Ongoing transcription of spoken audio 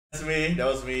That's me. That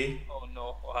was me. Oh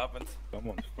no, what happened?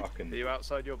 Someone's fucking. Are you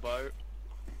outside your boat?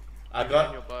 I Get in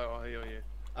got your boat, I'll heal you.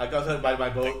 I got hurt by my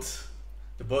boat.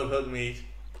 The boat hurt me.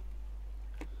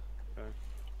 Okay.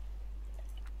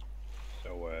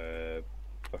 So,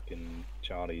 fucking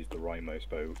Charlie's the rightmost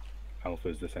boat,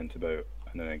 Alpha's the centre boat,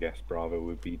 and then I guess Bravo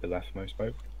would be the leftmost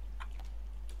boat.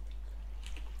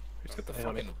 Who's got the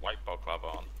fucking white bog club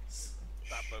on?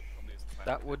 That boat probably is the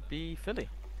That would be Philly.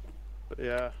 But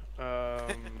yeah,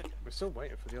 we're still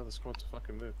waiting for the other squad to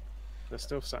fucking move. They're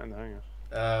still sat in the hangar.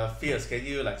 Fierce, can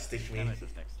you like stitch me? Next to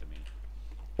me.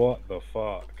 What the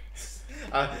fuck?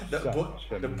 The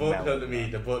boat hurt me.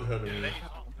 The boat hurt me.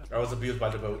 I was abused by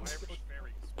the boat.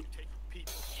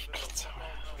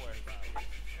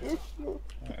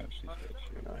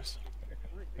 Nice.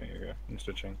 There you go,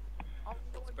 Mr. Ching.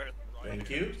 Thank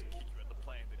you.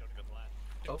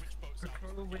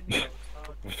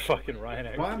 Fucking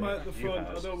Ryanair. Why am I at the front?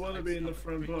 I don't want to be in the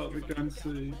front part. We can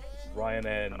see.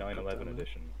 Ryanair 9/11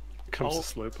 edition. Comes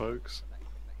to slowpokes.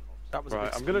 That was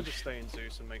Right, I'm gonna just stay in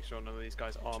Zeus and make sure none of these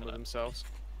guys armor themselves.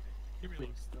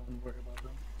 Please don't worry about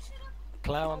them.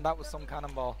 Clown, that was some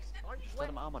cannonball. Just let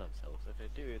them armor themselves. If they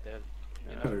do, they're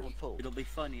full. It'll be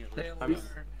funny. I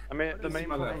mean, the main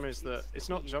problem is that it's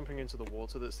not jumping into the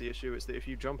water that's the issue. It's that if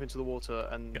you jump into the water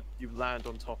and you land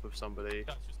on top of somebody,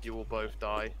 you will both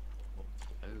die.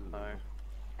 Oh. No.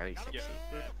 Very sexy.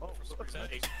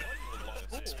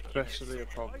 Especially a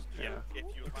problem. Yeah. If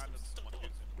you land on someone who's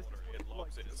in the water, it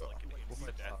logs it as like an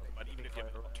instant death, but even if you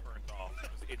have it turned off,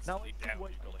 it's instantly down,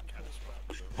 you go like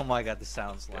catastrophic. Oh my god, this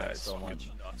sounds like so much.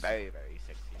 Very, very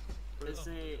sexy.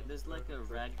 There's like a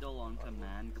ragdoll on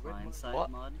command client side What?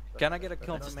 mod. Can I get a That's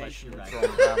confirmation like from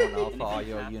ragdoll. Bravo And Alpha? if Are you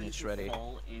your happen units to ready?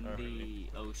 fall in the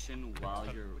ocean while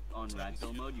you're on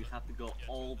ragdoll mode, you have to go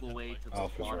all the way to the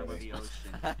Alpha's bottom of ready. the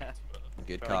ocean.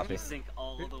 Good You copy. sink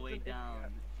all the way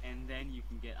down, and then you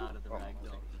can get out of the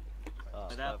ragdoll.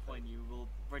 At that point, you will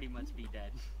pretty much be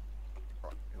dead.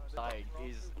 Dying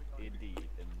is indeed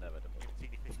inevitable.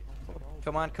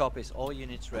 Command copies. All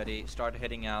units ready. Start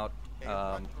heading out.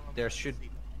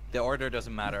 The order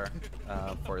doesn't matter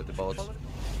for the boats.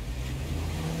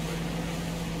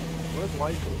 Where's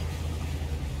Michael?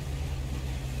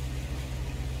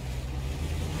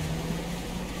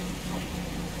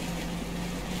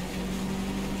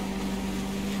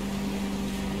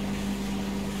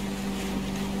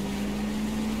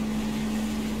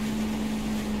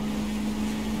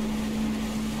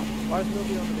 Why is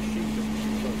nobody on the machine?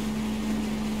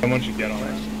 Someone should get on it.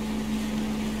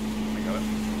 I got it.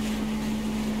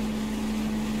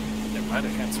 Never mind, I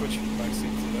can't switch from back seat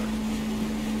to there.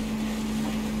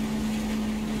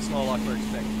 It's not like we're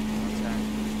expecting.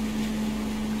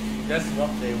 That's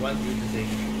what they want you to think.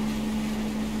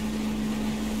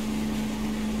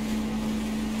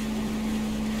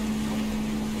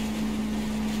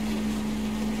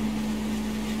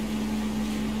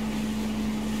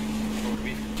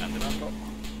 We landed on top.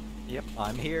 Yep,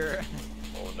 I'm here.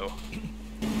 Oh no.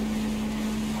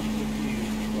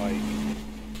 Like,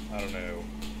 I don't know,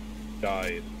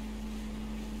 died.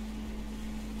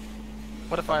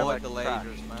 What if I like the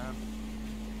lasers, man?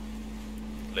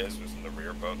 Lasers in the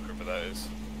rear boat, whoever that is.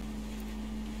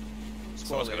 Squad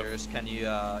Someone's gonna- leaders, can you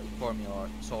inform your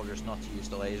soldiers not to use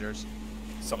the lasers?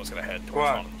 Someone's gonna head towards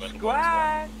Squad. one of them.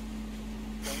 Squad!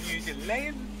 Don't use your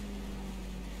lasers!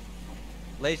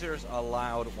 Lasers are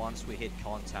allowed once we hit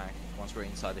contact, once we're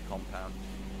inside the compound.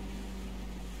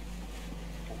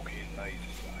 Fucking laser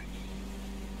sights.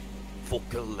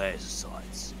 Fucking laser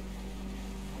sights.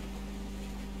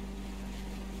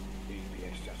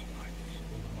 DPS satellites.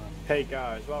 Hey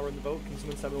guys, while we're in the boat, can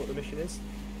someone tell me what the mission is?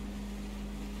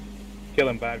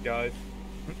 Killing bad guys.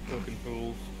 Fucking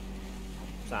fools.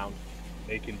 Sound.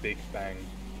 Making big bangs.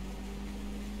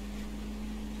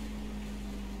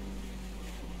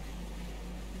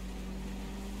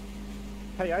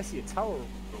 Hey, I see a tower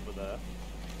over there.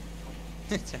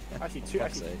 I see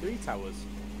Fuck's sake. 3 towers.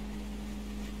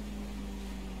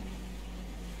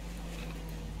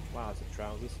 Wow, it's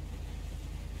trousers.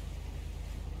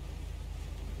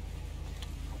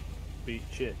 Beat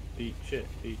shit, beat shit,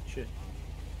 beat shit.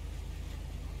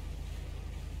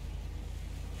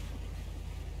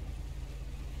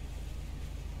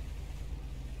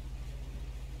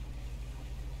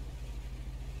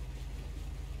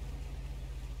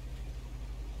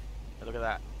 Look at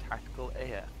that, tactical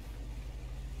AF.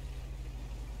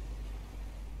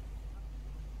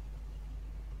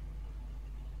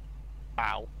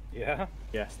 Ow. Yeah?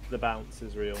 Yes, the bounce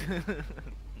is real. Alright,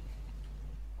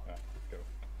 let's go.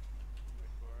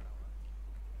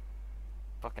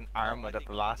 Fucking armored at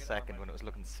the last second when it was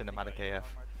looking cinematic AF.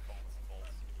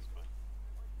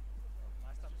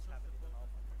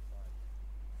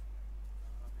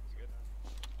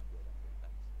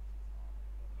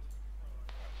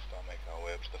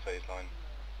 baseline.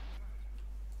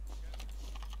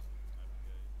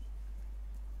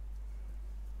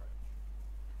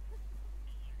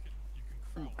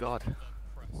 Oh god.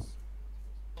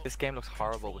 This game looks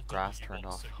horrible with grass turned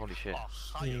off. Holy shit.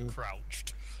 Higher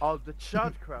crouched. Oh, the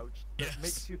charge crouch that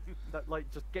makes you that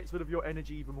like just gets rid of your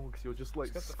energy even more because you're just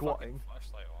like squatting.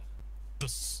 The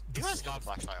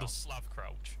slav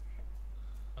crouch.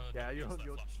 Yeah, you're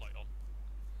flashlight on.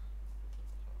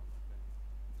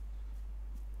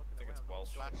 I think it's Welsh.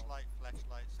 Flashlight,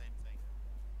 same thing.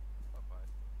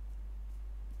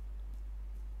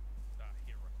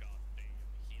 Here a goddamn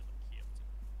healing kit.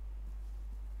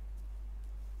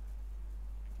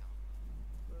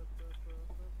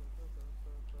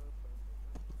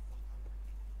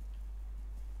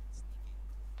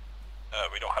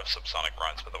 We don't have subsonic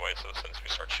rounds, by the way, so as soon as we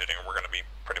start shooting, we're going to be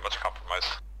pretty much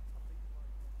compromised.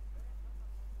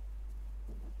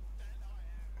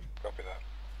 Copy that.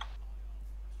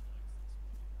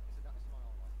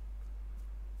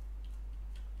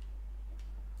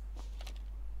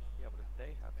 Yeah, but if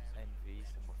they have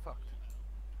NVs, then we're fucked.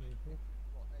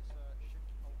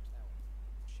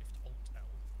 Shift Alt L.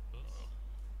 Ugh.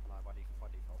 By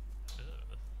default.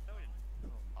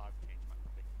 I've changed my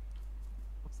copy.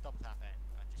 Stop tap in.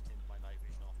 I just turned my light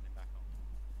vision off and then back on.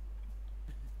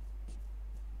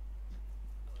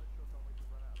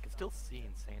 You can still see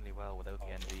insanely well without the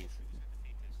NVs.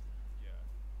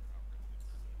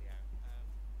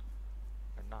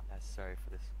 They're not necessary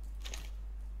for this.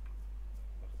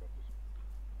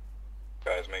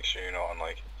 Guys, make sure you're not on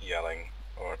like yelling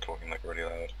or talking like really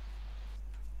loud.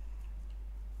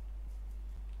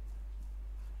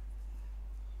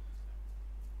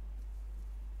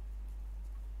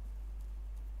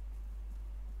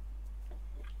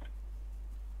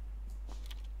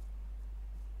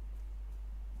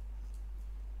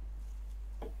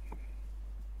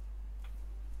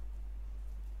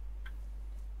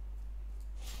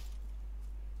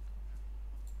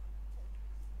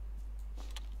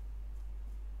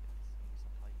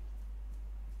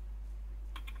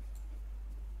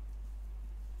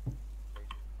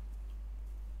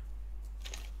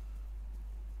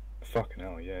 Fucking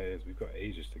hell, yeah it is. We've got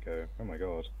ages to go. Oh my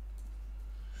god.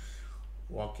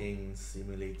 Walking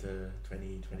Simulator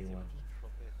 2021. I'm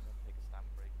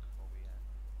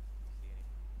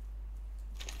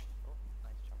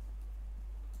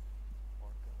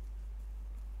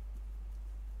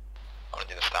going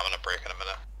to need a stamina break in a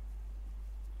minute.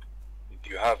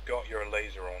 If you have got your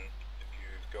laser on,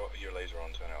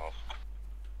 turn it off.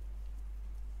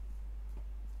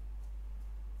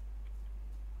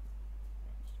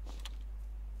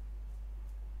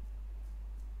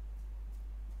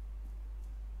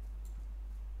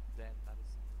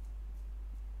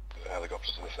 The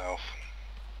helicopters to the south.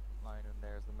 Line in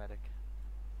there's the medic.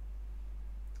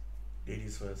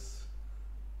 Ladies first.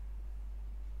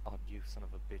 Oh, you son of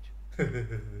a bitch.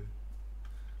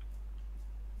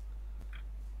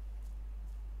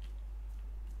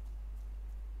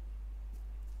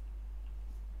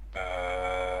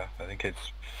 I think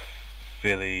it's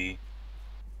Philly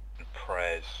and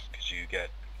Prez, because you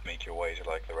make your way to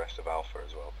like the rest of Alpha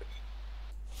as well, but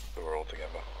we're all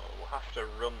together. We'll have to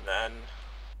run then.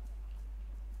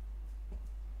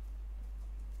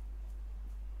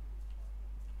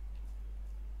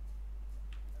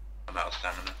 I'm out of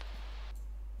stamina.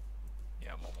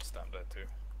 Yeah, I'm almost down there too.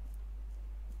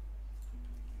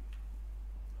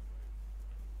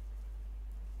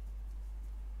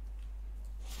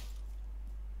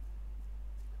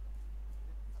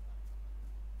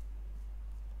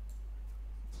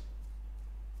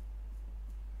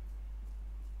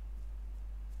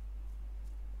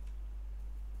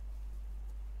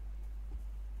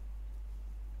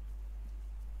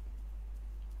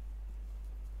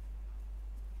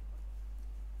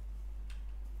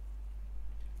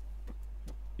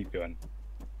 Keep going.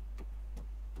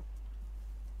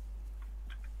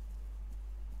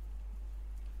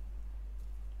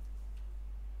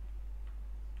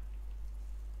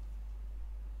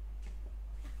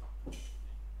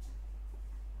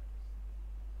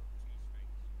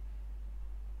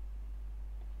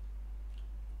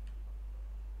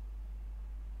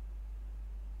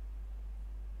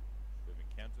 We've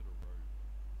encountered a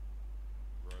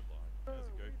road line. How's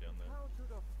it go down there?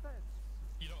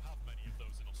 You don't have many of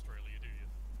those in Australia, do you?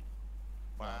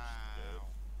 Wow.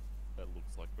 That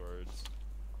looks like roads.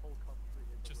 Whole country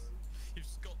in the road. You've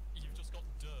just got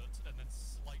dirt and then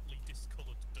slightly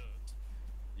discoloured dirt.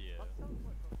 Yeah.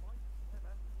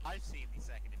 I've seen the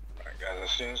second in Alright guys,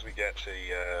 as soon as we get to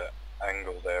the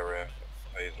angled area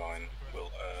baseline,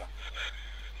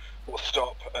 we'll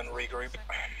stop and regroup.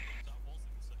 That was in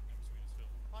the second in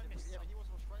between us film.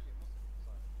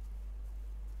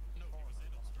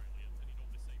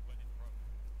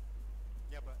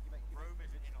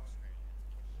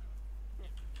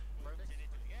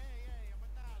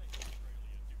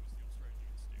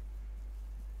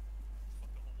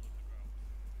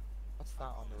 What's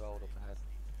that on the road up ahead?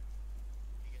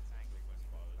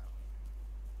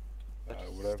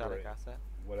 Static asset?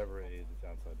 Whatever it is, it's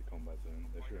outside the combat zone.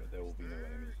 There will be no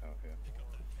enemies out here.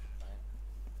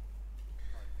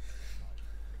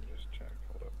 Just check,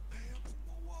 hold up.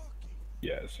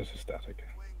 Yeah, it's just a static.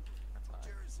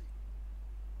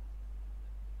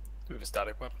 We have a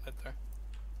static weapon right there.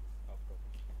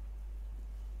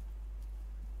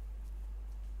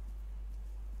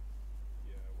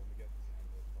 Yeah, when we get to the end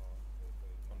of the part,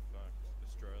 Fun fact,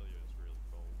 Australia is really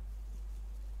cold.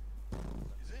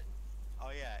 Is it?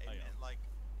 Oh yeah, like,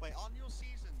 wait, aren't your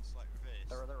seasons like reversed?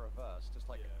 They're reversed,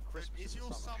 just like Christmas. Is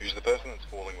your summer? Who's the person that's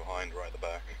falling behind right at the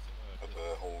back of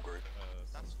the whole group?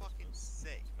 That's fucking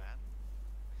sick, man.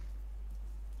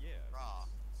 Yeah. Rah.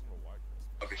 Sort of white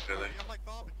Christmas. I'll be silly. You have like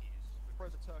barbecues? Throw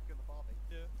the turkey on the barbie.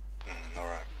 Yeah.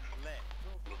 Alright.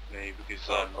 Me, because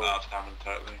I'm out of having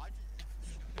totally.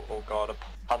 Oh god, a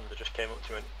panda just came up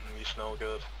to me and you smell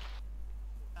good.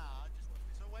 Nah,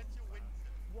 so when's your winter?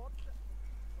 What?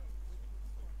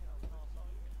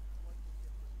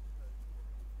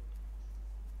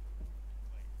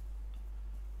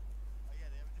 Oh yeah,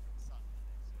 they have a different sun.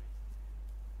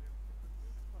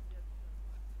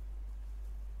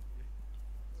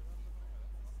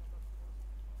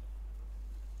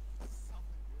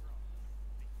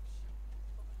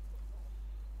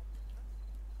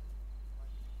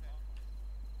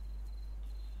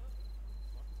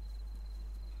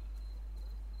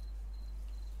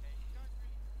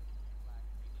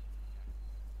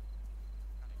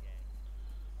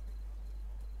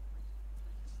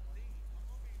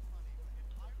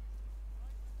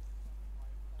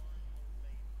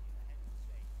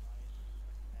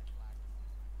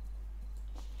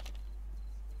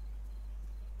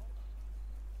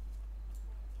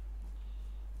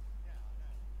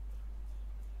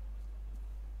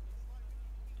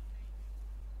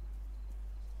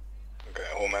 Okay,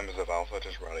 all members of Alpha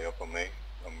just rally up on me,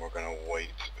 and we're gonna wait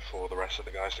for the rest of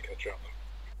the guys to catch up.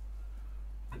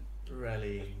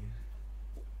 Rallying.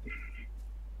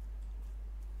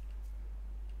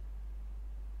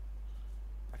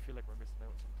 I feel like we're missing out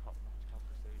on some top-notch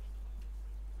conversation.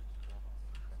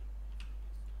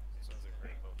 Sounds like a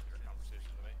very clear conversation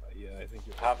to me. Yeah, I think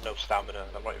you're... I have no stamina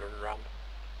and I'm not even around.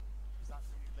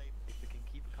 If we can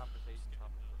keep a conversation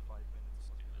topic for 5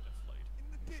 minutes, In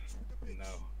the ditch with the bitch.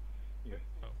 No. Yeah.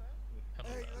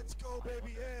 Hey, let's go,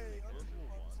 baby. Hey,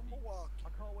 I'm a walk. I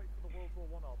can't wait for the World War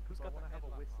I up because I want to have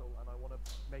a whistle and I want to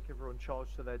make everyone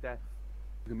charge to their death.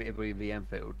 Admittedly, the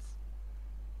airfields.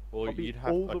 Well, you'd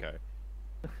have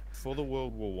for the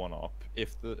World War I op.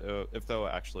 If they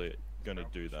were actually going to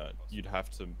do that, you'd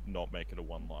have to not make it a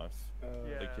one life.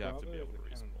 Like you have to be able to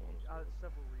respawn.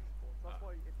 Several respawns. That's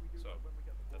why if we do when we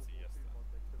get the World War II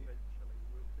project, eventually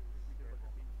we do like a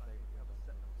big thing. We have a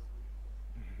set number of respawns.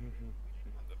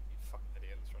 I'm the fucking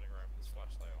idiot that's running around with his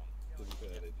flashlight on. To be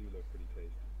fair, they do look pretty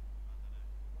tasty.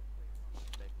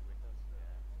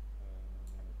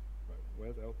 Right,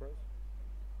 where's Elpres?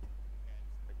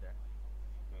 right there.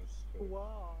 No, it's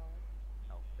Wow.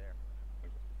 No, there.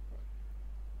 Okay, right.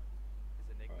 Is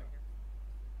Enigma Alright. here?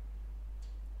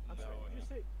 I'm sorry,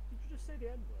 did you just say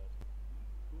the N word?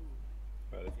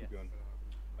 Right, let's keep Yes. going.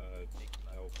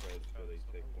 Elpres, Philly,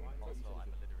 take point. Also, I'm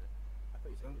illiterate. I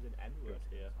thought you said it was an N word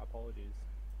here. Apologies.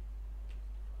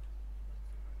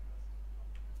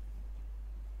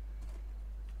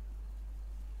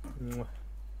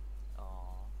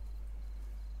 Aww.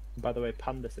 By the way,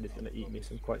 Panda said he's going to eat me,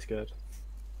 so I'm quite scared.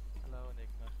 Hello,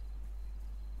 Enigma.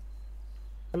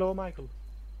 Hello, Michael.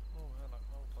 Oh, hello.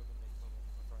 Oh, fucking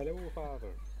Enigma. Hello,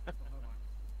 father.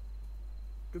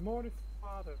 Good morning,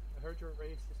 Father. I heard you're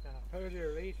racist now. Heard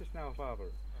you're racist now, father.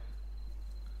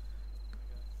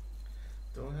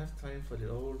 Don't have time for the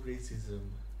old racism.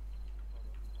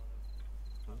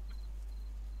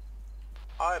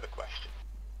 I have a question.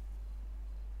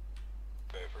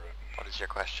 Favorite. What is your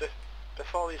question?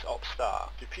 Before these ops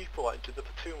start, do people do the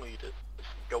platoon leaders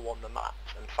go on the map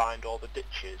and find all the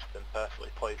ditches and perfectly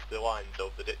place the lines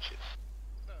over the ditches?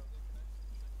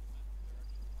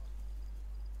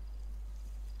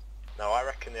 No, I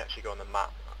reckon they actually go on the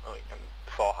map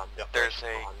beforehand. There's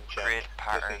a grid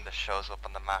pattern that shows up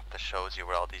on the map that shows you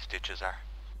where all these ditches are.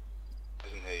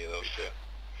 Doesn't hear you though, shit.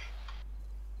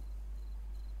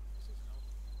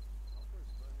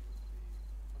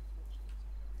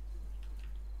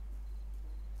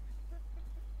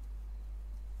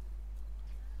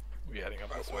 We're heading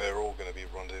up this way. We're all going to be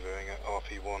rendezvousing at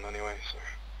RP1 anyway, so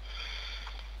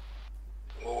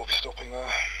we'll all be stopping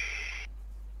there.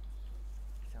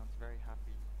 He sounds very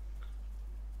happy.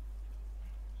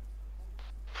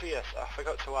 So yes, I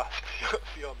forgot to ask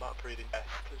for your map reading test.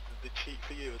 Did they cheat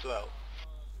for you as well?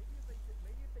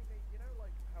 Maybe if they make, you know,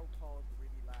 like how cars are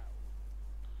really loud.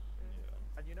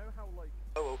 Yeah. And you know how like.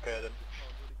 Oh, okay then. Cars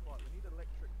are really quiet. We need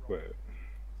electric. Wait.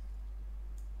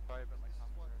 Sorry, but my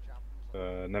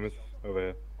camera. Nemesis, over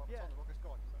here. Yeah.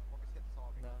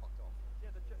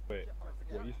 Wait,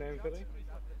 what are you saying, Philly?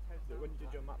 When you did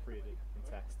your map reading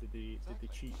test, did they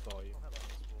cheat for you?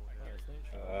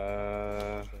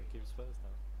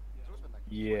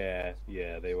 Yeah,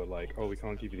 they were like, oh, we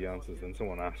can't give you the answers. Then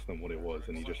someone asked them what it was,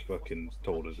 and he just fucking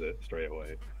told us it straight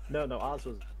away. No, ours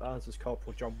was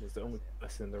Corporal John was the only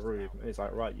person in the room. And he's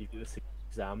like, right, you do this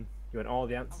exam. You went, all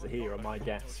the answers are here on my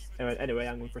desk. And went, anyway,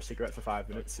 I'm going for a cigarette for 5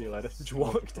 minutes. See you later. Just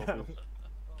walked out.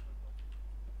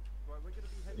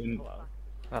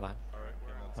 Hello.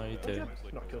 How you doing?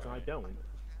 Not because I don't.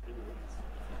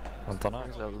 I don't know.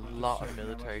 There's a lot of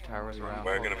military towers around.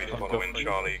 We're going to be following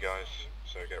Charlie, guys,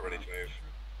 so get ready to move.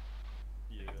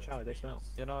 Charlie, they smell.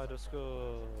 United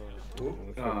score.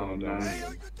 Oh no.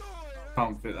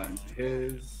 Can't fit that into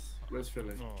his. Where's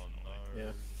Philly? Oh no.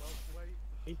 Yeah. What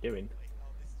are you doing?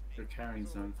 You're carrying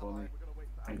something for me.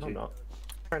 Thank No, you. I'm not.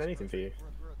 Carrying anything for you.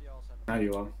 Now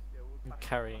you are. I'm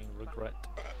carrying regret.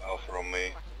 Alpha on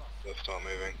me. Let's start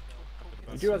moving.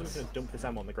 You do realize I'm going to dump this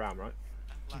ammo on the ground, right?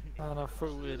 And I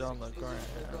threw it on the ground.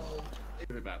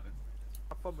 Give it back then.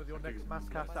 Have fun with your next mass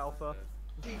cast, Alpha.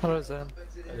 Hello, Zen.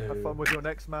 Have fun with your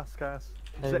next mass cast.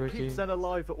 Hey, Keep Ricky. Zen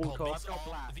alive at all costs.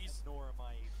 These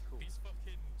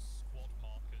fucking squad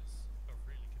markers are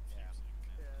really confusing.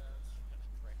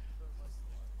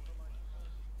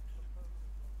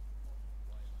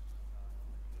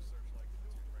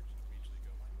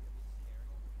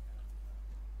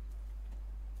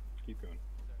 Keep going.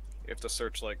 If the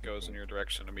searchlight goes in your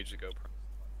direction, immediately go.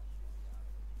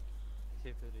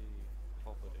 Activity,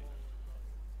 property.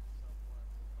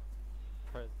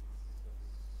 Presence,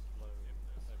 slow,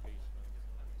 obesement.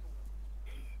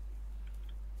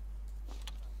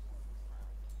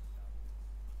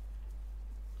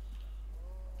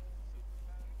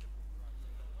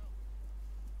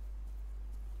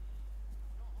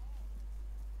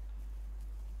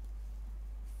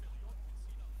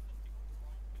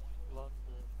 London.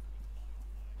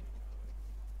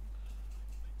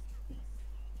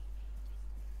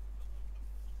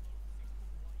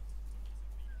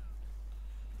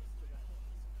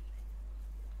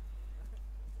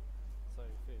 So,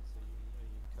 Fitz, are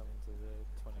you coming to the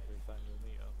 25th annual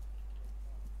meetup?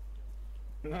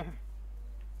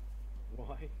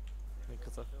 Why?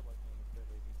 Because I feel like me and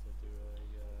Philly need to do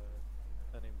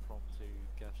an impromptu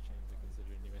gas chamber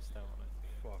considering you missed out on it.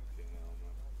 Fucking hell,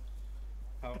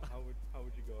 man. How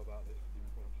would you go about this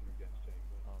impromptu gas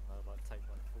chamber? I don't know, like take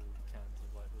like 4 cans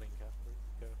of like link after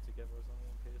go together or something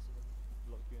and pierce them and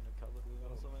lock you in a cupboard with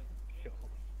them or something. God.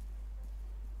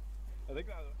 I think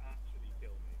that would actually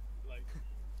kill me. Like,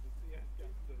 the CS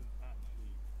gas doesn't actually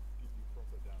give you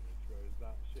proper damage, whereas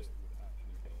that shit would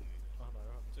actually kill me. I know,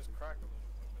 I'm Just crack them.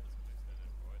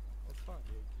 It's fine,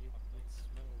 you'd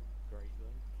smell great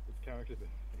though. It's character building.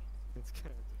 It's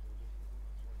character building.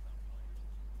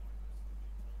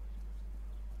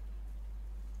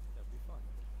 That'd be fine.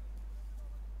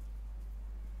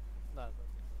 No, that's the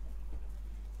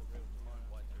real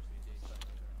time.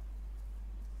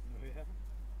 Oh yeah? Yeah,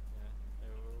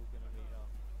 we're all gonna meet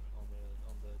up on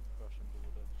the Russian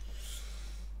border. We're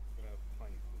gonna have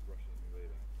pints with Russians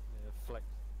later. Yeah, flex.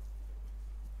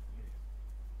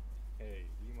 Hey,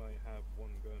 we might have one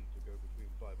gun to go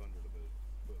between 500 of us,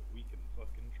 but we can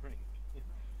fucking drink.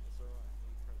 It's alright.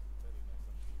 President Billy knows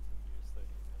when she was in the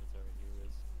Estonian military, he was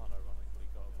unironically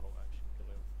got a bolt action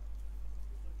killer.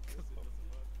 Because it doesn't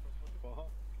work properly.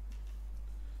 What?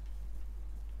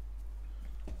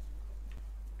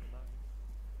 No.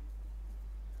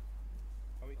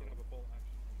 How we can have a bolt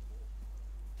action on board?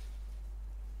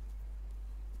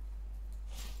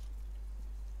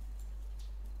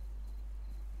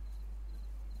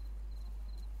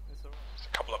 It's alright. There's a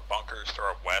couple of bunkers to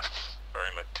our west,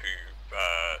 bearing like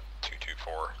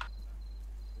 224.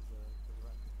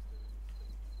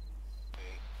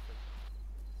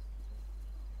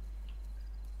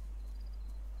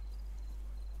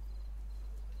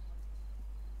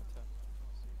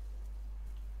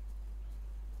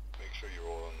 Make sure you're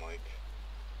all on like,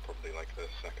 probably like the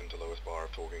second to lowest bar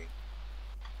of talking.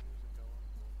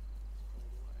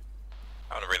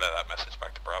 I'm gonna relay that message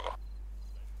back to Bravo.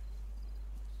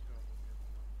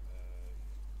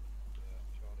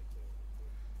 Charlie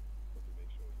probably make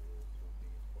sure you're all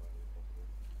talking as quietly as possible.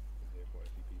 There are quite a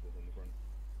few people on the front.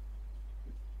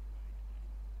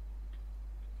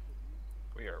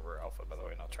 We're Alpha, by the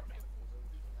way, not Charlie.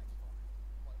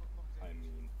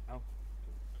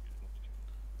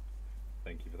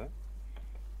 Thank you for that.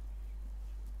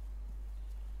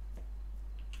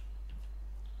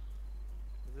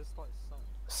 Is this like sun?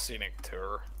 Scenic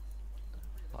tour.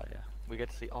 Oh yeah, we get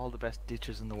to see all the best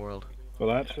ditches in the world.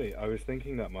 Well, actually, I was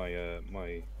thinking that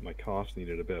my calves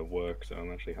needed a bit of work, so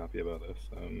I'm actually happy about this.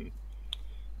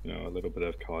 You know, a little bit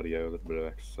of cardio, a little bit of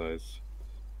exercise.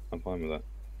 I'm fine with that.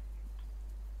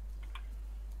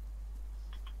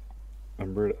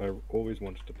 I always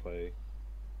wanted to play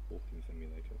walking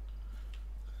simulator.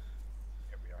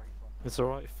 It's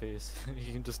alright, Fizz.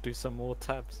 You can just do some more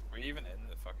tabs. Are we even in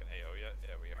the fucking AO yet?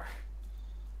 Yeah, we are.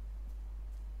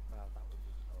 Wow, that would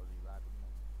be rad,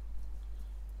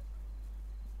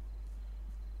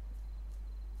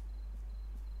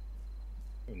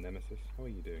 wouldn't it? Oh, Nemesis, how are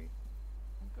you doing?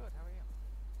 I'm good, how are you?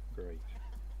 Great.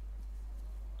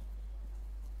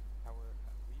 Were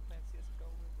you playing CSGO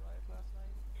with Riot last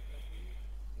night?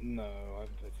 No, I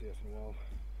haven't played CS in a while.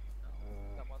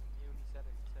 That wasn't you, he said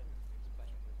he was playing with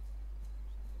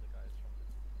some of the guys from the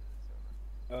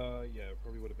server. Yeah, it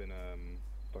probably would have been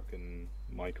fucking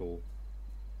Michael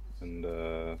and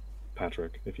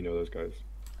Patrick, if you know those guys.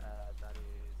 That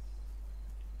is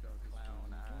Clown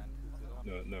and who's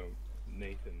the other one? No,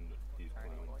 Nathan, he's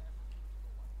Clown.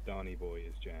 Donnie Boy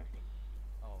is Jack.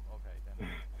 Oh, okay, then.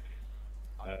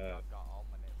 I've got all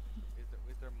my names.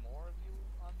 Is there more of you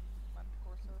on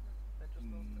Manticore server than just those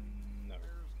three? No.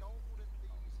 There's gold in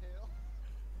these hills.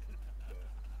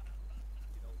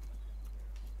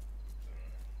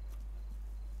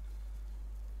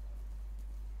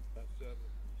 That server.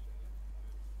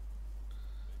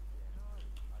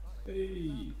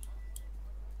 Hey.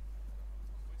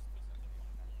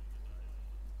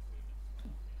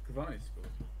 Kavani scored.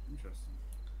 Interesting.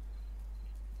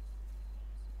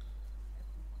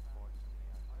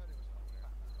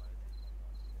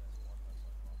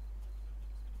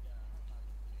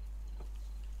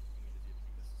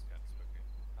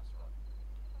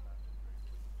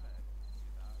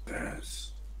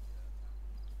 Yes.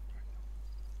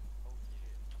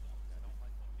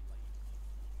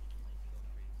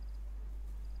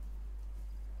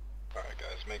 Alright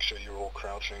guys, make sure you're all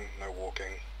crouching, no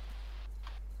walking.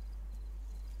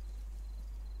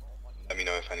 Let me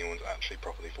know if anyone's actually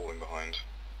properly falling behind.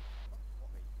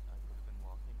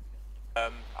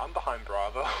 I'm behind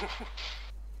Bravo. How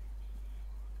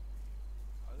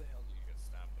the hell do you get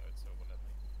stabbed though? It's so whatever.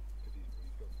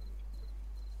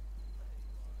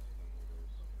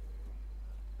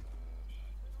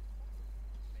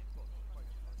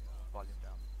 Volume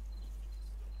down.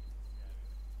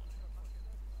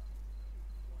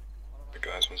 Right,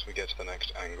 guys, once we get to the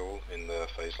next angle in the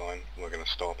phase line, we're going to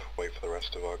stop, wait for the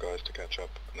rest of our guys to catch up,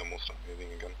 and then we'll start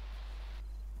moving again.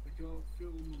 I can't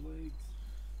feel my legs.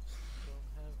 Don't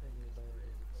have any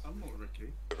legs. I'm not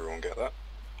Ricky. Everyone get that?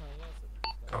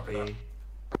 Copy. It's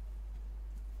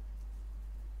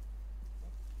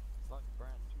like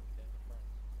Brand from Game of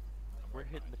Thrones. We're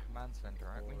hitting the command center,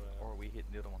 aren't we? Or are we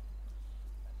hitting the other one?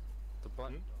 The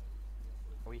button?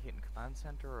 Are we hitting command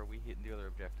center or are we hitting the other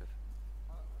objective?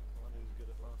 One who's good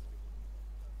at basket.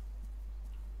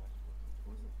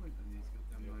 What's the point of these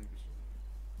goddamn language?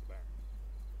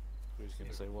 Who's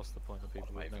gonna say what's the point of people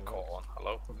with no Call on. legs?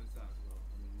 Hello? Well, there's that as well.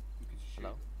 I mean, you could shoot.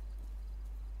 Hello?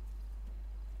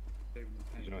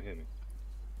 Did you not hear me?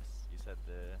 You said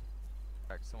the...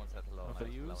 Someone said hello and I But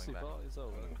was you blowing see back. bar is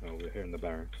over. No, we're here in the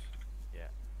barracks.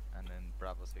 Yeah. And then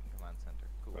Bravo's hitting command center.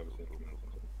 Cool, Bravo's cool, hitting cool,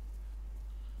 command cool.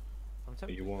 I'm Are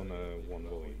tempted you to on go one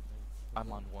volume?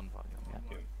 I'm on one volume, yeah.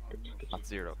 Yeah, good. Not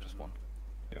zero, just one.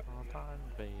 Yeah.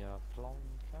 Don't be a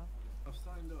plonker. I've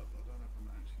signed up. I don't know if I'm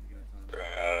actually going to sign up.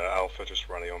 Okay, Alpha, just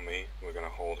rally on me. We're going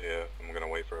to hold here, and we're going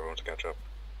to wait for everyone to catch up.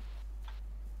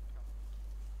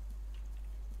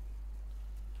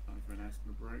 Time for an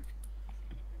asthma break.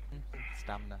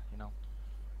 Stamina, you know.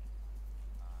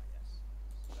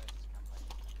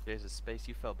 Jesus, Space,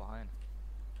 you fell behind.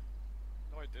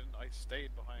 No, I didn't. I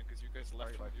stayed behind because you guys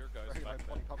left with your guys back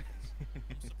then.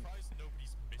 I'm surprised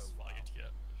nobody's misfired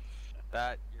yet.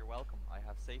 That, you're welcome. I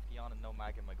have safety on and no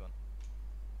mag in my gun.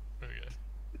 Okay.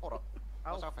 Hold up.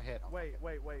 Alpha hit. Wait.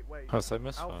 I say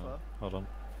misfire. Alpha. Hold on.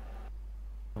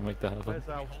 I'll make that happen. Where's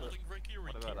Alpha? Holding Ricky or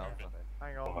What about Alpha?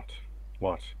 Hang on.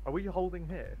 What? Are we holding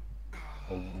here?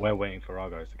 Well, we're waiting for our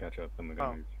guys to catch up, then we're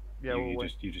gonna move. Yeah, we'll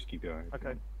wait. You just keep going.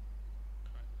 Okay.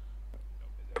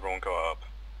 Everyone go up.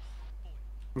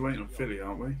 We're waiting on Philly,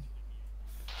 aren't we?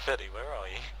 Philly, where are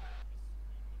you?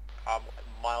 I'm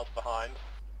miles behind.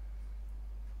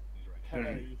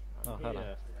 Hey, Oh, hello.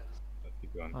 here.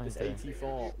 Keep going. Hi This there.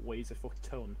 84 weighs a fucking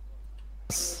ton.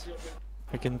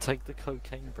 We can take the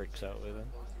cocaine bricks out with him.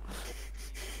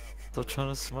 Stop trying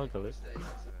to smuggle it.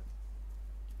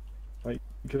 Like,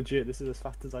 legit, this is as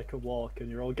fast as I can walk, and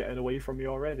you're all getting away from me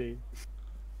already.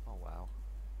 Oh wow.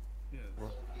 Yeah.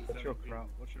 What's your crouch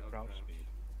speed?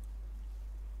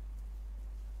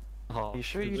 Are you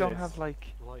sure you don't have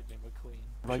like Lightning McQueen?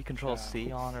 right control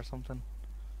C on or something?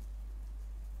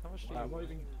 How much do I'm you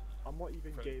not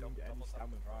even gaining any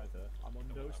stamina either. I'm on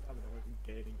no stamina, I'm not even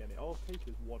gaining any. All I'll take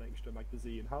is one extra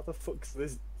magazine. How the fuck's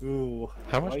this? Ooh.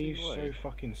 How much are you so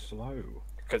fucking slow?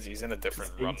 Because he's in a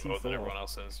different It's run mode than 84. everyone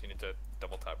else is. You need to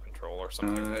double tap control or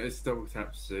something. It's double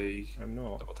tap C. I'm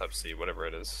not. Double tap C, whatever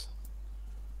it is.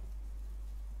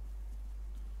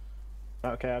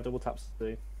 Okay, I have double tap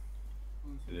C.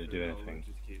 Did it do anything?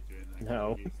 Just keep doing that.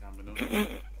 No. Keep stamina.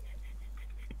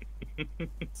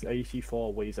 It's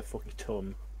 84 weighs a fucking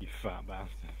ton. You fat bastard.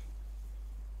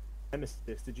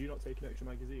 MantiS, did you not take an extra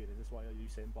magazine? Is this why you're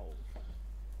Usain Bolt?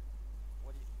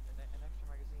 What do you, an extra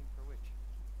magazine for which?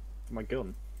 For my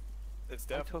gun. It's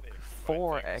I took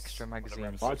 4 extra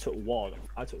magazines. I took one.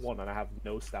 I took one, and I have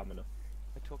no stamina.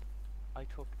 I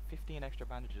took 15 extra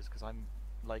bandages because I'm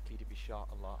likely to be shot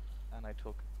a lot, and I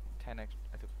took 10 extra.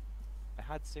 I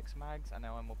had 6 mags, and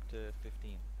now I'm up to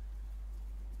 15.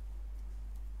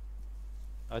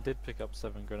 I did pick up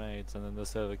 7 grenades, and then the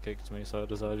server kicked me, so I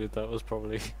decided that was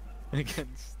probably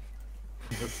against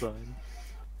the sign.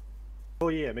 Oh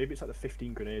yeah, maybe it's like the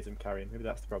 15 grenades I'm carrying. Maybe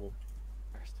that's the problem.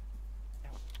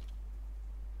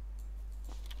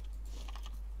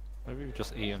 Maybe you've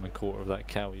just eaten a quarter of that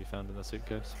cow you found in the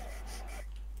suitcase.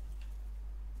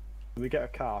 When we get a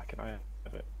car, can I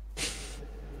have it?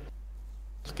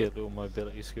 Just get a little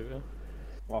mobility scooter.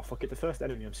 Well, fuck it. The first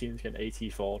enemy I'm seeing is getting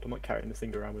AT Ford. I'm not carrying this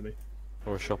thing around with me.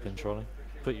 Or a shopping trolley.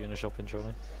 Put you in a shopping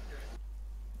trolley.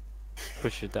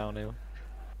 Push you downhill.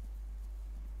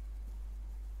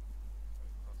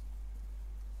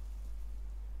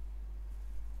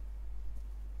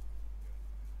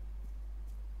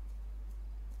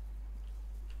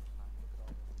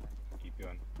 Keep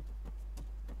going.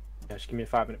 Yeah, just give me a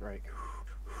 5-minute break.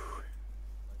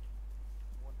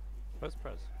 Where's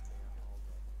Prez?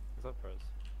 Is that Prez?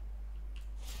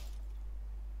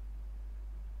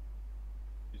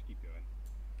 Just keep going.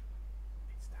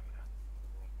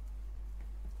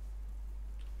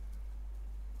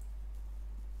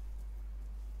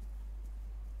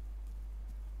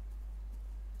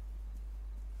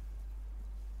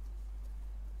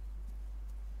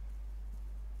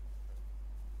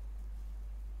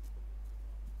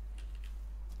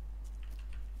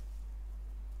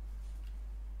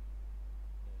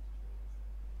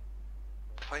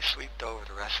 If I sweeped over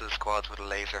the rest of the squads with a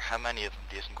laser, how many of them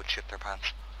do you think would shit their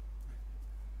pants?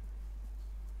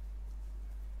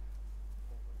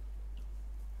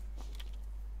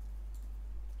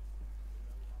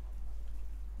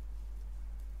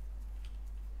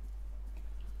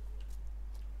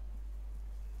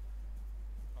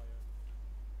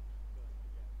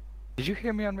 Did you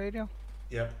hear me on radio?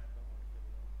 Yeah.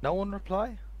 No one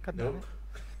reply? God damn Nope.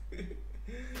 it.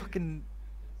 Fucking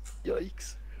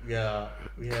yikes. Yeah,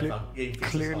 we have game fixes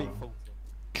clearly, on.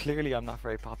 clearly I'm not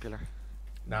very popular.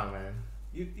 Nah, man.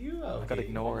 You are I got okay.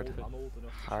 ignored. I'm old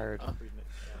enough. Hard.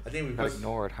 I think we got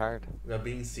ignored hard. We are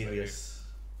being serious.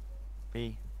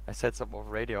 Me. I said something over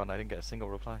radio and I didn't get a single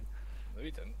reply. No, you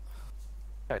didn't.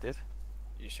 I did.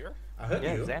 You sure? I heard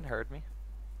yeah, you. Zen heard me.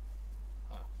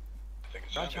 I think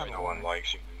it's Not just no channel one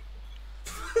likes you.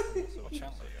 What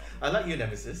channel are you I like you,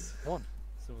 Nemesis. One.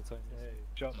 Simultaneous. Hey,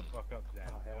 shut the fuck up,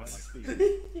 Dan.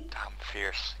 Damn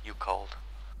fierce, you cold.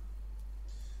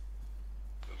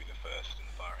 We'll be the first in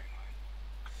the firing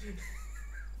line.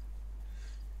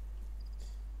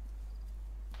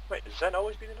 Wait, has Zen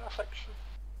always been in our section?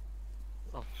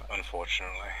 Oh,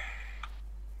 Unfortunately.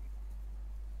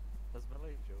 That's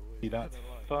Malaysia. See, that's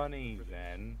funny,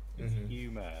 Zen. It's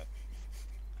humour.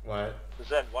 What?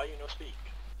 Zen, why you no speak?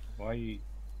 Why you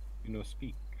no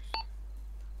speak?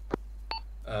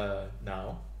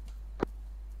 Now.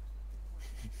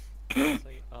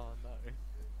 Say, oh no.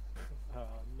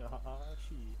 No,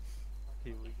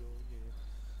 here we go again.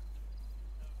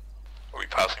 Are we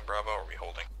passing Bravo or are we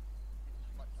holding?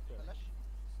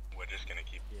 We're just gonna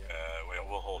keep.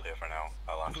 We'll hold here for now.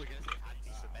 I'll answer.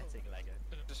 Anti-Semitic Lego.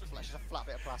 Just a flat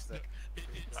bit of plastic.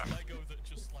 It's Lego that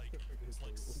just like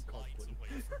slides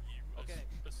away from you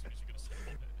as soon as you're gonna step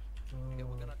on it. Okay,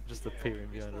 we're gonna Just appearing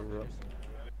behind a rock.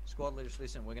 Squad leaders,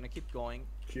 listen, we're gonna keep going.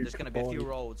 Keep There's gonna be a few going.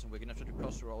 roads, and we're gonna try to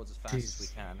cross the roads as fast as we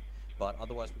can. But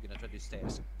otherwise, we're gonna try to stay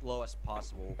as low as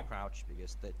possible, crouch,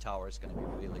 because the tower is gonna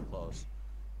be really close.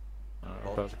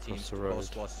 About Both to teams, cross the both road.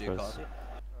 squads, do you Press. copy?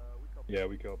 Yeah,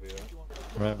 we copy that.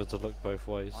 Remember to look both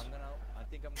ways. I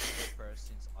think I'm gonna go first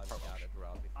since I've scouted the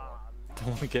route before. Don't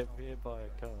want to get hit by a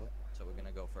car. So so we're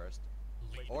gonna go first.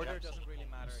 Order doesn't really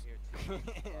matter here too.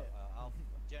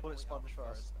 General Alpha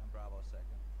first and Bravo second.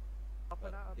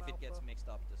 But if it gets mixed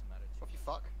up, it doesn't matter. What you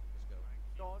fuck? Let's go.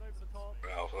 Start over the top.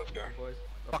 Alpha, let's go. Boys,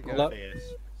 Fuck go. love.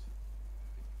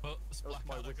 But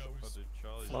my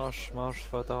whistle. Marsh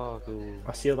for Dargo.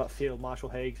 I seal that field. Marshal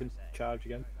Haig's in charge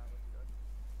again.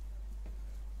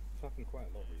 It's happened quite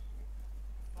a lot recently.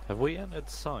 Have we entered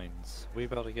signs? We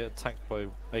about to get attacked by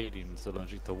aliens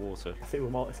allergic to water. I think we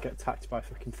might get attacked by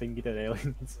fucking fingered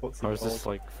aliens. What's Or it is this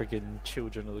called? like friggin'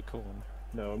 Children of the Corn?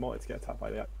 No, we might get attacked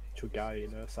by the actual guy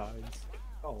in our signs.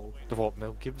 Oh. The what,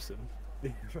 Mel Gibson?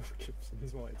 Yeah, Mel Gibson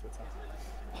is wanting to attack.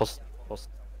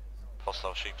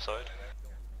 Hostile sheepside.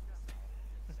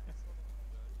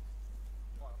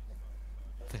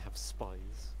 They have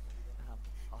spies.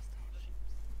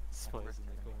 Spies in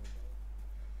the corn.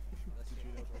 Did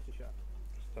you know British Army?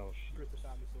 Hostile sheep. British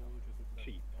Army soldiers with the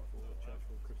Sheep. for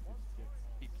Churchill Christians, yes.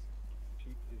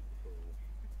 Sheep is the plural.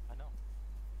 I know.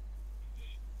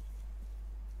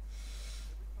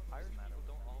 Irish people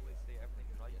don't always say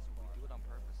everything right, so we do it on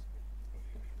purpose.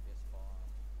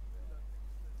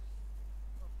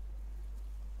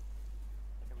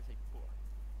 Like we say, boy.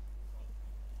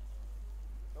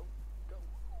 Go, go.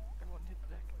 Everyone hit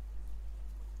the deck.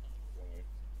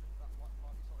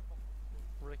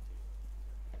 Ricky.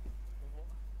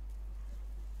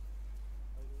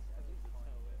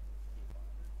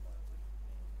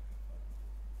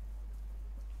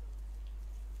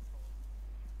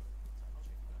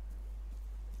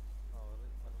 Oh,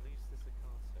 at least it's a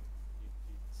car set.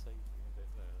 You'd save me a bit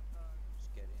there.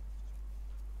 Just get in.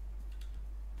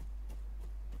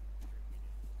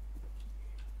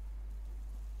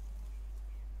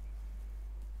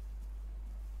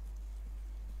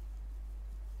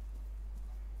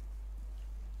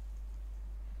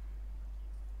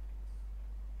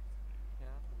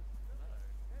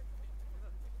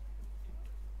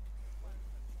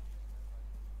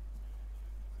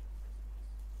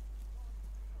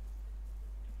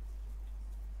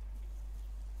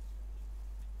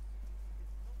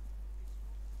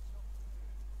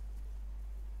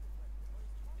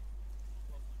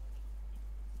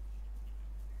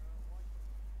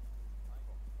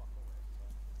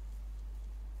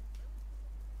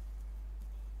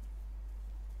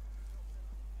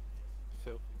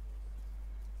 Phil.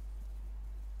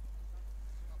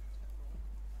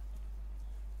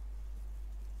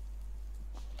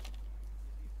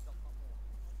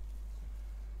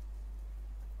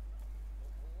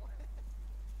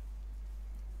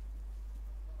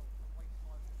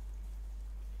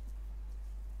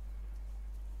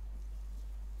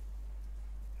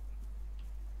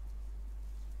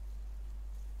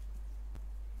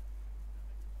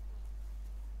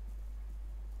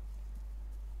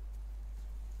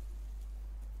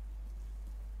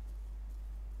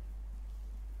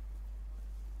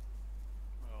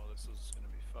 Oh, this is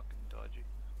gonna be fucking dodgy.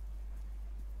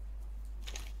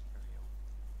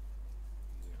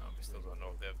 We still don't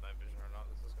know if they have night vision or not.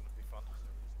 This is gonna be fun.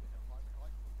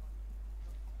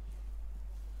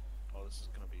 Oh, this is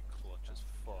gonna be clutch as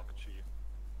fuck, chief.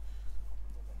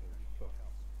 Holy fuck.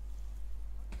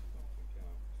 Something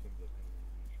out. Symbols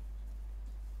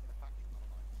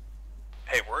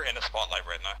Hey, we're in a spotlight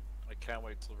right now. I can't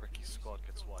wait till Ricky's squad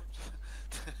gets wiped.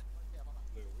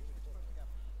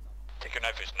 Take your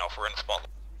night vision off. We're in a spotlight.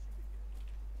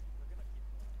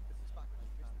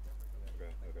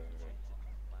 Okay.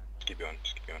 Just keep going,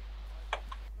 just keep going. The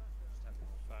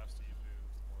faster you move,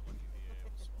 the more likely the AA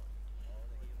will spot.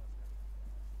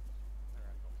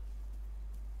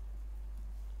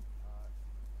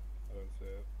 I don't see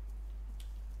it.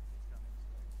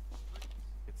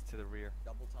 It's to the rear.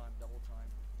 Double time, double time.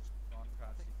 Just run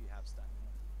crouch if you have stamina.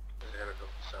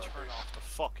 Turn off the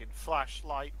fucking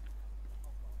flashlight.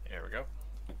 Here we go.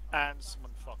 And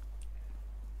someone fuck.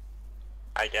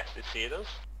 I guess they see us.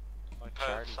 I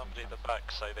heard somebody in the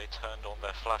back say they turned on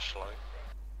their flashlight.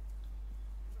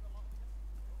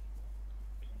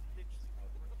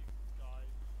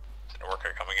 It's an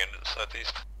orca coming into the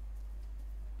southeast.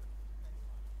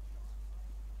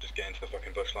 Just get into the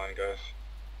fucking bush line, guys.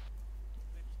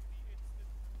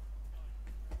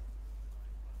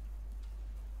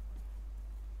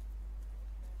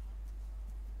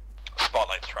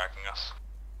 Spotlight's tracking us.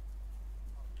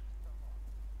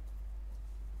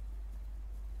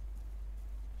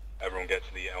 Everyone get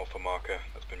to the alpha marker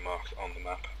that's been marked on the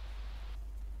map.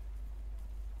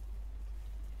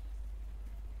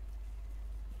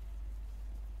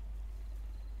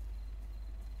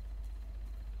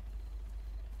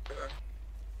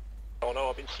 Oh no,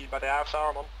 I've been seen by the house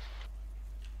armor.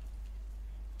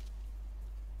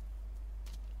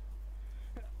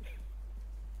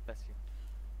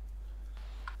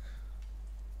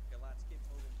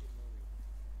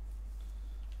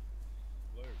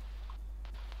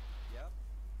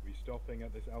 stopping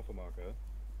at this alpha marker?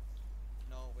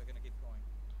 No, we're gonna keep going.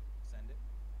 Send it.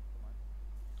 Come on.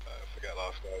 Forget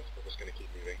last guys, we're just gonna keep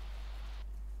moving.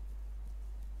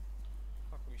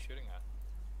 What are we shooting at?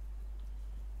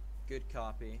 Good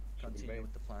copy. Continue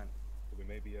with the plan. So we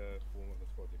maybe form up the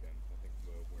squads again. I think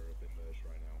we're a bit merged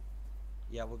right now.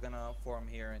 Yeah, we're gonna form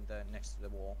here in the next to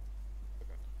the wall.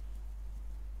 Okay.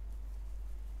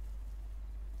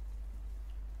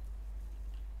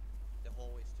 The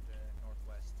hallways to the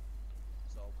northwest.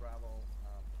 So Bravo,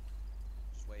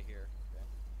 just wait here. Okay.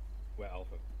 We're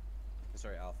Alpha.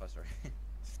 Sorry, Alpha. Sorry.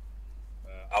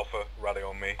 Alpha, rally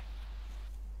on me.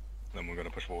 Then we're gonna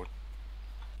push forward.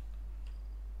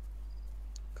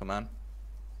 Come on.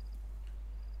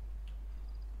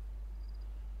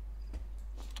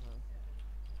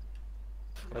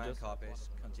 Command copies.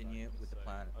 Continue with the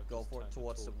plan. Go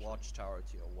towards the watchtower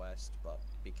to your west, but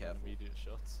be careful. Immediate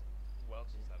shots. Welch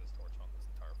has had his torch on this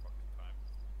entire fucking time.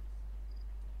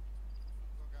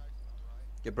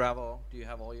 Okay, Bravo, do you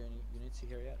have all your units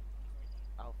here yet?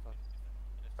 Alpha.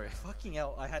 Sorry, fucking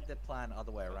hell, I had the plan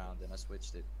other way around and I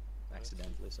switched it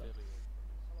accidentally, so.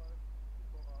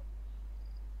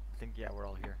 I think, yeah, we're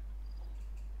all here.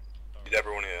 Is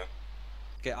everyone here?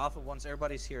 Okay, Alpha, once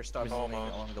everybody's here, start moving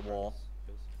along the wall.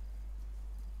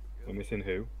 We're missing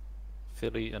who?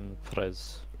 Philly and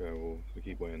Prez. Okay, well, we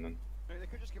keep waiting then. No, they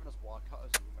could just give us wire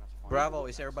cutters and we're gonna have to find Bravo,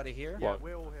 is everybody here? Yeah,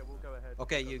 we're all here, we'll go ahead.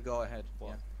 Okay, you go ahead.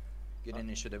 Yeah. Good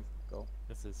initiative. Go.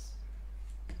 This is...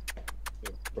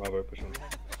 Yeah, Bravo, push on.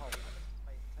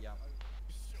 Yeah.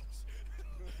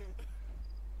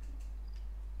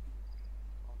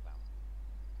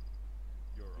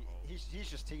 He's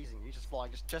just teasing. He's just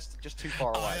flying just too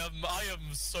far away. I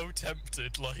am so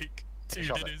tempted. Like, dude,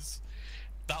 Shove it it. is.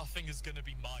 That thing is gonna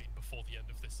be mine before the end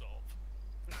of this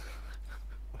op.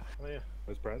 Oh yeah.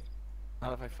 Where's Prez?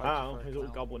 Not if I fight He's a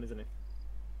little goblin, isn't he?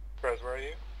 Prez, where are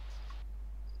you?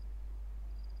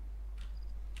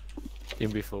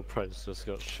 Even before Prez just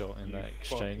got shot in that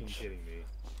exchange. Fucking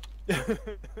kidding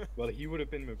me. Well, he would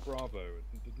have been with Bravo.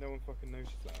 Did no one fucking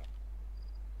notice that?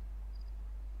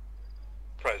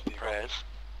 Prez, do you Prez?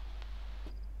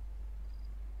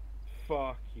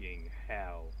 Fucking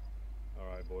hell.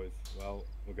 Alright, boys. Well,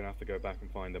 we're gonna have to go back and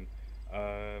find them.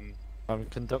 I'm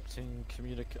conducting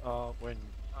when...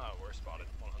 Oh, we're spotted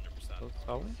 100%.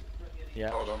 Are we? Yeah.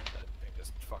 Hold on. They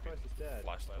just fucking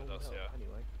flashlighted us, yeah.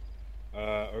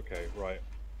 Okay, right.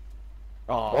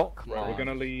 Oh, come right, on. we're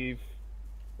gonna leave.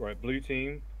 Right, blue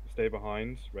team, stay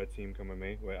behind. Red team, come with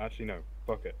me. Wait, actually, no.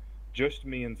 Fuck it. Just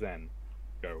me and Zen.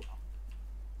 Go.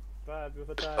 Bad with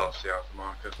a dad. Starts the alpha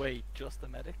marker. Wait, just the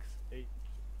medics? We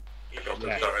got the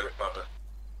direct button.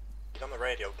 He's on the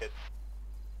radio, kids.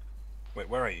 Wait,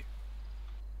 where are you?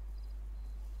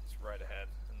 It's right ahead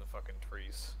in the fucking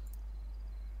trees.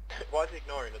 Why is he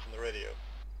ignoring us on the radio?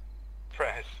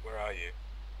 Prez, where are you?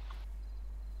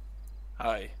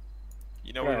 Hi.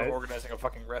 You know we were organizing a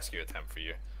fucking rescue attempt for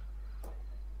you.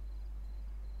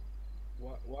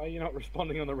 Why are you not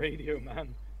responding on the radio,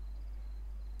 man?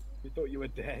 We thought you were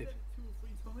dead.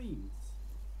 2 or 3 times.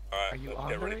 Alright, you let's on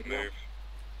get the ready to radio? move.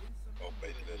 Well,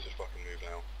 basically, let's just fucking move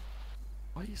now.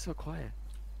 Why are you so quiet?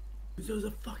 Because there was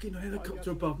a fucking helicopter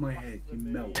above my head, you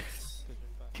melts.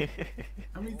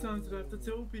 How many times did I have to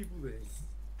tell people this?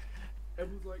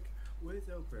 Everyone's like, where's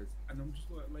Elprez? And I'm just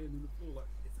like laying on the floor like,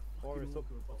 it's a fucking Or it's up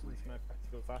orca above my head. to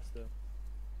go faster.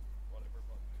 Whatever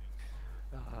button.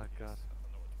 Oh god. I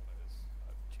don't know which one it is.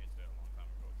 I've changed it a long time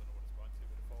ago. I don't know what it's going to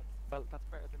by default. Well, that's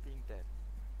better than being dead.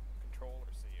 Control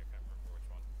or C, I can't remember which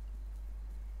one.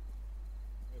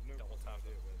 I have no Double tap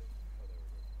idea it. where this. Oh, there we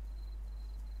go.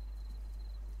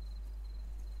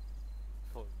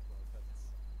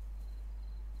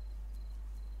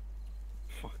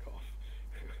 Fuck off.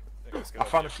 I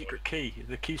found a secret key.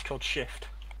 The key's called Shift.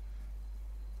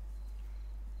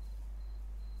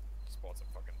 Spot some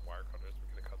fucking wire cutters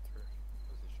we're gonna cut through.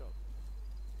 There's a shot.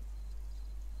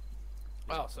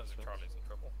 Well, sounds like Charlie's in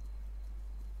trouble.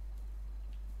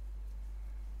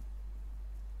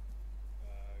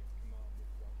 Come on, this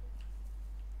is Alpha.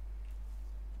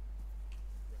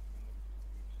 Recommend them just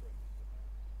move straight into the back.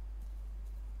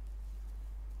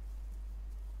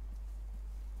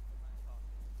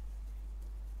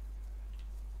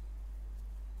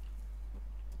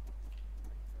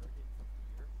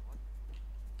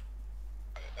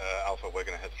 Alpha, we're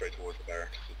gonna head straight towards the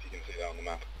barracks, if you can see that on the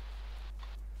map.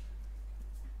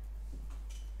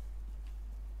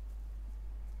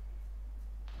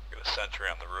 Got a sentry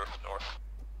on the roof north.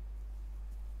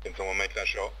 Can someone make that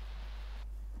shot?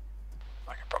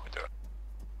 I can probably do it.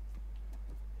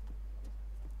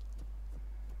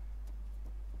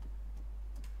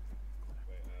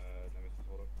 Wait, Nemesis,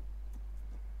 hold up.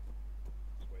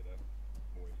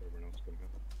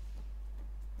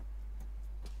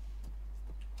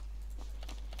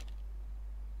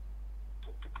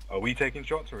 Are we taking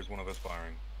shots or is one of us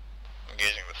firing?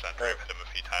 Engaging the center, I've hit him a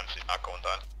few times, he's not going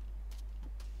down.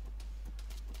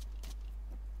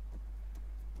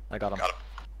 I got him. Got him.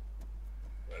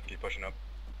 Let's keep pushing up.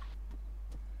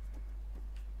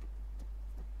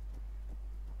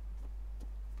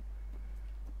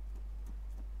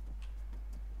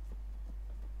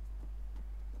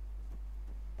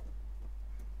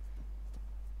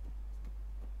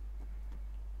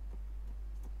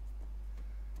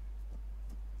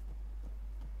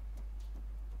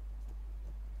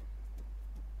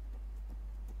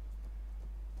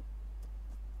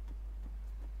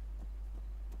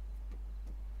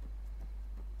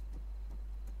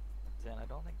 Zen, I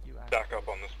don't think you actually Back up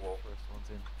on this wall. First one's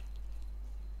in.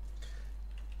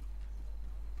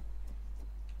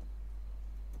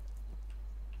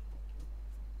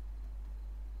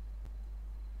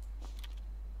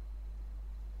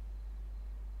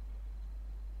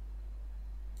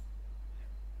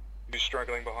 Who's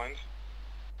struggling behind?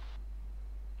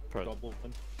 Double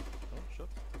one. Oh, shot.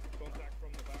 Contact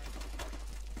from the barracks.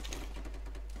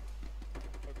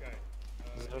 Okay.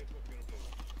 Here's what we're gonna do.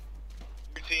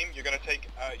 Team, you're gonna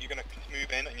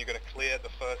move in and you're gonna clear the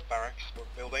first barracks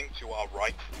building to our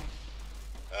right.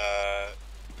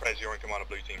 Prez, you're in command of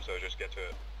blue team, so just get to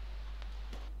it.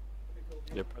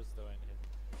 Yep. Prez still ain't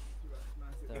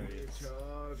here. There he is.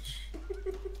 Charge.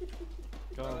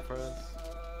 Go on, Prez.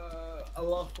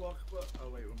 Allah Akbar. Oh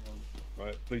wait, one.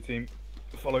 Right, blue team,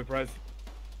 follow Prez.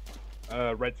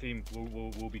 Red team,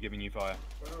 we'll be giving you fire.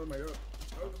 Oh my god.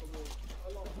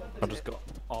 I just got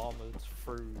armoured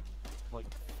through, like,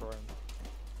 thrown.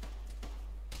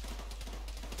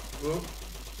 Whoa.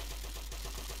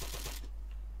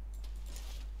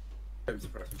 I'm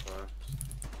suppressing fire.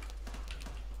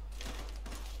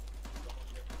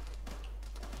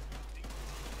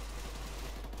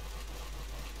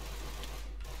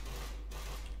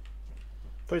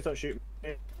 Please don't shoot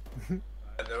me.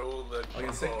 They're all the Oh, you're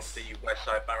of six. the west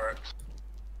side barracks.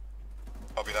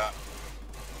 Copy that.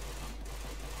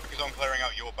 Focus on clearing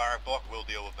out your barrack block, we'll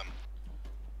deal with them.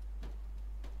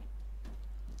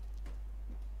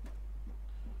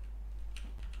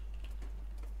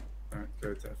 Alright,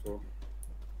 go to F4.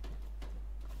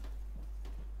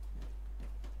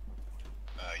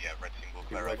 Yeah, red team will Get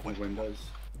clear away out the from west. the windows.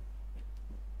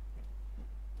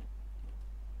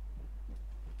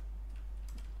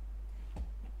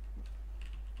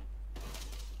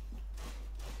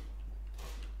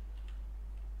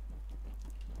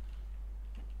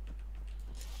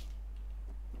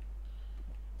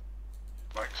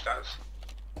 Mike stats.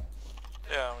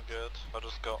 Yeah, I'm good. I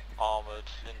just got armoured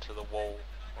into the wall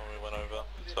when we went over,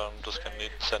 so I'm just gonna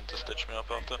need Sen to stitch me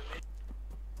up after.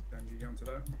 Can you get onto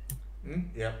that?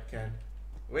 Yeah, can.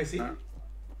 Where is he? Ask.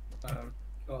 That's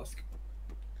what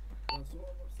I'm saying.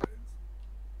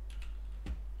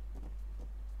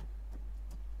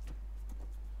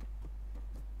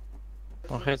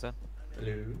 Oh, hey Zen.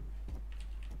 Hello.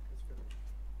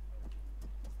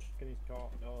 Can he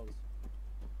start doors?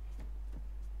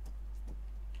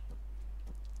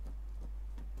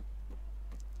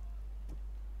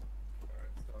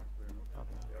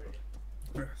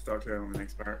 Start clearing on the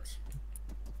next barracks.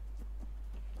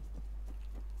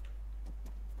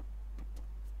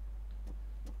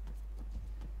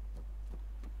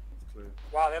 It's clear.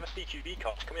 Wow, they have a CQB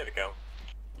cops. Come here, we go.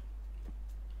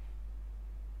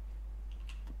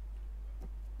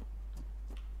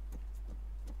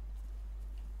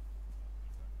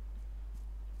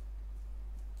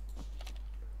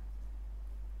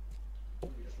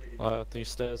 These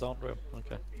stairs aren't real.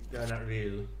 Okay. They're not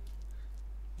real.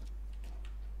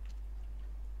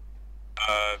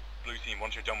 Blue team,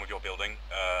 once you're done with your building,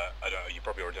 I don't know, you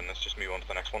probably already done this, just move on to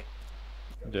the next one.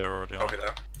 Yeah, already on. Copy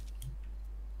that.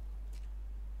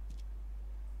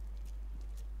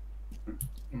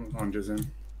 Hunter's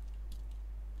in.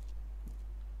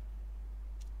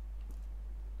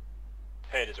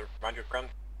 Hey, there's a Ranger ground.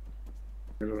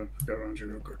 Go around you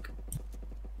real quick.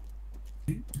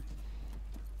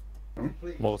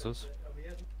 Mortars.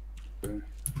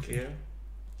 Clear.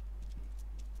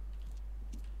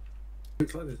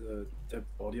 Looks like there's a dead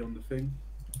body on the thing.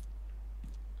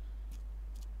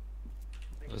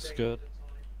 That's good.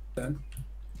 Then?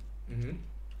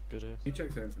 Good here. You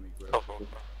check that for me, Greg.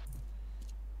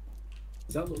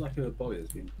 Does that look like a body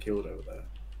that's been killed over there?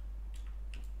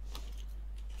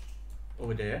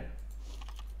 Over there?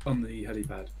 On the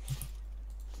helipad.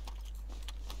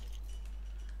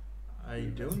 I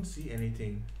don't see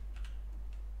anything.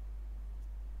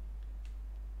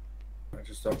 Right,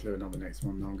 just start clearing on the next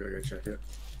one, now I'm gonna go check it.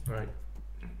 Right.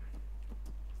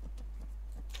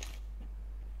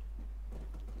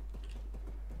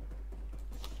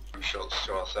 shots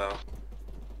to our south.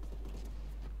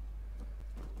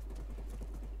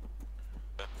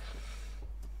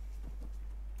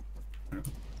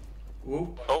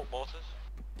 Whoa. Oh, mortars.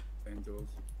 Indoors.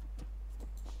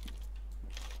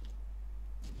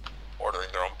 Ordering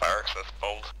their own barracks, that's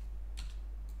bold. I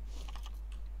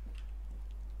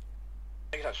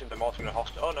think it's actually the mortar in the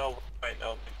hospital. Oh no, wait,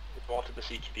 no. It's mortar the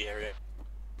CQB area.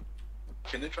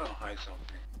 Can they try and hide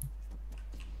something?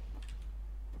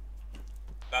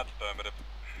 That's affirmative.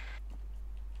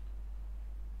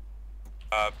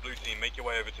 Blue team, make your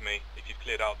way over to me if you've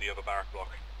cleared out the other barrack block.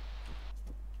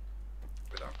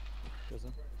 Without.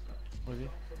 With you.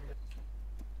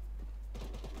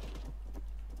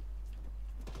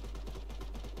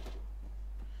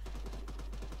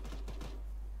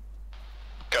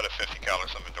 Got a 50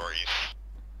 caliber on the door east.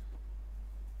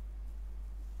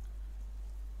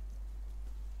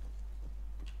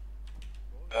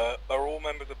 Are all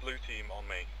members of blue team on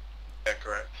me? Yeah,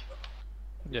 correct.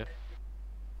 Yeah.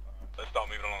 Let's start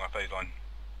moving along our phase line.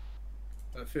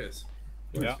 Fizz.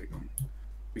 Yeah.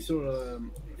 We saw, I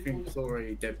think we saw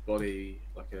a dead body,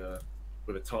 like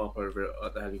with a tarp over it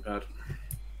at the helipad.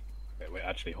 Wait,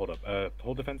 actually, hold up.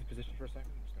 Hold defensive position for a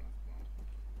second. I'm just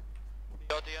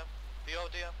gonna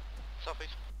BODM,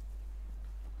 southeast.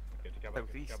 get to cover.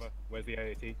 Where's the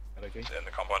AAT? LAT? It's in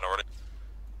the compound already.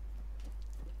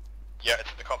 Yeah,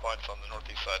 it's in the compound, it's on the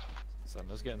northeast side. So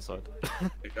let's get inside.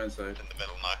 Go inside. In the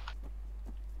middle now.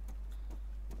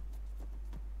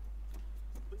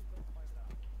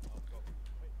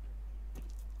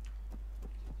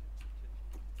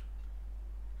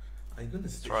 Are you gonna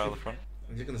stick Right your... on the front.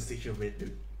 Are you gonna stick your weight,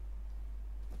 dude?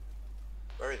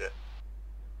 Where is it?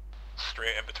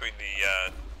 Straight in between the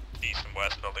east and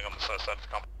west building on the south side of the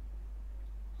compound.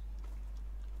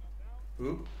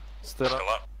 Who? Still up. Still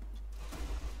up.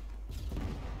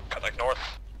 Contact north.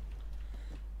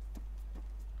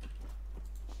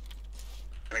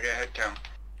 Can I get a head count?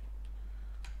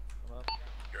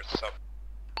 Yours is up.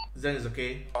 Zen is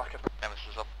okay.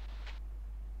 Emerson is up.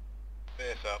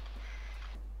 Base up.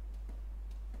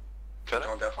 Got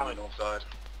it? Down from the north side.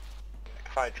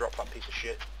 If I drop that piece of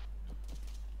shit.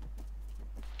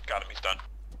 Got him, he's done.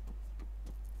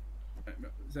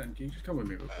 Zen, can you just come with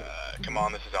me real quick? Come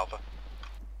on, this is Alpha.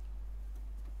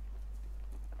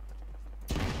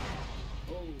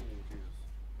 Oh, Jesus.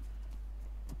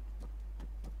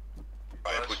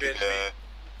 Right,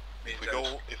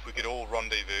 if we could all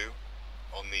rendezvous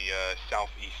on the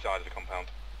southeast side of the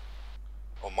compound.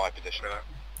 On my position.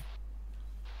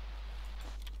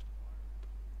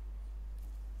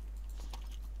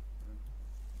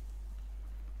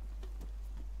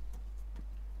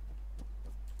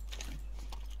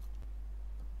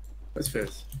 Where's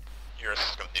Fizz? Yours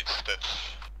is gonna need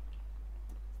stitch.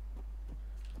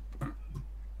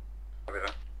 Copy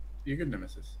that. You good,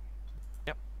 Nemesis?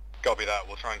 Copy that,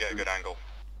 we'll try and get a good angle.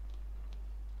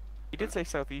 He did say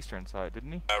southeastern side,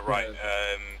 didn't he? Right,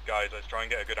 guys, let's try and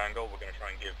get a good angle. We're going to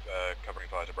try and give covering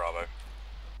fire to Bravo.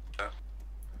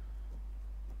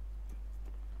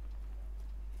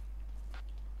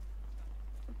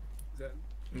 Zen?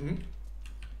 Mm-hmm. Go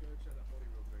check that body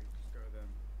real quick. Just go then.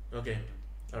 Okay.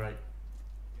 Alright.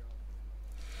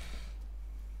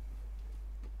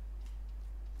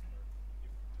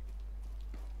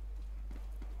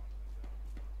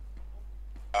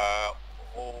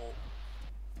 All...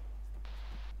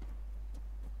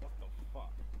 What the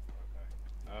fuck?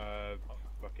 Okay.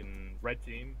 Fucking red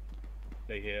team,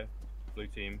 stay here. Blue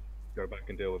team, go back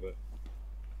and deal with it.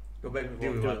 Go back and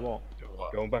deal with what?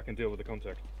 Going back and deal with the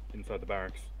contact inside the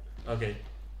barracks. Okay.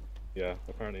 Yeah,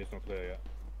 apparently it's not clear yet.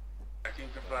 I can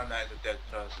confirm that is a dead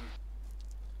person.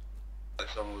 That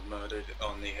someone was murdered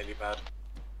on the helipad.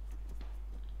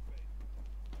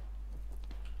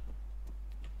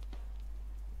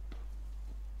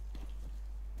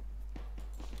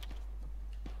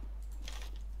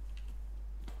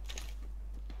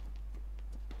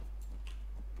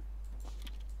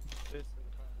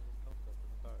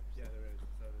 Yeah, there is.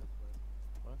 So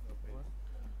there's what?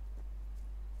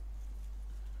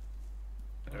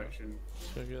 Direction.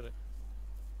 Go get it.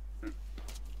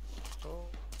 Oh.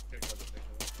 Okay, got it.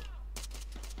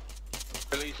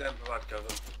 Release and provide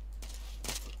cover.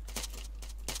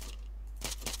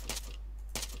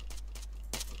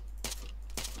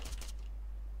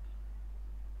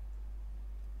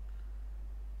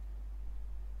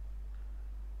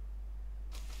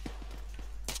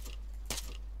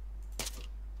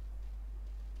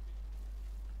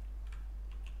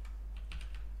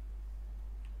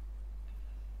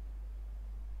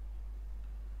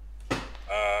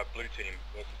 Blue team,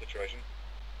 what's the situation?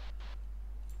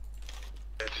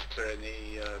 Just clearing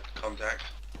the contact.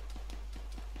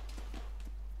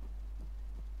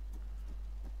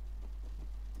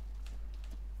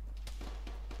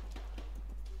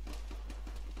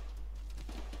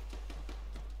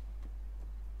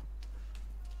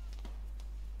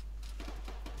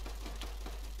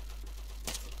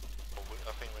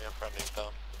 landings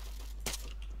down.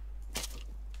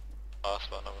 Oh, that's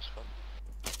fun, that was fun.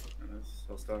 Nice,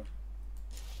 hostile.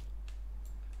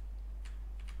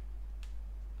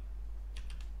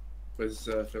 Where's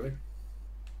Philly?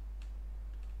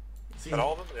 Got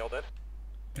all of them? Are they all dead?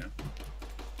 Yeah.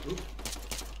 Oop.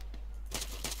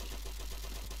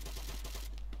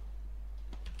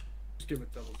 Just give him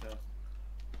a double tap.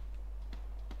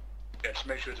 Yeah, just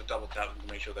make sure it's a double tap and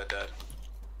make sure they're dead.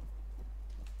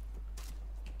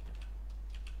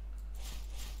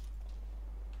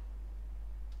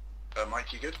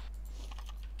 Mike, you good?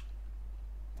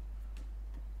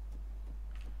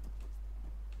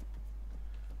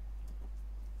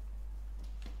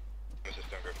 Just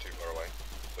don't go too far away,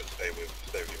 but stay with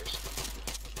yours.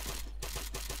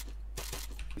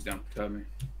 He's down, cover me.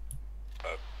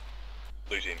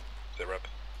 Blue team, sit rep.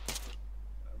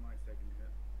 Mike's taking a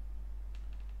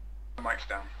hit. Mike's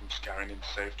down, I'm just carrying into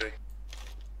safety.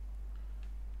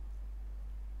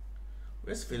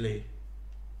 Where's Philly?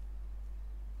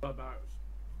 Barracks.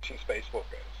 Some space walk,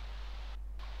 guys.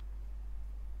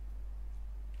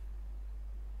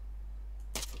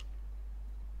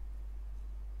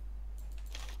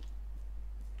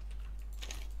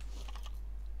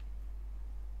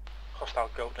 Hostile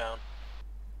go down.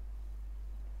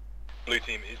 Blue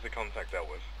team, is the contact dealt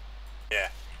with? Yeah.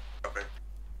 Okay.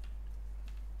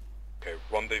 Okay,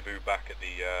 rendezvous back at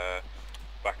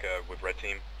the, with red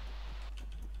team.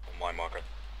 On my marker.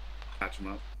 Patch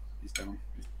him up. He's down.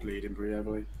 He's bleeding pretty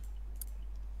heavily.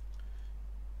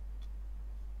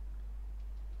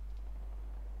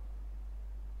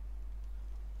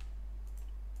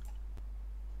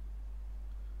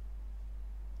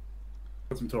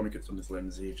 Got some tourniquets on this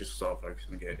Lindsay, just sort of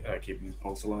focusing on keeping his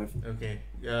pulse alive. Okay.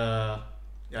 Yeah,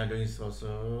 I'm doing this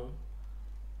also.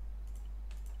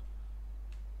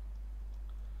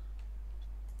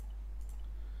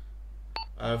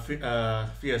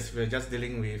 Fierce, we're just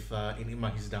dealing with Enigma,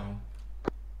 he's down.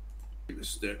 Give it a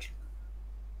stitch.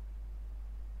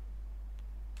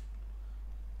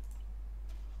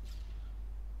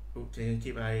 Oh, can you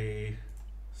keep eye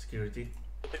security?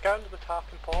 Is the guy under the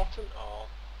top important, or...?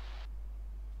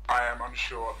 I am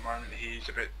unsure at the moment, he's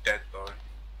a bit dead though.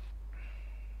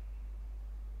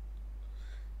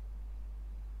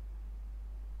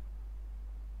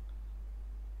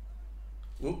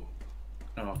 Whoop.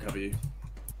 Oh, I'll cover you.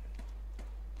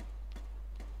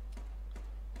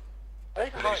 I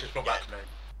think He's just not back to me.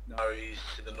 No, he's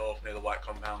to the north near the white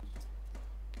compound.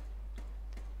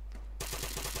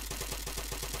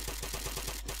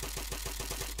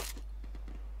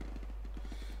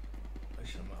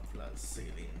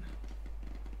 Sailing.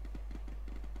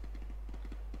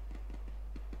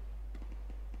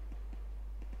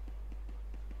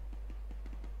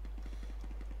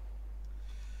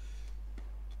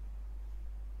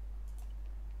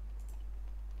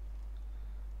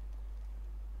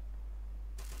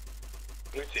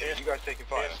 Blue team, you guys taking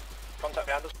fire? Yes. Contact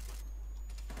behind us.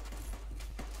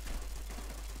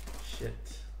 Shit.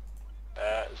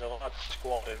 There's a large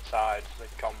squad inside the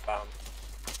compound.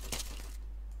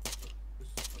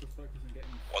 Just focus on getting...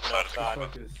 What side of the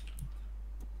compound? Focus.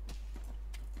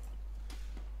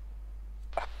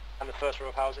 And the first row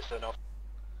of houses, so no.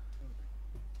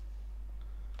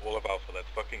 All of Alpha, let's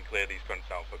fucking clear these fronts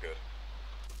out for good.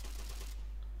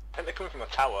 I think they're coming from a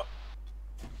tower.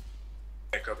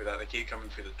 Yeah, copy that. They keep coming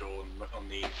through the door on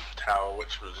the tower,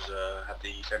 which was had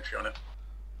the sentry on it.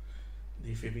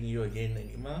 Defibing you again,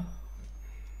 Enigma.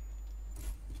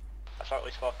 I saw at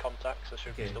least 4 contacts, so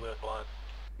should still be alive.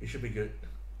 You should be good.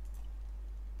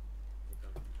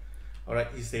 Alright,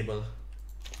 he's stable.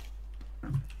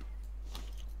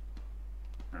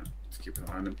 Just keep an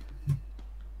eye on him.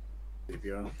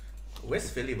 CPR. Where's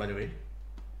Philly, by the way?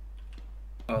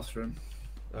 Ask for him.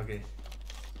 Okay.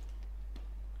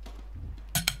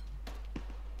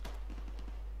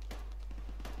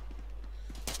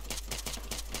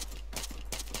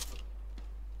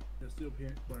 They're still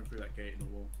going through that gate in the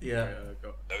wall. Yeah.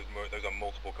 Those are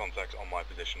multiple contacts on my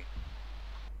position.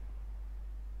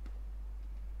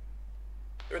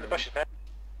 They're in the bushes, man.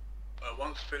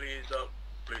 Once Philly is up,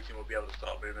 blue team will be able to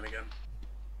start moving again.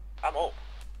 I'm up.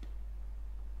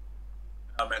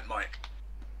 I meant Mike.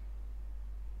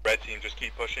 Red team, just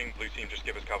keep pushing. Blue team, just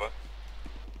give us cover.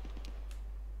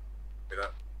 Do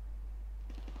that.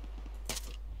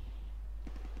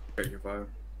 Take your fire.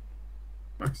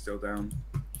 Mike's still down.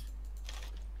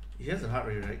 He has a heart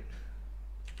rate, right?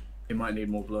 He might need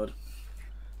more blood.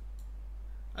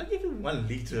 I'll give him 1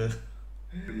 liter.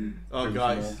 Oh,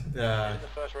 guys. In the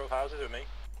first row of houses with me.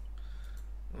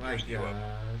 My god.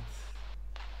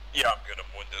 Yeah, I'm good.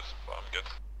 I'm Windows, but I'm good.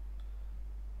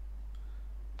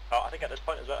 I think at this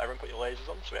point as well, everyone put your lasers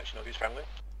on so we actually know who's friendly.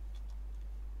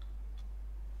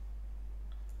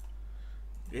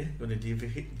 Yeah, gonna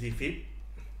defeat.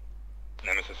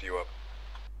 Nemesis, you up?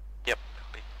 Yep,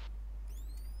 copy.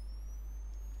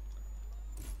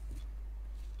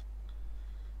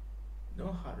 No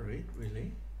heart rate,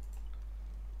 really.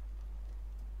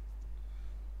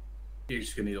 You're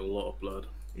just gonna need a lot of blood.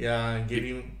 Yeah, give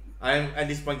him. I'm at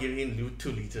this point giving him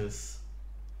 2 liters.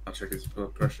 I'll check his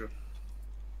blood pressure.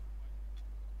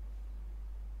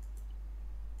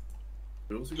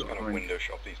 We also Just got gonna window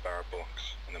shop these barrack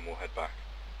blocks, and then we'll head back.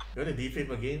 Gonna defib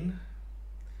again.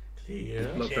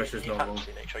 Clear. Blood pressure's normal.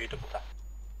 Make sure you double tap.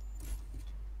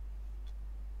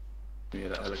 Yeah,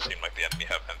 that Doesn't seem like the enemy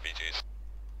have MVGs.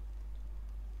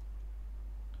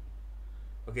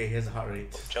 Okay, here's the heart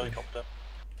rate. Helicopter.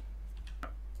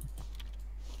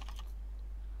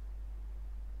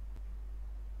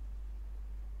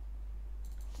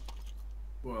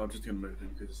 Well, I'm just gonna move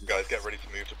him because. Guys, get ready to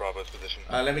move to Bravo's position.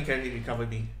 Let me carry him, cover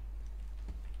me.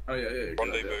 Oh yeah.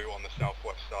 Rendezvous on the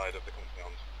southwest side of the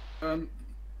compound.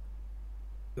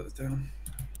 Put this down.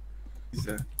 He's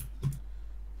there. You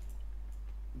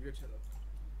go check that.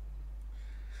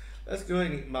 Let's go,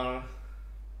 Enigma.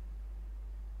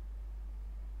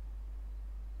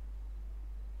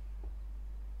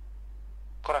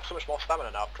 God, I have so much more stamina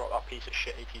now. I've dropped that piece of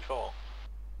shit 84.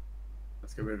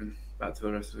 Let's go moving back to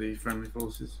the rest of the friendly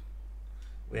forces.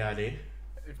 Where are they?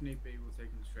 If need be, we'll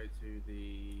take them straight to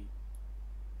the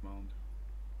command.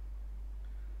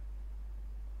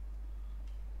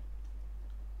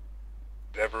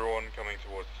 Is everyone coming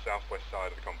towards the southwest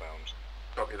side of the compound?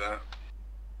 Copy that.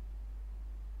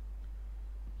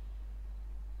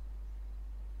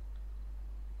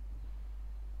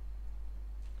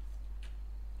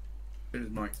 As soon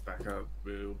as Mike's back up,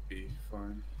 we'll be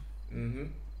fine. Mm-hmm.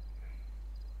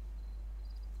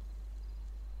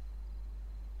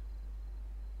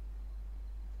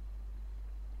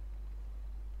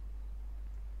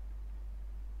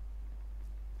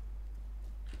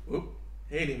 Whoop.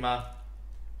 Hey, Enigma.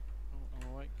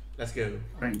 Alright. Let's go.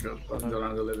 Thank God, I'm still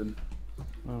under living.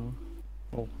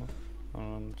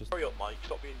 Just... Hurry up, Mike.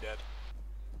 Stop being dead.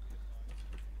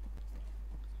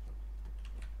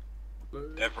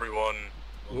 Everyone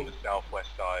on the southwest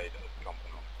side of the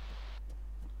compound.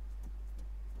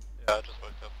 Yeah, I just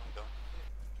woke up. I'm going.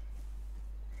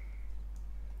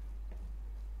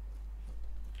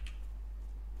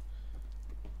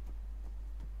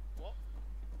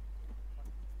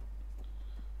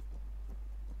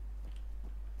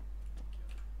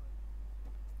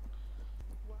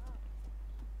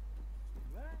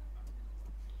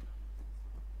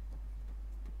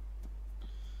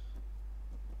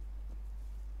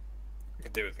 You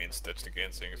can do with being stitched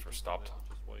again, seeing as we're stopped.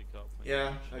 Just wake up.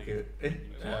 Yeah, okay.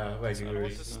 Where's your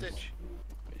What's the stitch?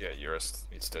 Yeah, you're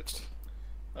stitched.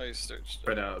 Oh, you're stitched.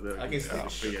 Spread out a bit. I can stitch. I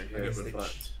can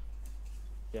stitch.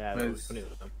 Yeah, Where's, funny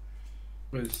with them.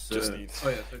 Where's, Just need oh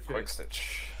yeah, so quick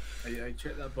stitch. I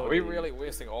checked that body. Are we really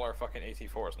wasting all our fucking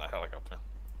AT4s in that helicopter?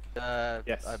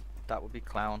 Yes. That would be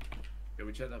clown. Yeah,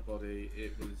 we checked that body.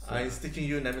 It was. I'm stitching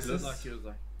you, It Nemesis. looked like it was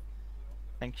like.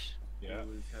 Thanks. Yeah. It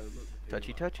was, it looked like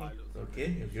Touchy, touchy. Okay,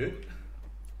 you're good.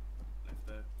 Left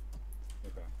there.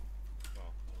 Okay.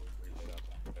 Well, I'll relay that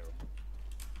back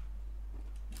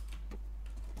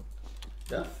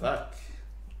there. The fuck?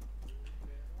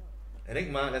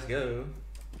 Enigma, let's go.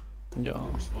 Yeah.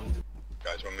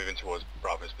 Guys, we're moving towards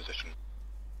Bravo's position.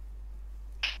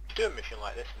 Do a mission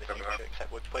like this in the future,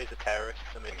 except we'd play the terrorists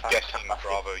and we I'm attack guessing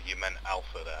Bravo, you meant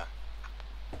Alpha there.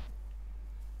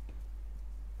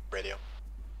 radio.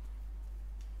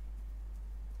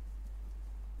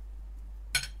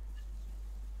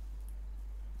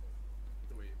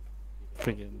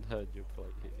 Friggin' heard your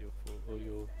plate hit your fork, or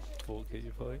your fork hit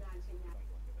your plate.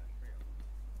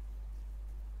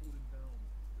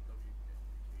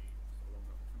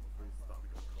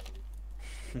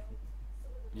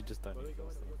 You just don't need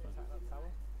those things, man.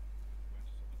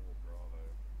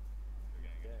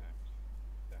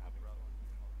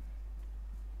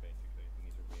 Basically, we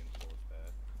need to reinforce their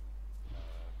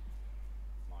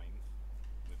minds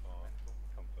with our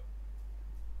comfort.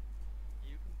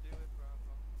 You can do it,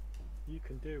 Bravo. You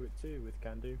can do it too with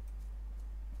Can-Do.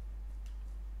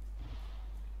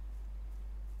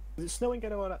 Is it snowing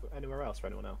anywhere else for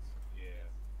anyone else? Yeah.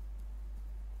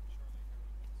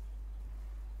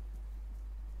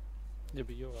 Yeah,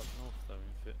 but you're up north though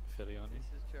in Philly, aren't you?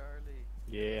 This is Charlie.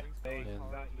 Yeah. Hey, Yeah. is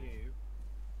that you?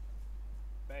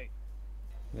 Hey.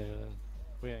 Yeah,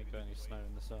 we ain't got any snow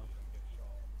in the south.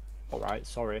 Alright,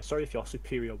 sorry if you're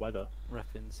superior weather.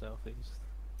 Repping southeast.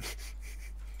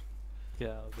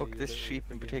 Yeah. Fuck this sheep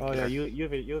in particular. Oh yeah, you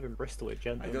live in Bristol with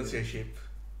Jen. I don't see a sheep.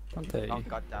 Oh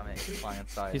god damn it, he's flying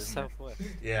inside. He's isn't it? southwest.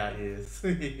 Yeah, he is.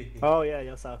 Oh yeah,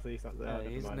 you're southeast. That's there. Yeah, never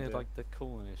he's mind, near yeah. like the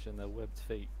Cornish and their webbed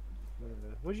feet.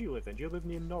 Where do you live then? Do you live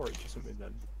near Norwich or something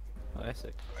then? Oh,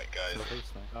 Essex. Right guys,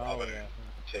 Southeast, mate. Oh yeah.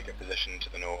 take a position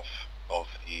to the north of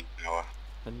the tower.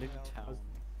 The new town.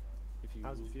 If you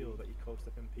How's it feel that you're close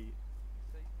to compete?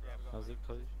 How's it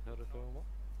close? How do you feel? What?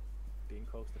 Being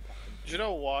close to fucking. Do you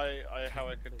know why how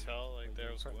I could tell like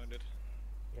there was wounded?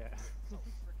 Yeah.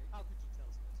 How could you tell?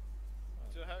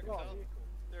 Do you know how I can tell?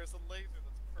 There's a laser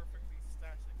that's perfectly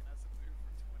static and hasn't moved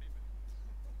for 20 minutes.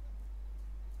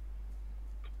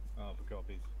 Oh, for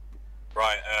copies.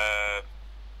 Right,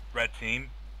 red team,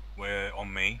 we're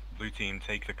on me. Blue team,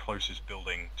 take the closest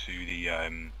building to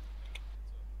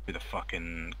the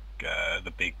fucking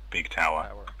the big tower.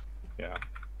 Yeah.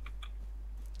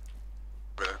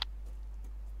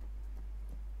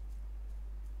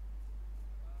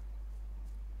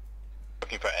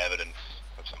 Looking for evidence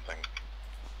of something.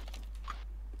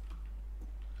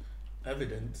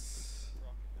 Evidence.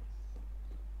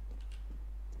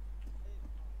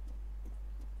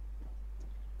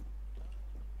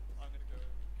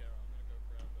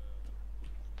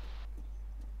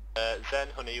 Zen,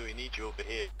 honey, we need you over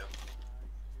here.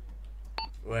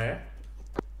 Where?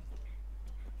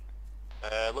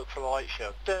 Look for the light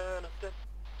show. Dun, dun,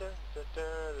 dun, dun, dun,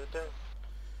 dun,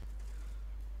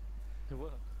 dun.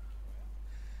 What?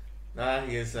 Nah,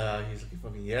 he's looking for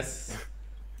me. Yes.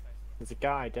 There's a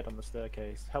guy dead on the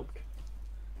staircase. Help.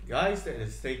 Guys, that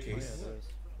is staircase.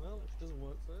 Well, if it doesn't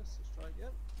work first, let's try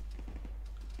again.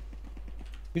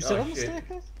 You still on the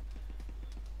staircase?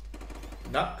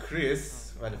 Not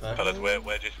Chris. What the fuck? Fellas,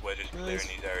 we're just clearing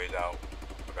these areas out.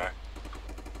 Okay.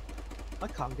 I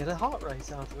can't get a heart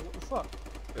rate out of it. What the fuck?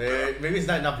 Maybe it's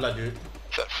not enough blood, dude.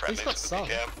 Is that friendly He's got to the some.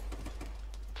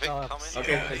 PKM?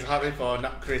 Okay, it's harder for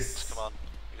not Chris. Come on,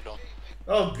 you don't.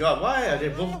 Oh god, why are they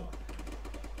both?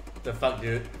 The fuck,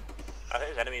 dude? I think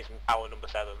his enemy's in tower number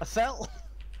 7. I fell.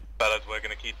 Fellas, we're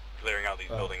gonna keep clearing out these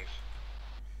buildings.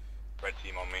 Red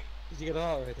team on me. Did you get a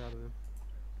heart rate out of him?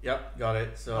 Yep, got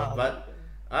it. So, but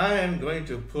I am going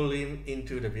to pull him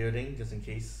into the building just in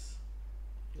case.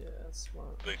 Yeah, that's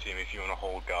smart. Blue team, if you want to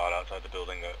hold guard outside the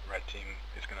building that red team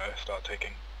is gonna start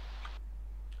taking.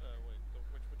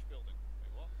 Which building?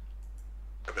 Wait, what?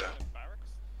 Over there.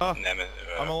 Barracks?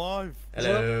 I'm alive.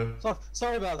 Hello.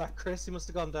 Sorry about that, Chris. You must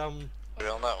have gone down. Are we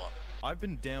on that one? I've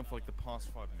been down for like the past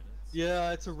 5 minutes. Yeah,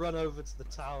 I had to run over to the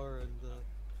tower and.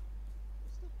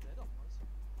 Still dead on us.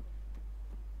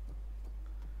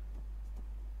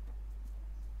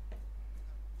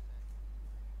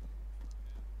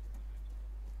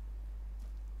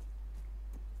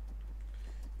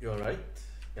 You alright?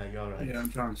 Yeah, you alright. Yeah, I'm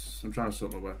trying to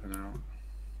sort my weapon out.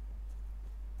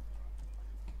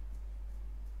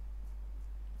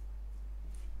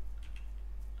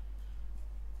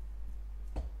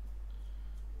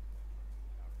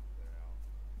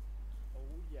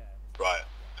 Right,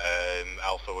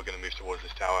 Alpha, we're gonna move towards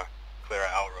this tower. Clear it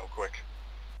out real quick.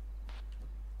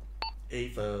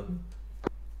 Ava.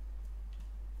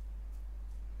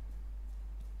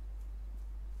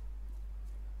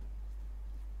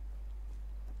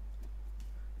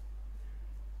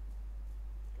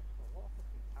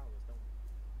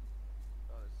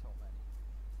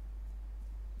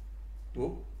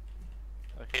 Whoa.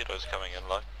 Heroes coming in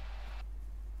low.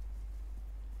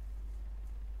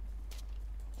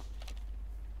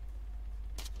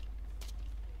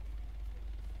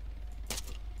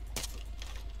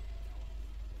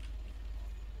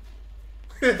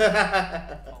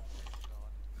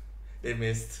 They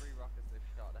missed. 3 rockets they've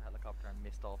shot at the helicopter and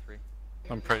missed all 3.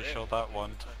 I'm pretty sure that one.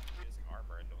 Using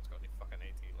armor and no one's got any fucking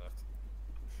AT left.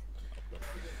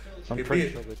 I'm It'd pretty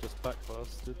be- sure they just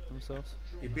backblasted themselves.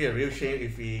 It'd be a real shame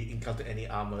if we encounter any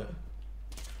armor.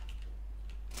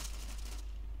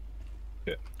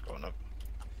 Yeah, going up.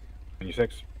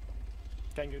 26.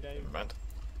 Tango Dave. Remand.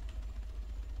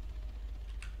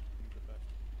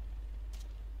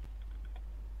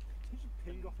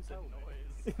 Ping off his helmet.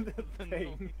 The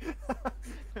ping.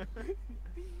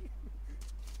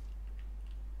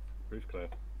 Roof's clear.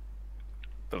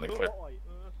 Building clear.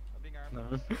 I'm being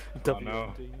armed. No. Oh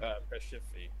no. Press shift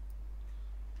V.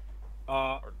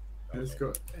 Has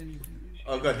got any?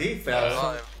 Oh god, he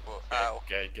fell.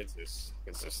 Okay, gets this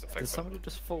Did effect. somebody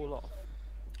just fall off?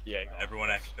 Yeah. Everyone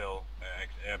exfil.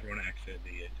 Everyone exit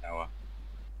the tower.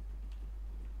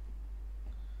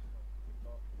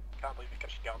 Can't believe you can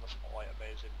actually get on the spotlight.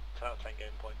 Amazing. 10 out of 10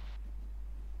 gameplay.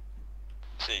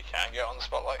 So you can get on the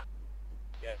spotlight?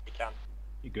 Yeah, you can.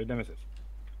 You good, Nemesis?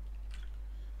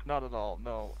 Not at all,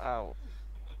 no. Ow.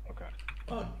 Okay.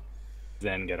 Oh.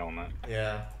 Then get on that.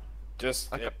 Yeah.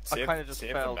 Just I kind of just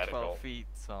fell 12 feet,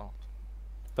 so.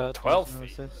 Bad 12 news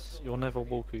feet. is you'll never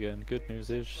walk again. Good news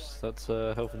is that's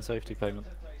a health and safety payment.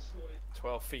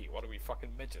 12 feet. What are we, fucking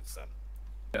midgets then?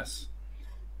 Yes.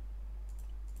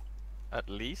 At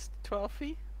least 12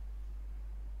 feet?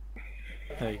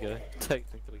 There you go.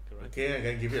 Technically correct. Okay, I'm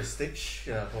gonna give you a stitch.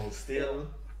 Hold still.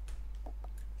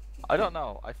 I don't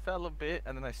know. I fell a bit,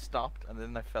 and then I stopped, and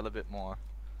then I fell a bit more.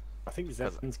 I think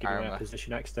Zepplin's giving away a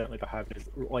position accidentally by having his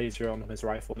laser on his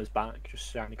rifle on his back,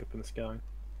 just shining up in the sky.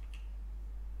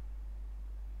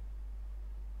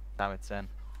 Damn it, Zen.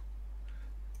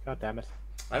 God damn it.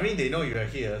 I mean, they know you're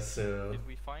here, so. Did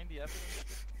we find the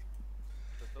evidence?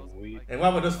 And what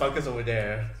about those fuckers over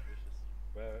there?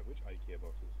 Which IKEA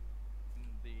boxes? In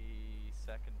the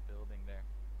second building there.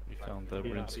 We found the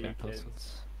RuneScape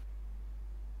puzzles.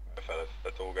 Fellas,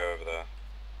 let's all go over there.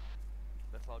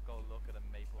 Let's all go look at a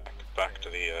maple wood. Back to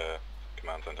the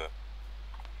command center. Do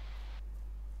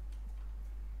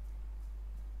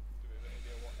we have any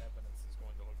idea what evidence is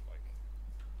going to look like?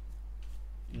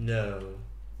 No.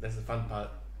 That's the fun part.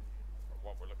 Or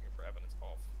what we're looking for evidence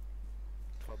of?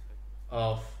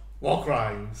 Of war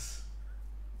crimes.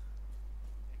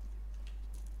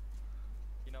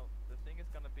 You know, the thing is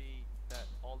going to be that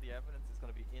all the evidence is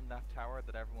going to be in that tower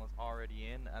that everyone's already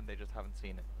in, and they just haven't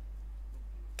seen it.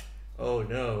 Oh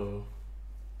no.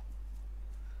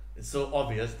 It's so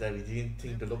obvious that we didn't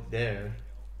think to look there.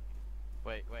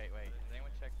 Wait. Has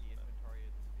anyone checked the inventory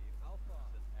of this vehicle? Alpha.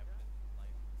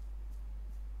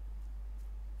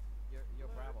 You're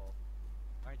Bravo.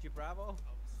 Aren't you Bravo?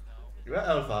 You're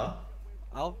Alpha.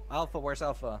 Alpha, where's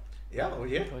Alpha? Yeah, over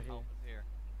here. Alpha's here.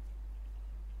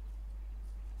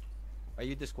 Are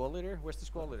you the squad leader? Where's the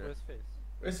squad leader? Where's Fizz?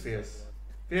 Where's Fierce?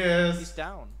 Fierce! He's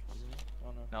down, isn't he?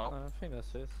 Oh no. No. I think that's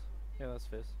Fizz. Yeah, that's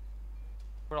Fizz.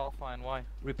 We're all fine, why?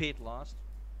 Repeat, lost.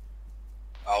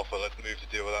 Alpha, let's move to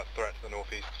deal with that threat to the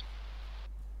northeast.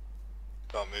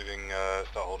 Start moving,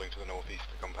 start holding to the northeast,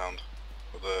 the compound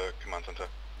of the command center.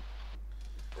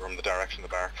 From the direction of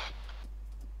the barracks.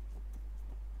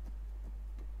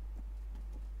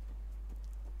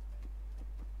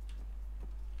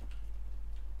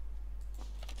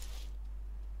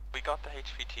 We got the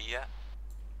HVT yet?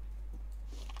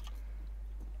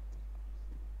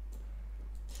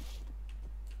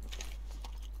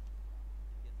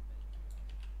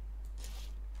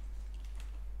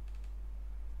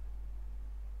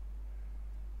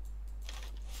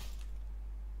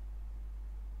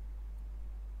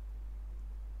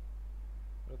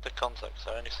 The contacts,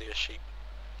 I only see a sheep.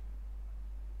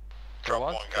 Drop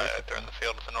one guy out there in the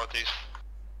field to the northeast.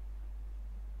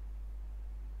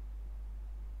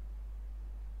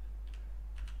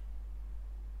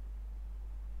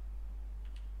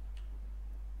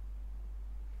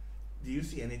 Do you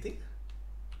see anything?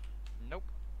 Nope.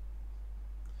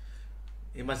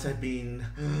 It must have been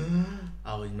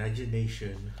our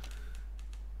imagination.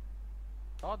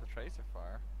 Oh, the tracer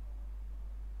fire.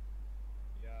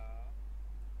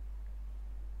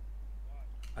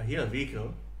 I hear a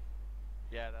vehicle.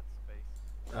 Yeah, that's space.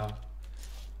 Oh.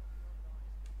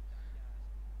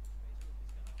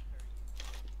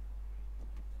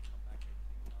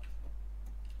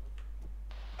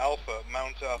 Alpha,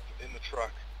 mount up in the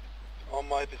truck. On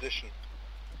my position.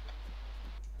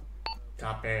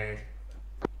 Copy.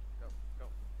 Go.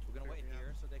 We're gonna wait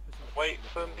here so they can Wait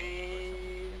for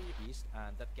me. east,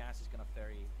 and that gas is gonna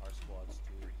ferry our squads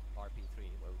to RP3,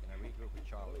 where we're gonna regroup with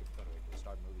Charlie and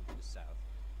start moving to the south.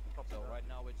 So right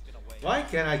now we're just gonna wait. Why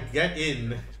can't I get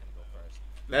in?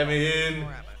 Let me in.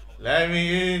 Let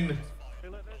me in.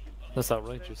 That's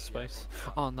outrageous space.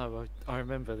 Oh no, I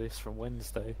remember this from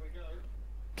Wednesday.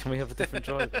 Can we have a different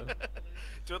driver? Do you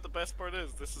know what the best part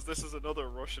is? This is another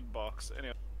Russian box.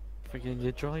 Anyway. Freaking,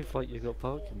 you drive like you got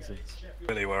Parkinson's.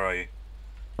 Billy, where are you?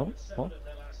 Oh, what?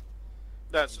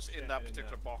 That's just in that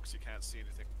particular box. You can't see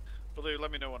anything. But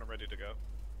let me know when I'm ready to go.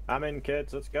 I'm in,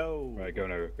 kids. Let's go. Right, go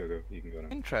now. Go. You can go now.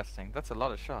 Interesting. That's a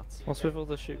lot of shots. What's with all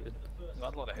the shooting?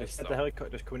 Not a lot of They hits said though. the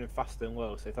helicopter's coming in faster and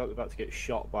low, so they thought they were about to get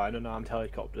shot by an unarmed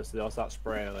helicopter, so they all start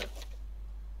spraying it.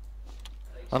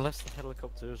 Unless the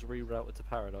helicopter is rerouted to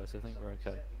Paradise, I think we're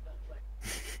okay.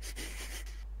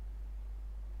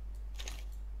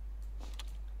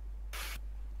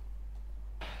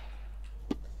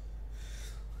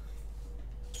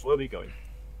 Where are we going?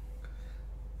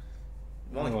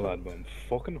 Oh lad, but I'm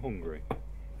fucking hungry.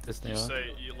 You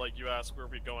say you ask where are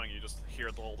we going. You just hear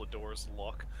all the doors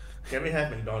lock. Can we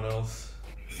have McDonald's?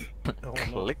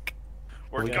 Click.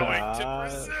 We're going to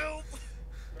Brazil.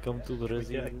 Come to the Can we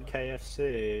get a Resi.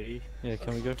 KFC? Yeah,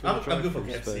 can we go for I'm the good for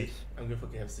drive-through KFC. space? I'm good for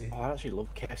KFC. Oh, I actually love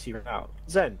KFC right now.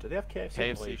 Zen, do they have KFC?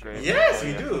 in KFC, Malaysia? great. Yes, we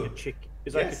Like do. a is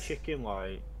Yes. like a chicken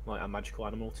like a magical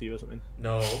animal to you or something?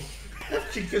 No.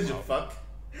 Chickens, you fuck.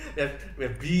 We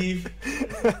have beef.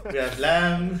 We have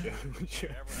lamb.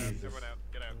 Jesus. Everyone out,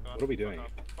 get out. What are we doing?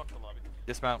 Fuck the lobby.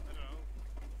 Dismount. I don't know.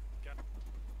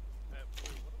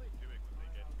 What are they doing when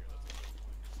they get here? That's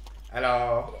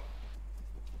Hello.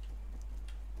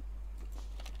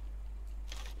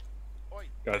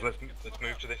 Guys, let's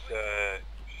move to this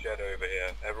shed over here.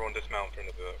 Everyone dismount from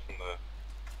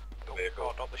the vehicle.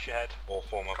 Oh, not the shed. All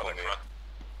form up on me.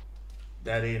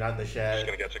 Daddy, not the Just shed.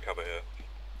 gonna get to cover here.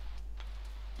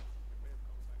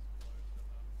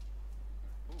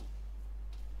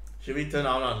 Should we turn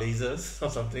on our lasers or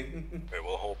something? Okay,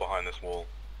 we'll hold behind this wall.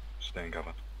 Stay in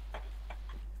cover.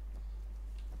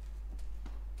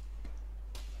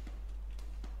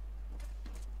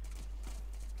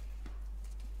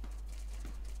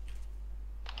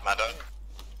 Mando.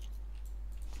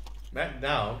 Back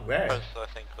down? Where? Both, I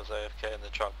think, was AFK in the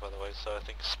truck, by the way, so I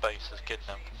think Space has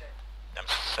kidnapped him. I'm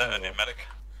certainly a medic.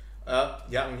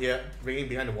 Yeah, I'm here. Bring him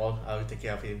behind the wall. I'll take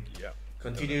care of him. Yeah.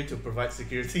 Continue to provide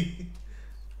security.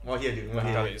 More here, dude. More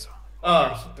here. Guys.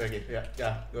 Oh, okay.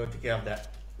 Yeah. Go take care of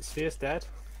that. Is Fierce dead?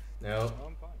 No.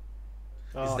 I'm fine.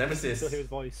 Oh, It's I can Nemesis. still hear his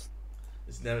voice.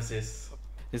 It's Nemesis.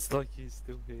 It's like he's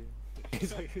still here.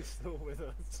 He's like he's still with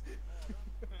us.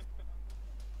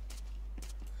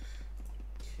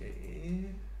 Okay.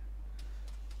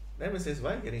 Nemesis,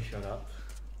 why are you getting shut up?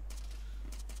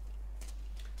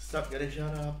 Stop getting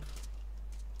shut up.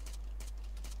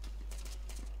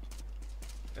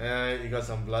 You got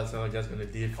some blood, so I'm just gonna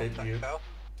deflate you.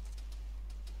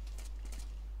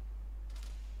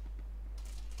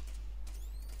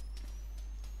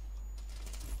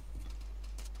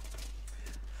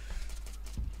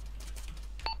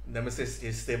 Nemesis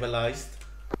is stabilized.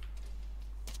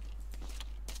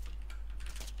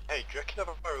 Hey, do you reckon if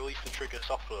I release the trigger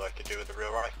software like I do with the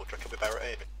real rifle, do you reckon it'll be better at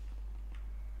aiming?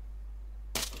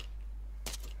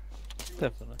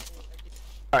 Definitely.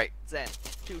 Alright, Zen,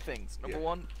 two things. Number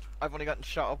one, I've only gotten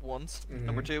shot up once.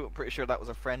 Number two, I'm pretty sure that was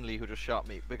a friendly who just shot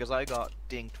me because I got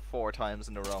dinked 4 times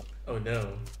in a row. Oh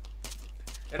no.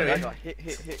 Like, Anyway. I got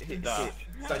hit. Nah.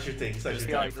 Start shooting, start There's a shooting.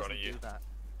 guy in front of you.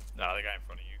 Nah, the guy in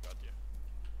front of you got you.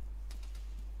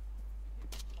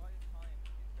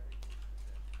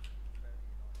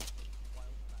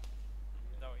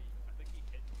 No, I think he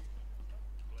hit you.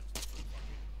 Blitzed the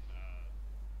fucking,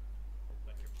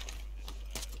 let your phone in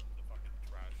the fucking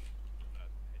trash. That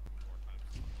hit you 4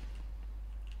 times.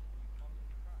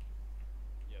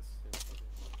 Yes.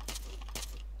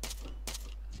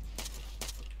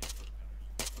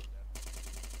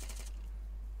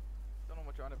 Don't know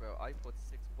what you're on about. I put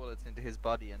 6 bullets into his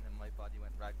body and then my body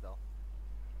went ragdoll.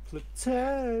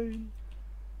 Platoon!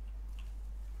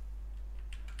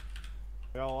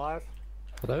 We all alive?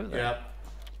 Hello there. Yeah.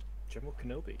 General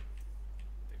Kenobi.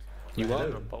 You are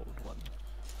a bold one.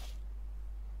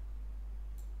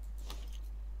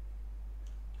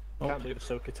 Can't believe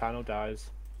Ahsoka Tano dies.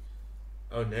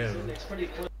 Oh no.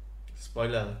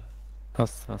 Spoiler.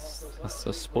 That's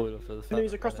a spoiler for the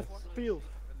Enemies fact across that the field.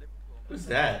 Who's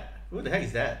that? Who the heck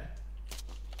is that?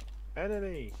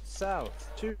 Enemy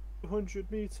south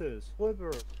 200 meters.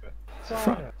 Liberate. Front.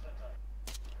 Fire.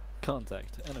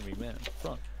 Contact enemy man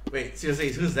front. Wait,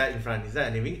 seriously, who's that in front? Is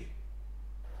that enemy?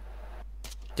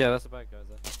 Yeah, that's a bad guy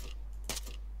there.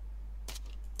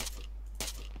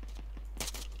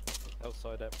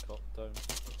 Outside Epcot dome.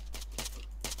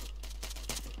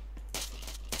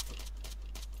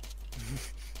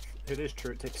 It is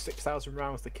true, it takes 6,000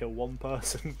 rounds to kill one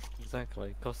person.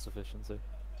 Exactly, cost efficiency.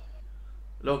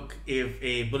 Look, if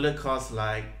a bullet costs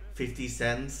like 50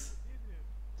 cents.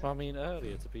 Well, I mean,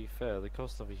 earlier, to be fair, the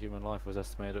cost of a human life was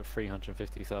estimated at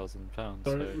 £350,000.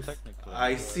 So technically,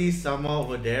 I see someone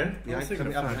over there behind,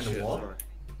 coming up behind the wall.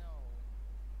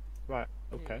 Right,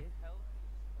 okay.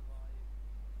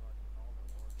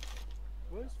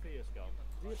 Where's Fierce gone?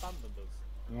 Has he abandoned us?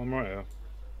 I'm right here.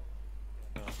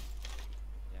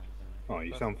 Oh,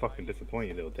 you sound fucking disappointed,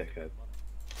 you little dickhead.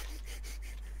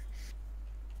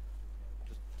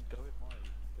 Go with my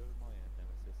end,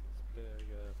 Nemesis. It's big,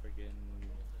 friggin'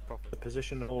 profit. The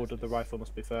position and order of the rifle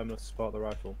must be firm enough to support the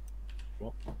rifle.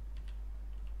 What?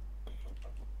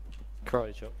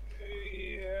 Karate chop.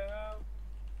 Yeah.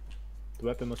 The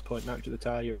weapon must point naturally at the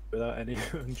target without any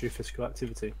undue physical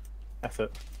activity.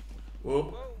 Effort.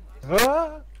 Whoa.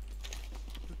 Ah!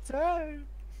 Platoon!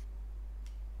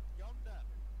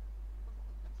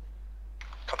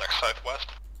 Contact southwest.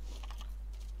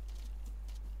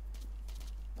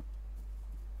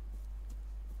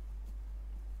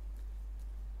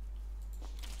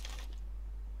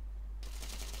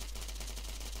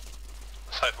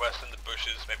 southwest in the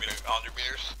bushes, maybe like 100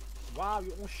 meters. Wow,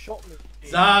 you almost shot me.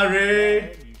 Sorry.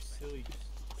 Man, you silly.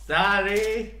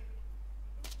 Sorry.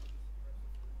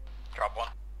 Drop one.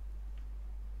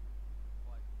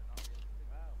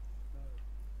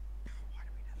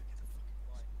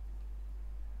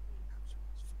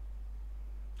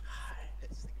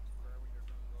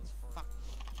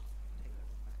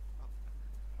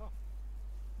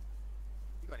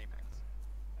 You got any mags?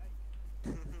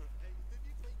 Hey, did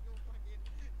you take your fucking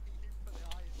you for the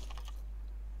eyes?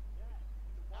 Yeah.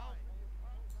 Why?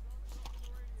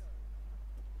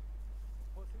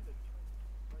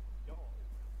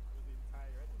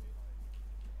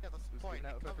 Yeah, that's the point.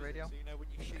 It covers it, so you know when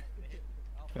you shoot.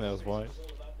 And that was why.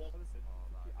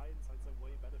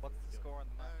 What's the score on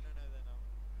the match?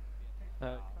 No,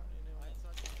 they're not.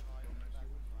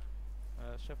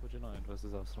 Sheffield United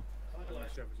versus Arsenal.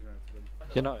 Sheffield United for them.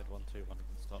 United won 2-1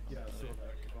 against Tottenham. Yeah, I saw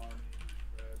that. Cavani,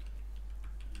 Red,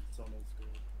 and Son all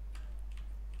scored.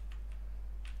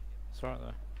 It's right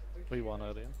there. We won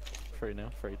earlier.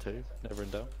 3-0, 3-2. Never in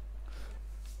doubt.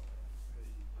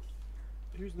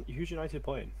 Who's United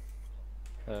playing?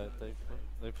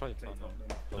 They played Tottenham,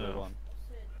 but they won.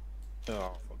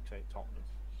 Oh, fuck's sake, Tottenham.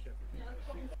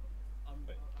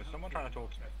 Is someone trying to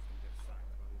talk to me?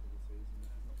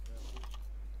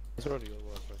 It's already got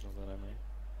worse version than me.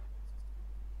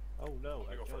 Oh no,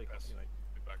 I'll go for a piss. Be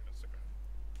back in a second.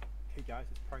 Hey guys,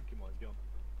 it's pranking while he's gone.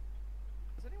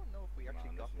 Does anyone know if we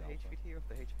actually got the HVT or if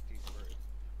the HVT screwed?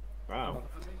 Wow.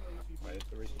 Where's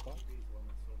the resupply?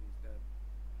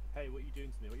 Hey, what are you doing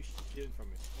to me? What are you stealing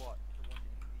from me? What? The one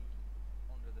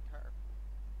under the tarp?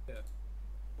 Yeah.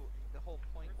 Well, the whole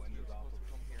point was you were supposed to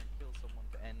come here and kill someone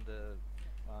to end the...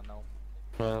 no.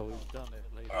 Well, we've done it,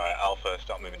 ladies. Alright, Alpha,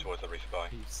 start moving towards the resupply.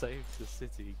 He saved the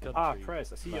city, country. Ah,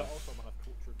 Prez, I see you also want to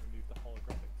culture and remove the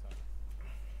holographic sound.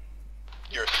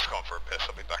 You're just going for a piss,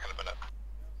 I'll be back in a minute.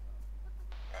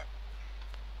 Okay.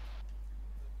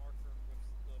 The marker with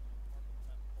the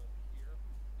map called here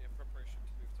in preparation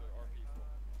to move to RP4.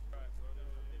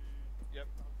 Yep.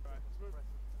 I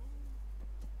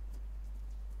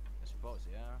suppose,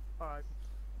 yeah. Alright.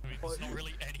 I mean, there's not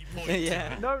really any point.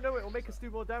 Yeah. No, it'll make us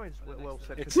do more damage. Well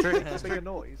said. It's 'cause true. it's bigger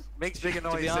noise. Makes bigger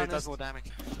noise, so it does more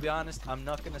damage. To be honest, I'm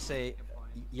not gonna say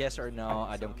yes or no.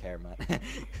 I don't care, man.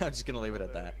 I'm just gonna leave it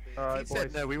at that. Alright, If he said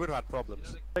boys. no, we would have had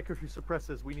problems. Take a few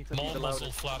suppressors. We need to More be the muzzle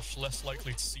loudest. flash, less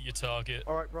likely to see your target.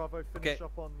 Alright, Bravo, finish Okay.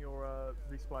 up on your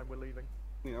resupply and we're leaving.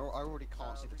 You know, I already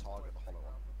can't see the target, the hollow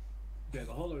one. Yeah,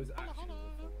 the hollow is actually awful. I'm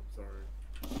sorry.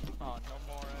 Oh,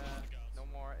 no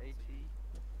more AT.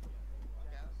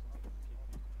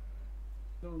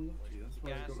 No, lucky. That's why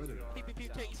I got rid of it. Pew, pew, pew,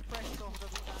 take suppressors off,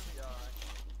 doesn't damage.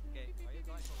 Okay, are you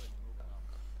guys already moving on?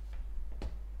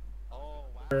 Oh,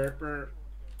 wow.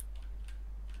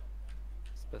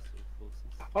 Special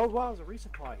forces. Oh wow, there's a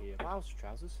resupply here. Wow,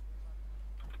 trousers.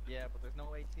 Yeah, but there's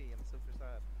no AT and so there's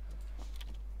that.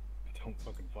 Don't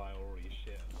fucking buy all your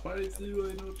shit. Why do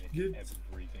I not get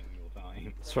everything your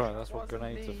time? That's right, that's what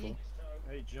grenades are for.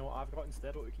 Hey, do you know what I've got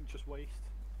instead? What we can just waste?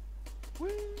 Woo!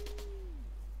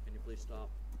 Can you please stop?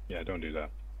 Yeah, don't do that.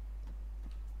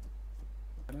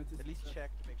 At least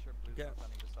check to make sure Blue's not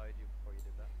standing beside you before you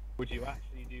did that. Would you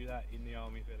actually do that in the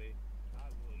army, Philly? I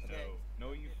would. Okay.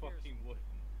 No, you fucking wouldn't.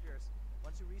 Cheers.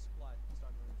 Once you resupply,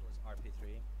 start moving towards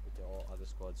RP3 with the all other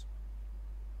squads.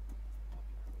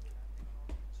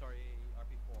 Sorry,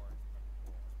 RP4.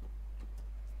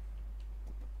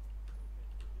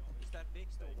 Is that Vic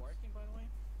still working, by the way?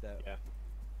 Yeah.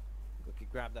 We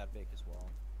could grab that Vic as well.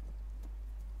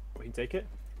 We can take it?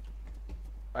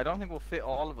 I don't think we'll fit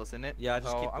all of us in it. Yeah,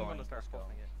 just so keep I'm going. gonna start Let's go.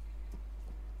 puffing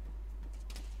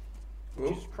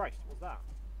it. Jesus Christ, what's that?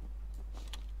 I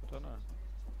don't know.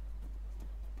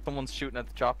 Someone's shooting at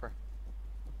the chopper.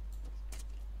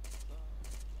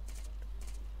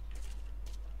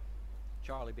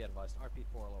 Charlie, be advised,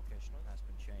 RP4 location has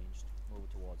been changed. Move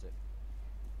towards it.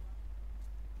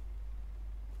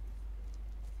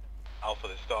 Alpha,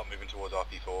 let's start moving towards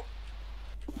RP4.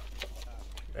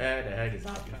 Where the heck is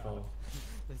RP4?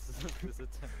 This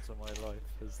attempt on my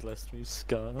life has left me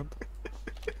scarred.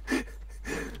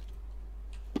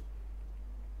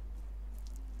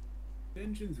 The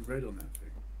engine's red on that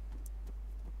thing.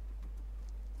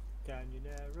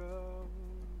 Canyonero,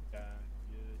 Canyonero.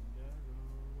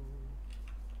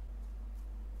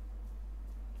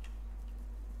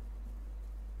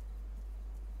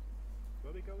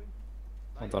 Where are we going?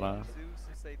 I don't know. Zeus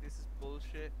and say this is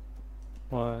bullshit.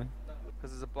 Why?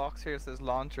 Because there's a box here that says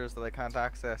launchers that I can't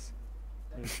access.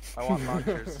 I want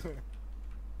launchers.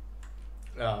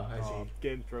 Oh, I see.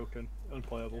 Game's broken.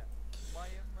 Unplayable.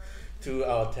 2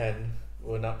 out of 10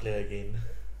 will not play again.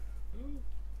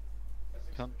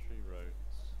 country roads.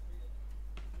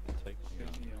 Take me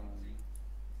on.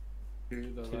 To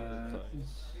the left.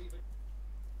 place.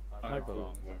 I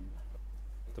belong.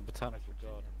 The botanical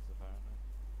gardens,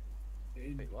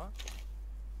 apparently. Wait, what?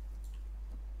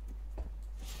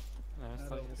 No,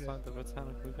 it's like the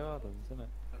botanical gardens, isn't it?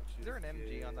 Is there an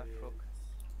MG on that truck?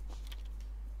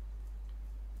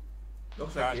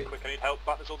 Looks Guys, like it. quick, I need help.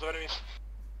 Back results of enemies.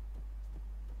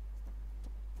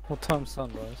 What time's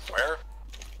sunrise? Where?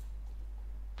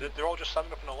 They're all just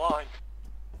standing up in a line.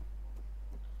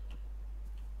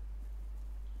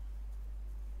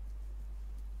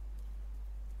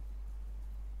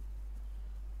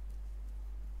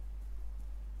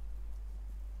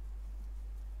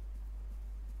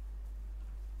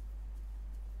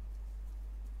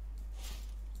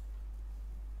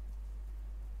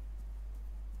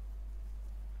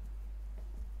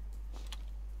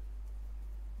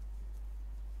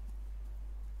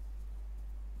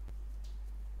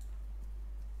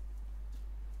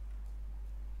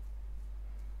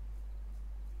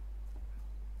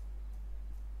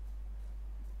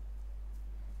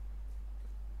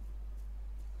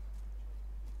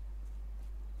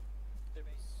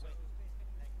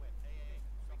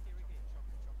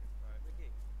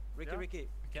 Ricky,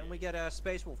 can we get a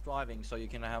Space Wolf driving so you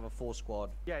can have a full squad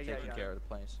taking care of the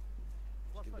place?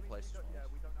 Plus, Give the place a yeah,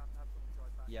 we don't have to have someone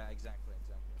drive back. Yeah, exactly.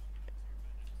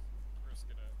 We're just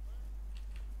gonna...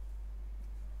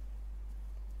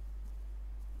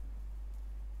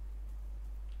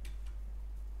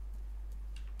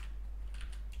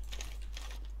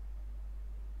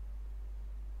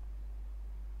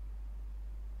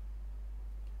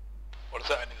 What does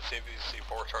that I need to save these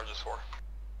C4 charges for?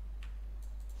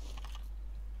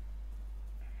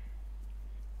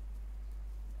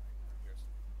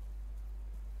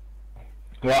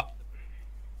 What?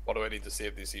 What do I need to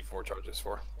save these C4 charges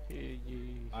for? I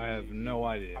have no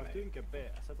idea. I was doing a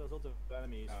bit. I said there was lots of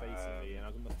enemies facing me, and I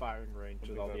was on the firing range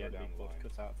with all the enemy blood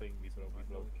cut out things, and we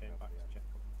came back to check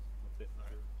on them. That's it.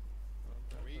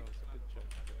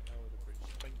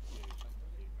 Thank you.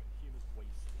 Human's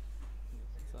wasted.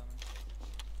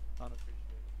 Unappreciated.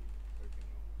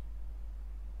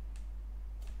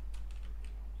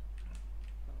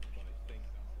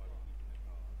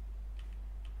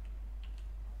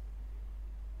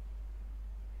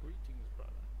 Greetings,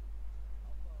 brother.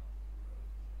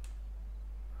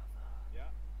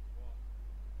 Yeah.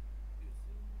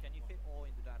 Can you fit all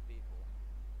into that vehicle?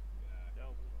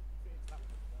 No, we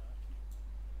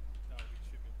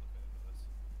should be able to fit into this.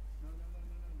 No.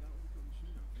 That one's got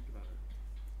machine gun. Think about it.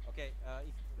 Okay,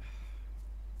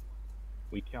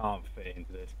 We can't fit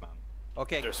into this, man.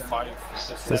 Okay. There's 5,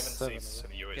 7 seats in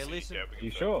the UAC. Okay, listen. Yeah, we can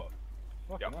You fit. sure?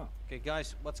 Fucking Yep. hell. Okay,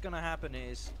 guys, what's gonna happen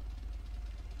is...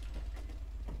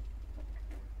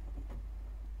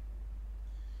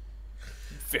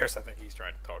 Fierce, I think he's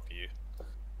trying to talk to you.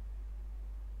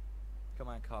 Come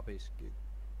on, copies. Good.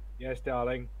 Yes,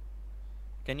 darling.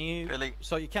 Can you...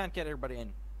 So you can't get everybody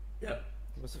in? Yep.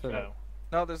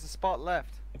 No, there's a spot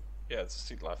left. Yeah, it's a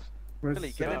seat left. Where's Billy,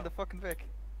 the get in setup? the fucking Vic.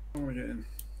 I don't want to get in.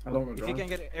 I don't want to If you drive.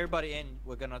 can get everybody in,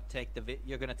 we're gonna take the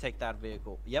you're gonna take that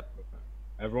vehicle. Yep.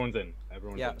 Everyone's in.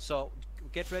 Everyone's Yeah. in. So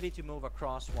get ready to move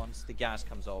across once the gas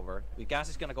comes over. The gas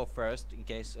is gonna go first in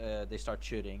case they start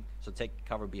shooting. So take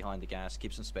cover behind the gas.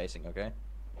 Keep some spacing, okay?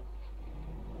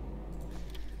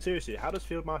 Seriously, how does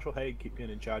Field Marshal Haig keep being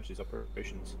in charge of these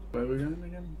operations? Where are we going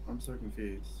again? I'm so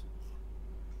confused.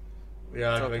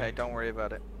 Yeah, It's okay, don't worry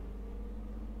about it.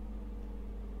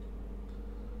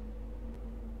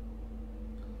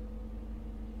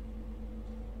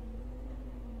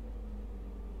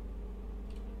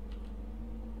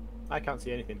 I can't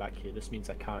see anything back here. This means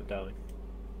I can't die.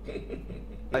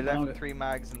 I left 3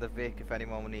 mags in the Vic if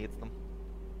anyone needs them.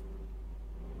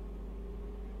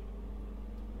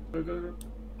 Go.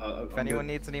 If anyone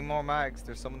needs any more mags,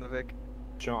 there's some in the Vic.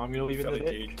 John, I'm gonna leave in the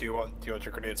Philly, Vic. do you want your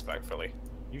grenades back, Philly?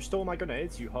 You stole my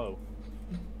grenades, you hoe.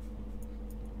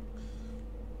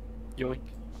 Yoink.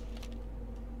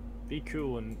 Be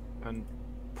cool and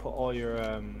put all your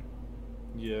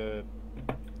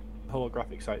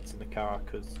holographic sights in the car,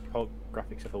 because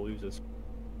holographics are for losers.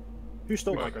 Who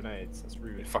stole my grenades? That's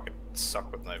rude. You fucking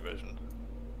suck with night vision.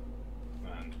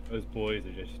 Man, those boys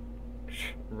are just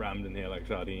rammed in here like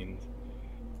sardines.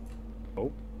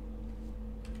 Oh.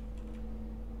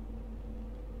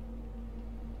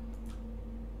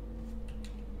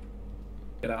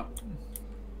 Get out.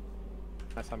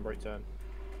 Nice handbrake turn.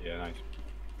 Yeah, nice.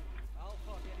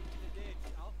 Alpha, get into the ditch.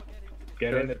 Alpha, get into the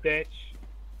Get in the ditch.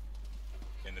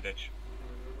 In the ditch.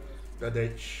 The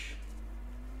ditch.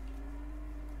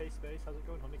 Hey Space, how's it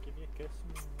going, honey? Give me a kiss.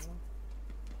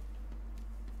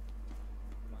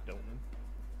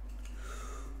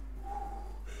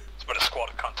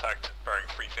 contact, bearing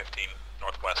 315,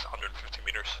 northwest, 150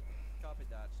 meters. Copy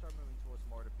that. Start moving towards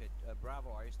mortar pit.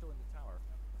 Bravo, are you still in the tower?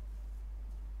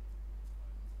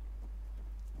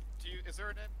 Is there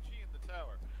an MG in the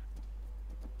tower?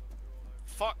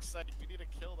 Fuck's sake, we need to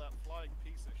kill that flying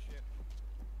piece of shit.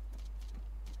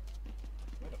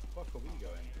 Where the fuck are we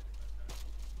going?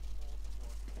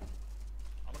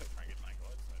 I'm gonna try and get an angle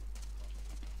outside.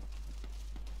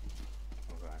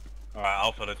 Alright. Alright,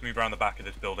 Alpha, let's move around the back of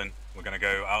this building. We're gonna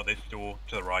go out this door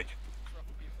to the right.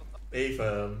 Be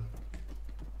firm.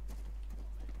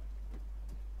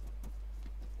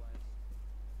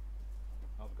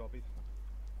 Alpha copies.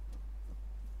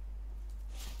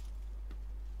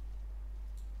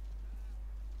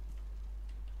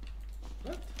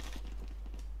 What?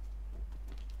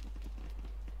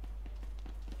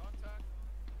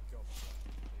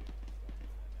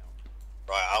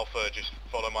 Right, Alpha, just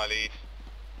follow my lead.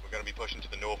 We're going to be pushing to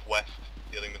the northwest,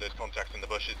 dealing with those contacts in the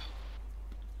bushes.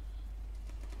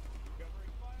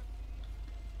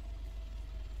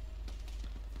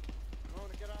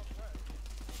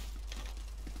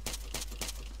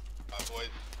 Right, boys,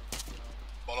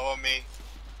 follow on me.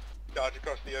 Charge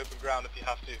across the open ground if you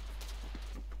have to.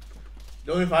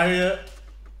 Don't fire.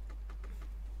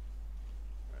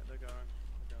 Right, they're going.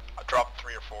 I dropped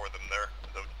 3 or 4 of them there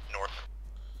to the north.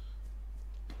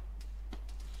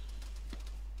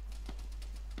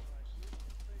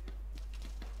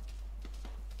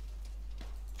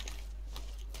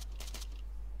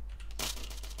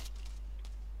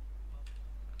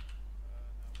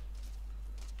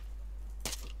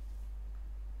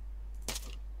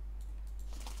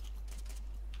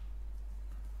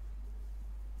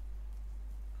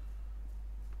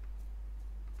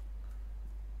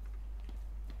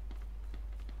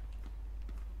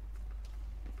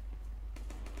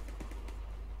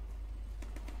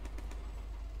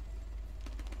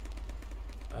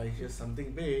 I hear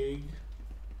something big.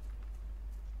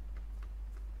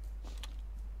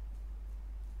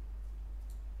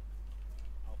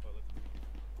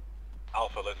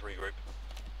 Alpha, let's regroup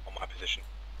on my position.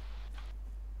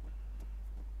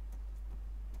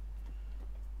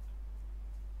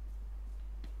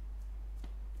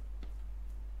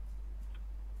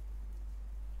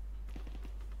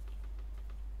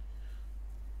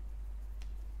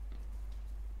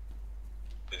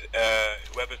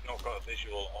 Whoever's not got a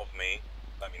visual of me,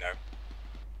 let me know.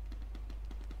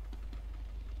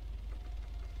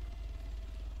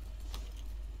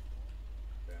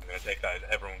 I'm going to take that as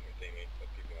everyone can see me.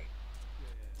 Let's keep going.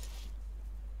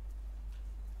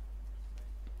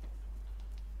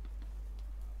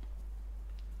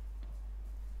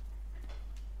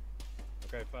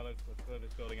 Okay, fellas, let's clear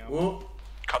this building out. Whoa.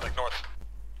 Contact north.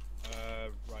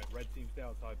 Right, red team stay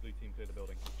outside, blue team clear the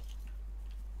building.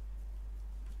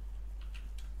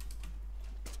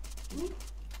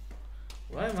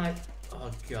 Why am I?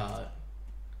 Oh god.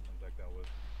 Contact that was.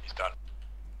 He's done.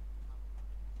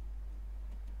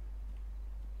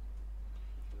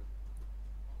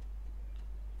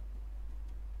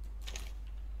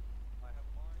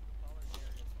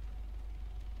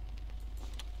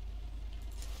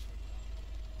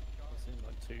 That seemed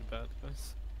like too bad,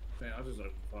 guys. Yeah, I'll just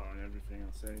open fire on everything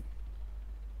I see.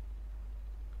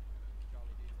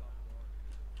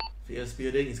 First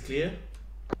building is clear.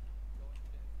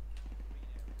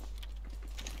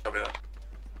 Copy that.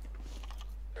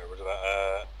 Okay, roger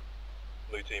that.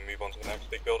 Blue team, move on to the next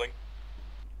big building.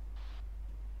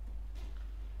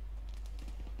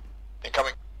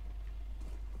 Incoming.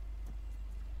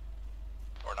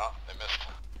 Or not, they missed.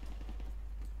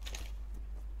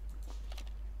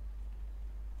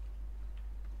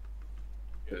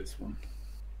 Yeah, this one.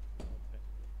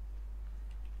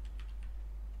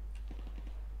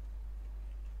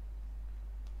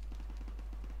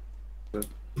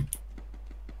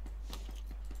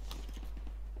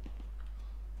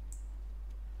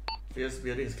 First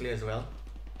building is clear as well.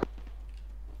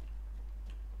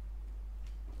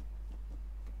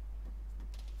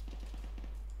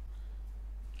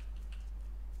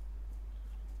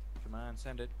 Command,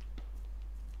 send it.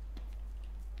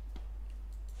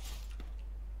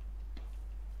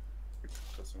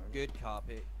 Good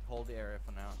copy. Hold the area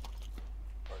for now.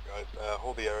 Alright guys,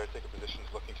 hold the area, take a position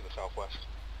looking to the southwest.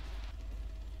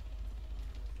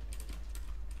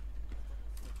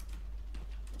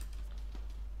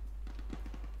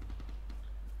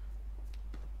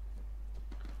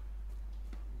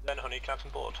 Then honey,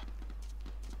 captain board.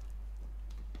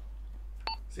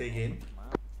 Say again.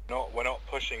 No, we're not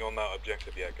pushing on that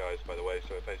objective yet, guys, by the way,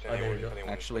 so if there's anyone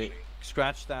Actually, is pushing...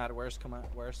 scratch that. Where's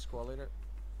squad leader?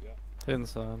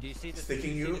 Inside. Do you see the, Sticking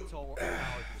do you see you. the tower to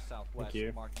the southwest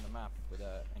you. marked on the map with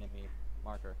an enemy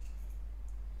Marker.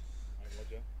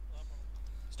 Roger.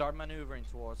 Start maneuvering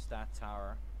towards that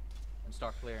tower and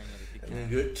start clearing it if you can.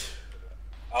 Good.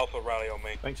 Alpha, rally on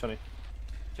me. Thanks, Sonny.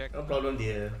 Check. No problem,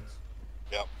 dear.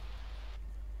 Yep.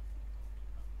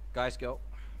 Guys, go.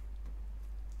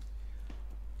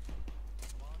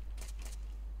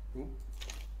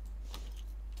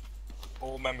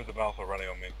 All members of Alpha, rally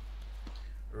on me.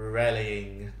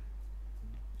 Rallying.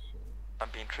 I'm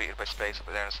being treated by space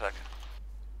over there in a sec.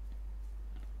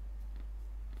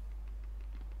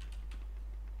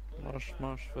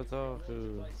 Mosh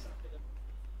Fatahu.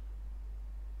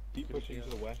 Keep pushing to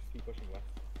the west, keep pushing west.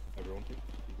 Everyone keep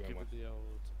going Give west. it the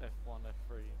old F1,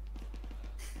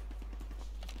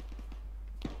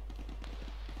 F3.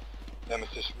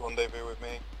 Nemesis, rendezvous with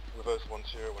me. Reverse 1-0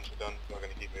 once you're done. We're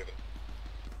going to keep moving.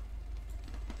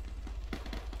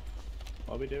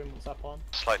 What are we doing? What's that on?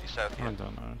 Slightly south here. I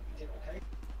don't know.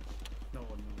 No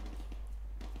one knows.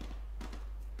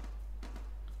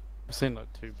 I've seen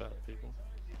like 2 bad people.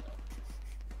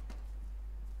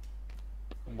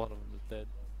 And one of them is dead.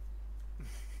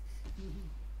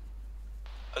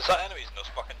 Is that enemies in those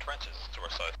fucking trenches to our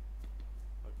side?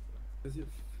 Is it?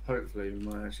 Hopefully we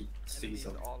might actually see Enemies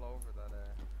something. all over that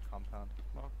compound.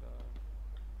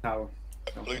 Tower.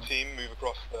 Blue team, move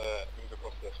across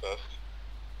this first.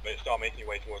 But start making your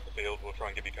way towards the field. We'll try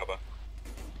and give you cover.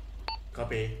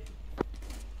 Copy.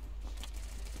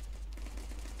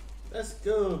 Let's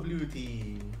go, blue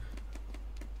team.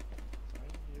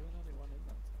 You're the only one in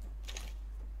that town.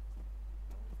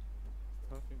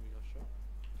 I think we got shot.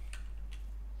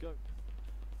 Go.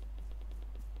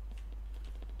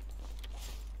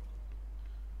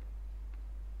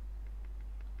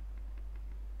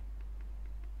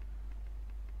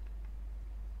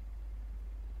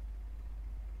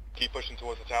 Keep pushing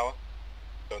towards the tower.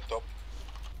 Don't stop.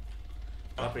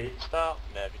 Copy. Stop,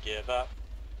 never give up.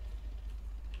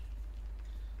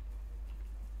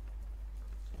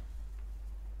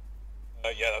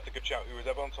 Yeah, that's a good shout. Who was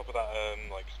ever on top of that,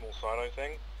 like, small silo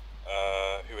thing?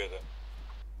 Who is it?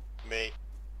 Me.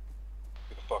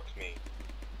 Who the fuck's me?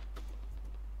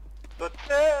 But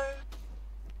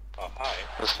Oh, hi.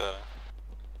 What's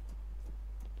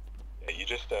Yeah, you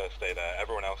just stay there.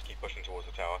 Everyone else keep pushing towards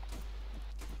the tower.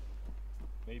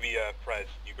 Maybe, Prez,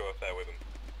 you go up there with him.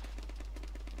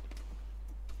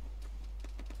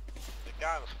 The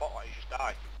guy in the spotlight, he just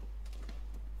died.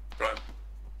 Right.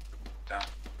 Down.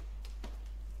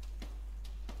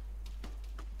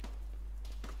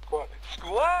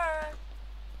 Squad!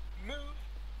 Move!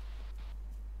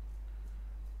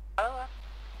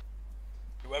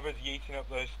 Whoever's yeeting up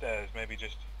those stairs, maybe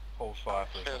just hold fire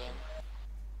for a second.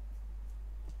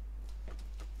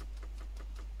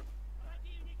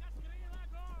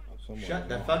 Shut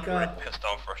the fuck up. Pissed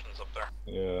off Russians up there.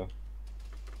 Yeah.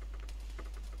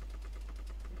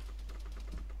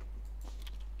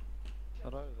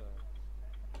 Hello there.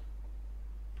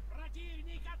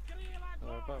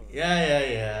 Hello, Bo.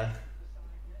 Yeah.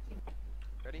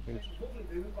 Ready?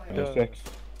 Go. 6.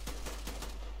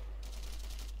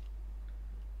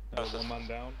 One man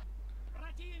down.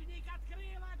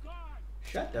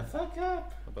 Shut the fuck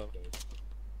up. Above. Are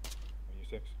you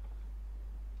 6?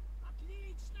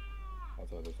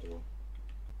 Outside this door.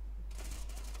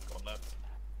 Going left.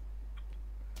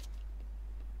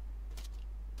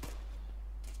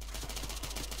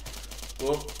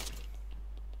 Whoa.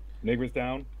 Nigger's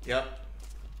down. Yep.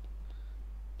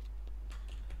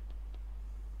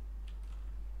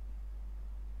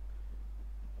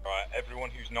 Alright,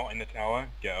 everyone who's not in the tower,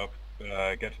 get up.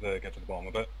 Get to the bottom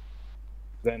of it.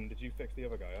 Then, did you fix the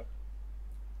other guy up?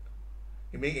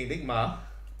 You mean Enigma?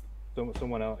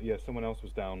 Someone else. Yeah, someone else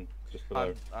was down just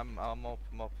below. I'm up.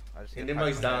 I just Enigma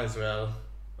is down as well.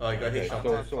 Oh, I got hit shot.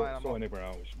 Sort Enigma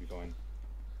out. We should be fine.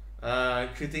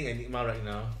 Shooting Enigma right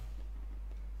now.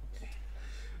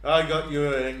 I got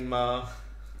you, Enigma.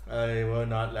 I will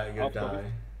not let you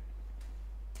die.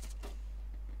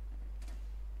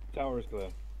 Tower is clear.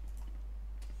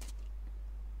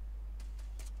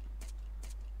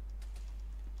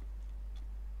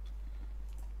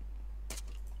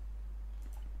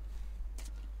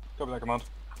 Copy that, command.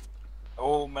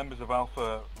 All members of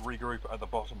Alpha regroup at the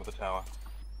bottom of the tower.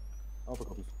 Alpha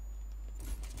copies.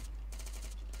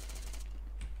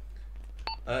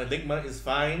 Enigma is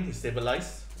fine. He's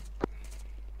stabilized.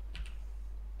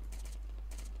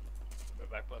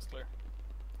 Back plus clear.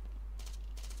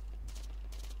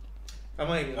 Come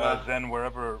on, Enigma. Zen,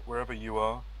 wherever you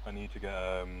are, I need to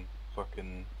get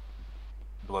fucking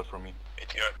blood from you.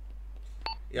 ATO.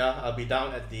 Yeah, I'll be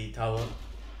down at the tower.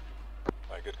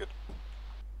 Alright, good.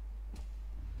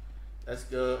 Let's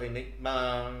go,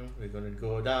 Enigma. We're gonna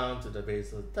go down to the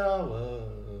base of the tower.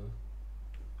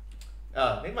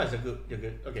 Ah, Enigma is good. You're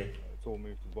good. Okay. It's all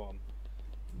moved to the bottom.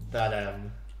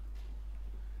 Badam.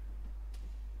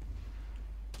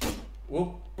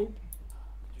 Whoop.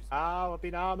 Ow, I've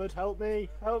been armoured, help me!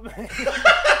 Help me!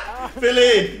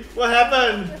 Philly! What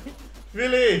happened?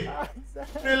 Philly!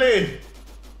 Philly!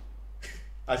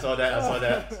 I saw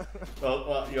that.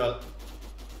 Well, you're...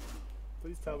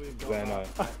 Please tell me you've Then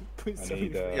got that. Please tell me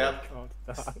you've got Yep.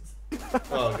 that.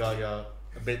 Oh god, you're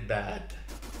a bit bad.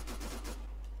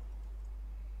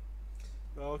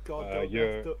 Oh god,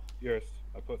 yours.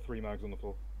 I put 3 mags on the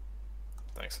floor.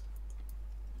 Thanks.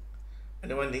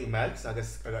 Anyone need mags? I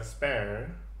got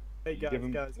spare. Hey guys. Who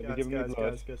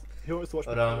wants to watch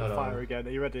me Hold on. fire again?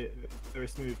 Are you ready? Very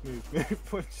smooth, move.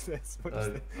 Watch this, watch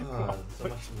this. Oh, so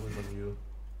much move on you.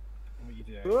 What are you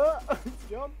doing? It's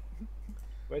John!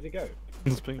 Where'd it go?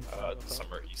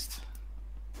 Somewhere east.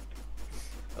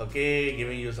 Okay,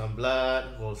 giving you some blood.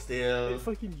 Hold still. It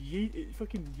fucking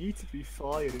yeeted me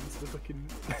fired into the fucking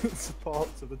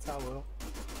supports of the tower.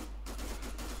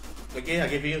 Okay, I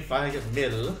give you 500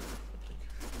 mil.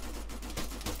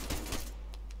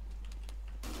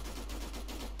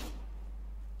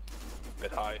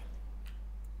 Bit high.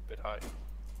 Bit high.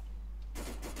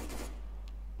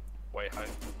 Way high.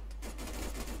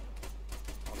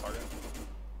 On target.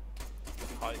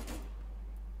 High.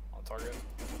 On target.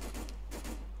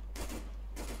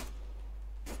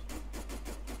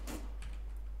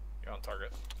 You're on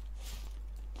target.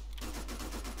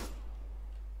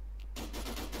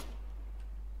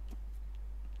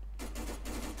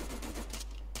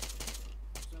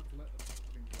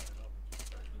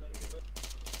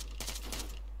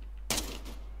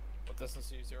 What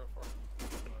distance are you 0 for?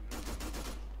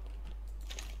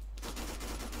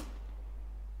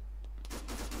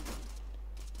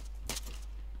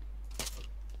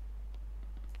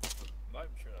 I'm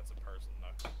sure that's a person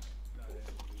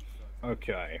though.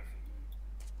 Okay.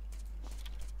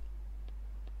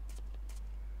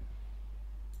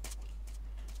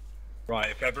 Right,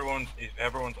 if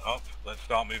everyone's up, let's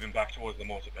start moving back towards the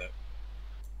mortar pit.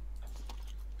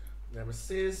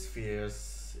 Nemesis,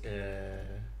 Fierce,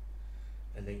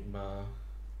 Enigma,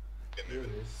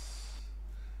 Lewis,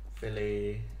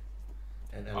 Philly,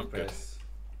 and Empress.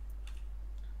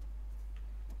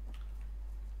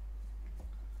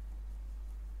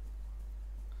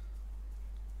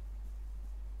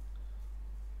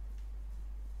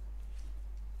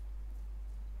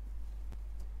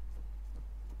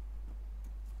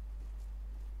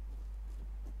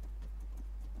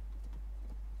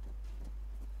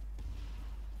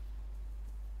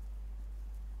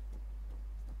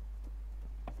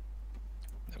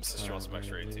 Nemesis, you want some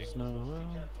extra AT? Just asking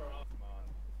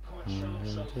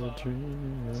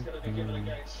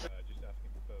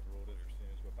for further orders as soon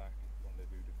as we're back.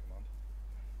 Rendezvous to command.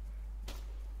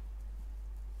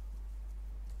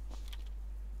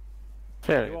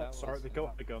 Fair. Sorry, the goat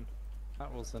had a gun.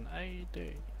 That was an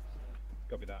AD.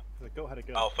 Copy that. The goat had a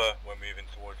gun. Alpha, we're moving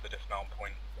towards the dismount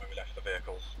point where we left the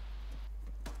vehicles.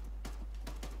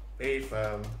 Be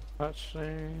firm.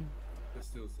 Actually...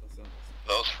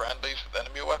 Those friendlies with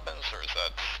enemy weapons, or is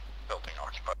that building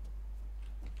occupied?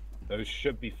 Those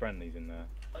should be friendlies in there.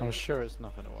 I'm sure it's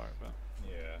nothing to worry about.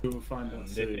 Yeah. We will find out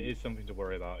If soon. it is something to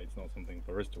worry about, it's not something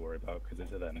for us to worry about because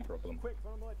it's a them problem. Quick,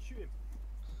 run light, shoot him.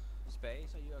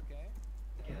 Space, are you okay?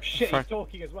 Shit, he's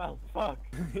talking as well. Fuck.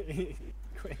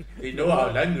 They know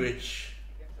our language.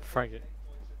 Fragate.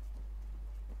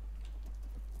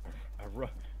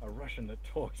 A Russian that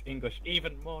talks English,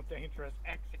 even more dangerous.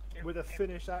 Execute. With a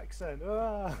Finnish accent.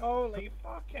 Ah. Holy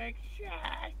fucking shit!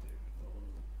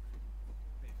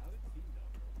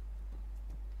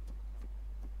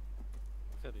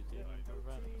 Teddy, do you remember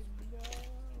Random?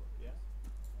 Yeah.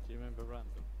 Do you remember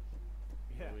Random?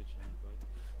 Yeah. Norwegian bloke.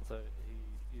 So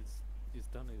he's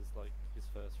done his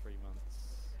first 3 months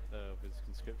of his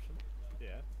conscription.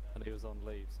 Yeah. And he was on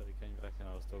leave, so he came back and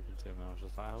I was talking to him and I was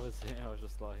just like, how is it? I was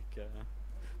just like,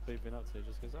 what have you been up to? He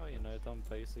just goes, oh, you know, done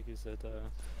basic. He said,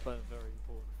 like a very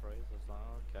important phrase. I was like,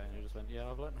 oh, okay. And he just went, yeah,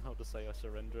 I've learned how to say I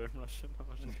surrender in Russian. I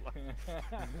was just like...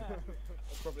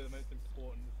 That's probably the most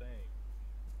important thing.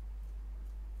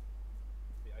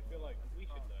 Yeah, I feel like we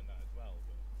should learn that as well,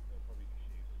 but they'll probably just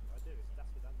use it. I do, it's that's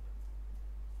what I'm doing.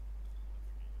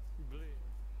 Super good.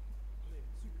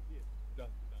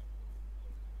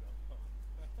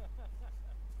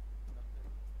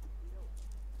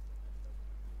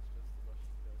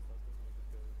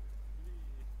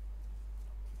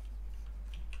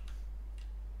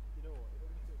 You know what, it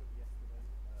only showed up yesterday,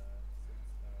 since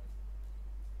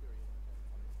Fury and I got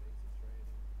on his basic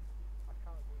training. I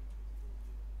can't believe he's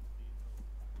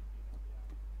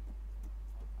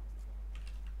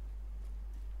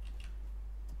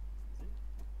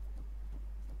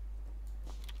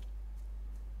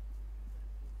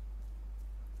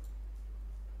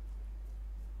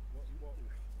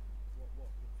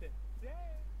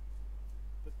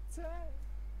tank!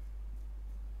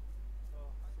 Oh,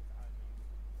 since I know you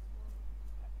tomorrow.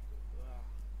 Yeah.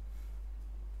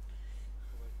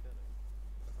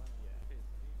 Have you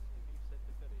said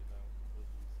to Billy about what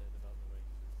you said about the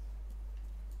Rangers?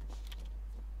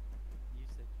 You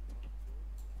said you want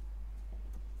George?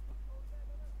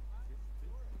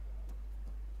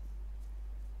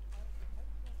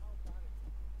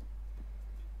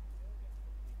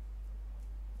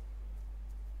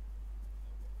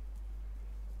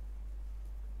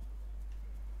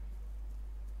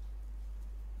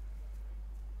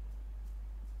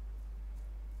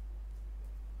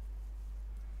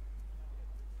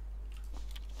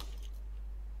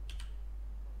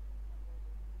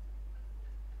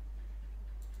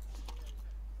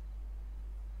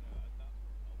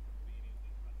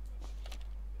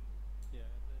 Yeah,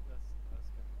 that's kind of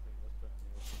thing. That's certainly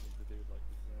what we need to do, like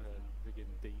begin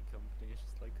D company. It's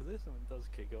just like, because if someone does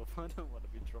kick off, I don't want to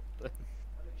be dropped in.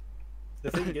 The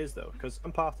thing is though, because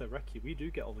I'm part of Recce, we do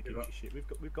get all the Gucci shit. We've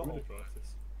got all the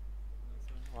process.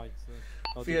 Right,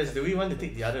 so Fears, do we want to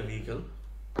take the other vehicle?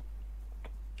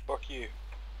 Fuck you.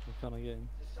 What can I get in?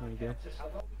 There you go.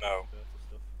 No.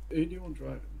 Who do you want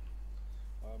driving?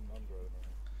 I'm driving.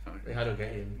 Wait, how do I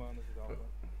get in? Mine is Alpha.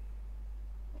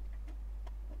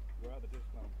 We're at the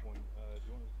dismount point. Do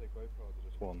you want us to take both cars or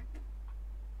just one? I'm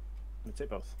gonna take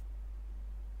both.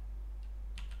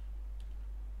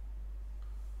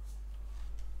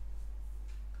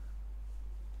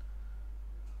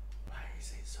 Why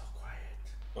is it so quiet?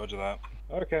 Roger that.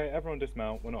 Okay, everyone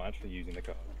dismount. We're not actually using the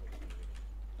car.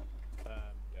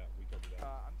 Yeah, we got that.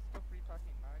 I'm still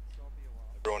repacking mags, so I'll be a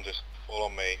while. Everyone just follow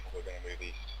me. We're going to move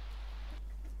east.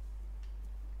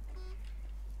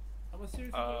 Am I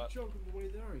seriously gonna jog on the way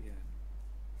there again?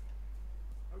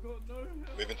 I've got no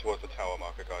help. Moving towards the tower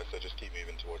marker, guys, so just keep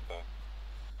moving towards there.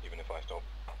 Even if I stop.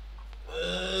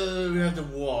 We have to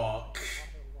walk.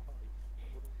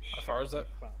 How far is it?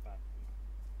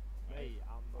 Hey,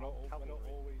 I'm cavalry.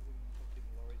 always in fucking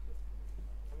lorries.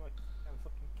 I'm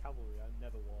fucking cavalry, I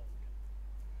never walk.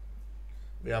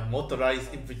 We are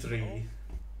motorized infantry. I'm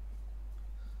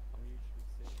usually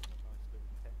sitting in a nice little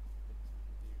tent next to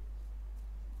you.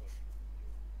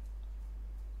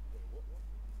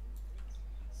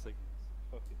 Signals.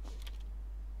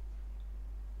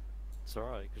 It's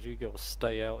alright, because you gotta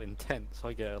stay out in tents.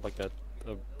 I get like a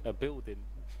building.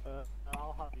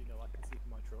 I'll have you know I can sleep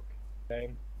in my truck.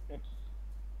 Same.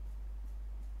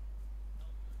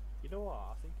 You know what?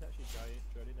 I think actually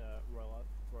joining Royal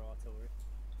Artillery.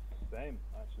 Same,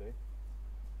 actually.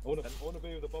 I want to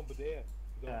be with the bombardier.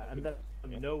 Yeah, and then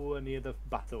I'm nowhere near the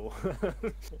battle. But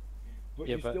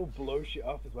Yeah, you but- still blow shit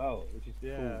up as well, which is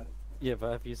cool. Yeah,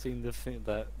 but have you seen the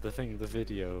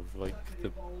video of like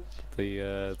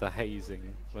the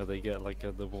hazing where they get like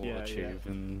the water tube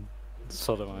and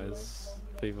sodomize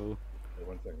people? Wait,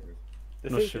 1 second. The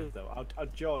Not thing sure. is though,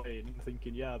 I'd join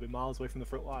thinking, yeah, I'll be miles away from the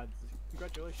front lines.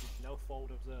 Congratulations, you're now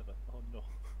forward observer. Oh no.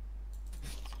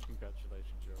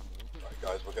 Congratulations, you're on board. Right,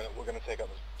 guys, we're gonna take up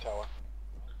the tower.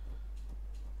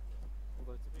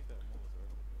 Although to be fair, more is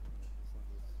already as long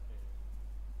as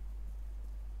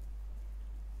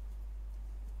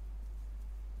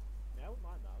Yeah, I wouldn't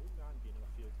mind that. I wouldn't mind being in a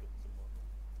field gun somewhere.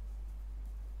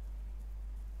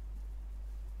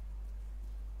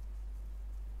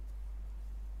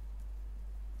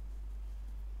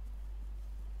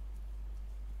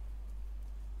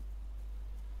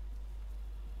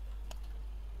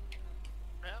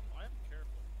 I am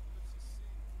careful.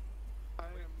 Why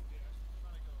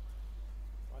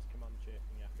is command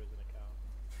chasing after us in a car?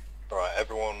 Alright,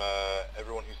 everyone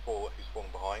who's fallen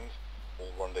behind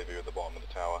will rendezvous at the bottom of the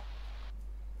tower.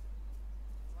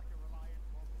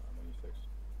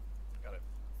 Got it.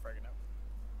 Fragging out.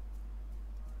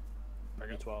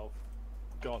 Fragger 12.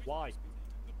 God, why?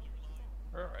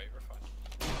 Alright, we're fine.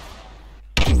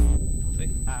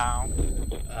 Ow.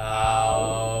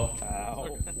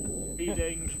 Ow.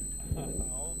 Feeding.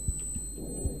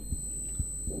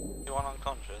 You want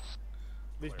unconscious?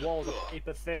 These walls are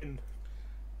paper thin.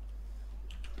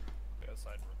 Yeah,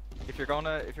 side room. If you're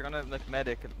gonna like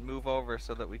medic, move over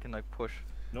so that we can like push.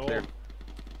 No. Clear.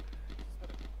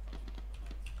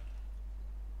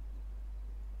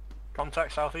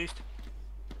 Contact southeast.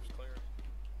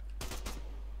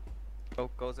 Oh,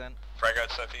 goes in. Frag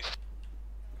out southeast.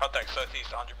 Contact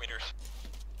southeast, 100 meters.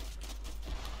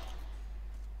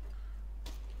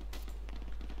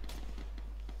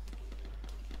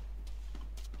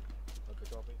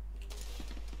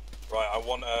 Right, I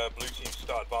want blue team to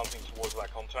start advancing towards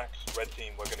that contact. Red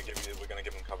team, we're gonna give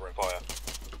them cover and fire.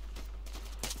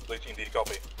 Blue team, do you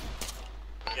copy?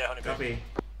 Yeah, 100 Copy.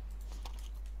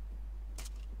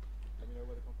 Let me know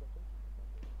where the contact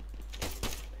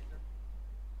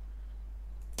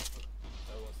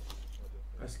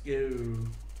go.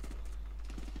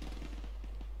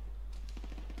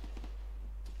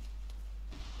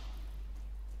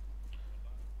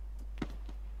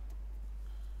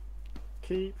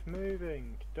 Keep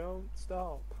moving, don't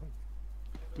stop.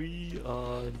 We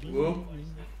are Whoop.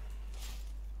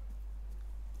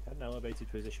 At an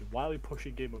elevated position. Why are we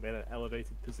pushing in in an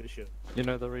elevated position? You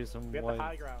know the reason We have why. the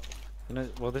high ground. You know,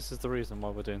 well, this is the reason why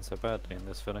we're doing so badly in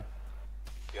this filling.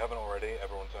 If you haven't already,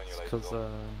 everyone turn your lasers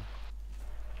on.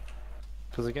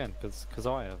 Because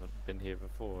I haven't been here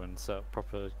before and set up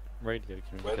proper radio Where's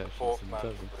communications. the fourth and man from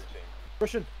intelligence. blue team?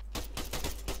 Russian!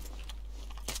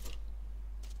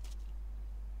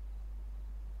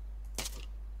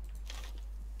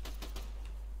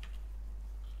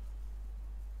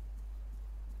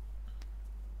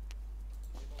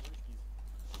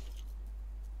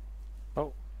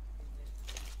 Oh.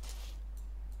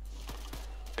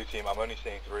 Blue team, I'm only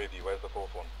seeing 3 of you. Where's the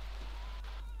 4th one?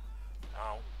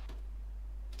 Ow.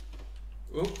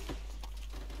 Oop.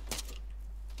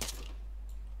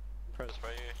 Press by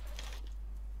you.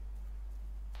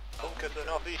 Bunker to the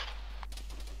northeast.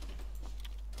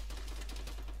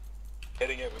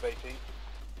 Hitting it with AT.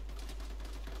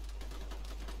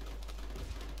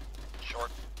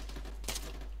 Short.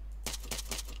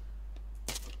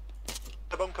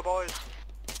 The bunker, boys.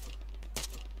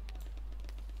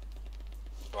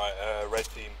 Right, red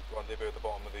team, rendezvous at the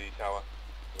bottom of the tower.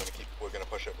 We're gonna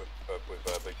push it with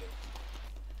blue team.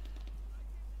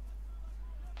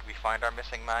 Did we find our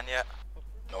missing man yet?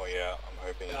 Not yet. I'm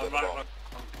hoping he's Yeah, at the right, bottom.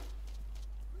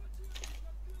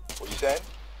 What you saying,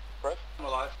 Fred? I'm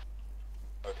alive.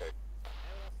 Okay.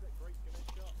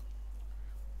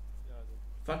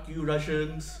 Fuck you,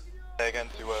 Russians. Say again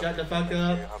to Shut the fuck make sure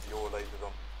up. you have your lasers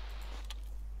on.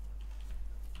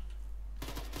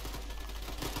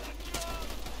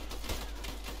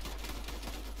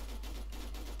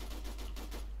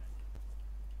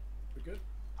 We're good?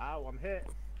 Ow, I'm hit.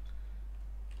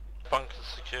 Bunker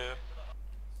secure.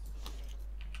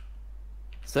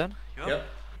 Zen? Yep.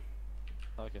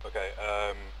 Okay. Okay,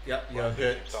 Yep, you're right,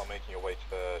 hit. start making your way to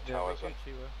the towers and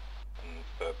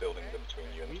the buildings in between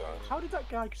you and the towers. How did that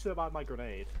guy survive my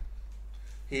grenade?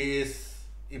 He is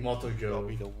Immortal Joe.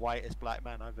 Probably the whitest black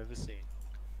man I've ever seen.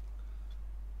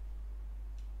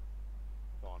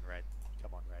 Come on, Red.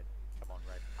 Come on, Red. Come on,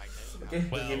 Red. I know. Okay,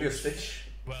 we'll give you a stitch.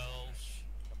 Well,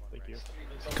 thank you.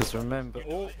 Because remember,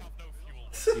 you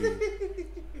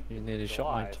nearly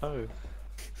shot my toe.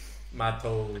 My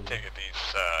toe. I take it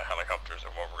these helicopters are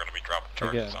what we're going to be dropping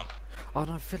charges on. Oh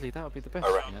no, Philly, that would be the best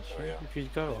Alright, thing actually. yeah. If you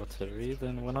go artillery,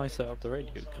 then when I set up the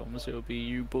radio comms, it'll be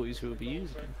you boys who will be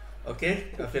using them. Okay,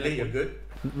 Philly, you're good.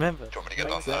 Remember, Do you want me to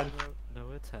get on no, that?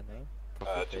 no antenna, Two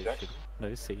propagation,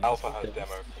 no scenes. Alpha no has depth.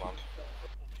 demo command.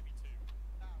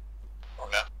 Or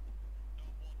no?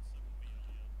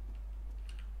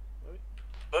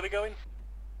 Where are we going?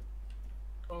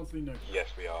 Honestly, no. Yes,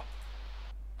 we are.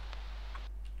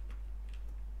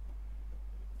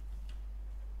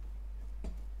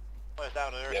 Where's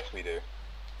down there? Yes, we do.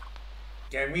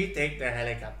 Can we take the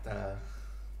helicopter?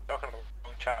 Talking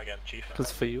about chat again, Chief.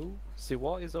 Because for you, see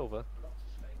what is over.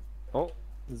 Oh,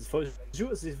 This vote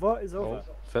is over. oh,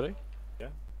 Philly? Yeah.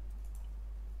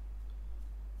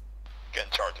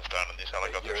 Getting charges down on these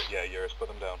helicopters. Eurus, put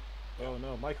them down. Oh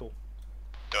no, Michael.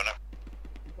 Doing it.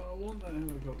 But I want that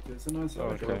helicopter. It's a nice Oh,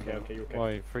 helicopter. Okay, you're okay.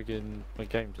 Why, friggin' my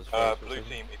game just froze for a Blue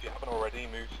second. team, if you haven't already,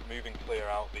 move and clear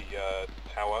out the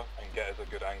tower and get us a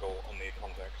good angle on the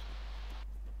contacts.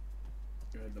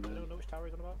 Good, the I man. don't know which tower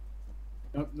he's on about.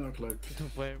 Nope, no clue.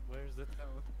 Where's the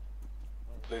tower?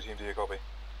 Blue team, do you copy?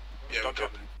 Yeah, we're good.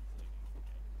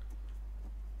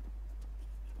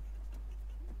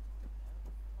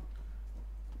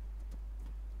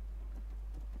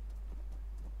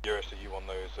 Eurus, are you on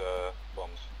those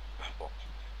bombs? Bombs.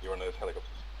 You're on those helicopters.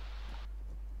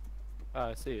 Ah,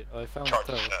 I see it. I found the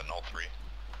Charges tower. set in all 3.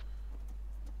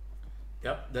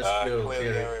 Yep, let's go. Clear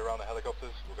Clear the it. area around the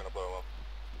helicopters. We're gonna blow them up.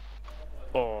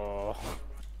 Oh.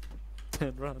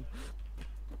 Then run.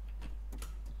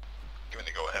 Give me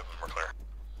the go ahead when we're clear.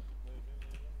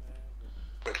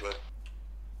 Quickly.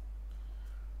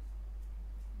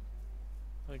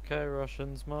 Okay,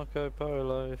 Russians, Marco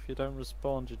Polo. If you don't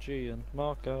respond, you're Gian.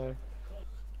 Marco.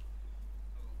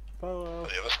 Polo. Are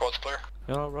the other squads clear?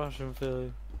 You're not Russian,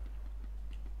 Philly.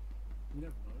 You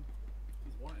never know.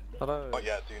 He's white. Hello. Not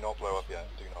yet, do not blow up yet,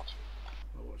 do not.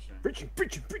 Oh, what a shame.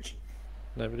 Breaching.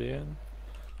 Nobody in.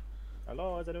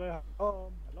 Hello, is anyone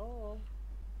home? Hello.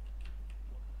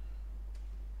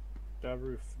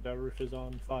 That roof is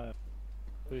on fire.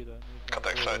 We don't need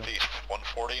Contact southeast,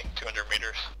 140, 200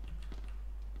 meters.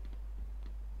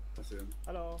 That's it.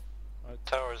 Hello.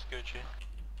 Tower's Gucci.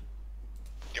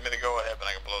 Give me the go ahead and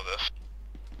I can blow this.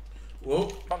 Whoa.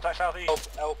 Contact southeast.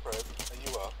 Alfred, are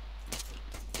you up?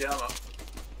 Yeah, I'm up.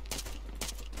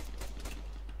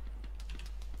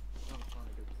 I'm trying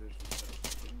to get position.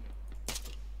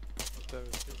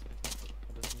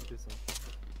 I just need this one.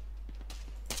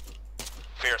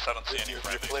 Fierce, I don't see any You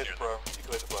friendlies cleared near the bro. You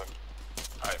cleared the blow.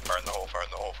 Alright, fire in the hole, fire in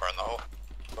the hole, fire in the hole.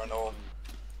 Fire in the hole.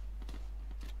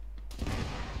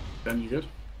 Ben, you good?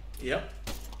 Yep.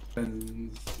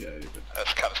 Ben's, yeah, you're good.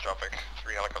 That's catastrophic.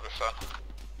 3 helicopters down.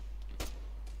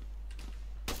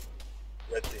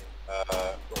 Red team,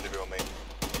 rendezvous on me.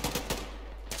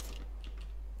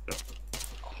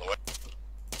 On the way.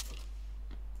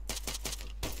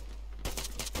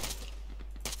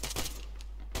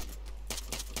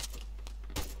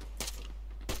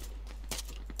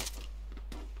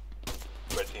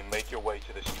 Red team, make your way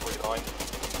to this tree line.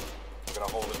 We're going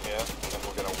to hold it here, and then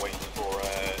we're going to wait for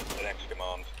the next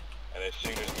command. And as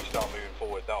soon as we start moving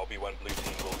forward, that'll be when blue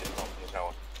team will dismount from the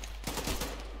tower.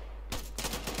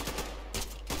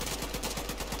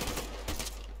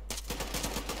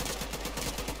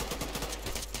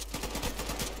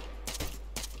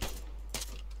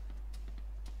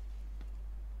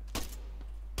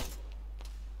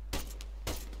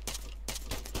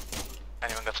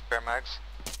 Anyone got spare mags?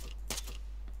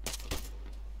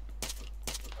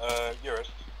 Eurus.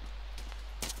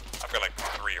 I've got like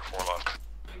 3 or 4 left.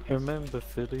 Remember,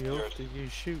 Philly, after you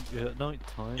shoot at night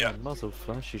time and muzzle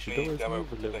flash, you should always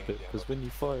move a little bit, because when you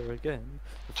fire again,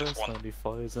 the first time he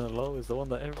fires in a low is the one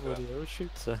that everybody else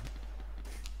shoots at.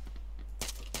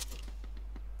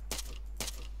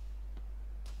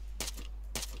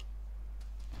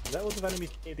 Is that what the enemies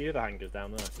near the other hangars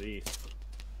down there to the east?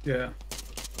 Yeah.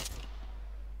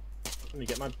 Let me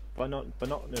get my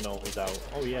binoculars out.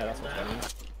 Oh yeah, that's what I mean.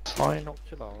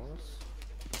 Binoculars?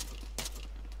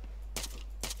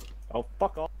 Oh,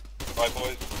 fuck off! Right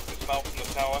boys, dismount from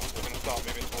the tower, we're going to start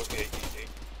moving towards the ATC.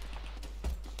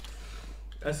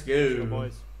 Let's go. Go,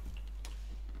 boys.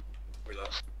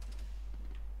 Relax.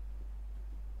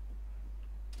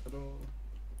 Hello.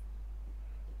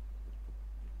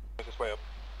 Make this way up.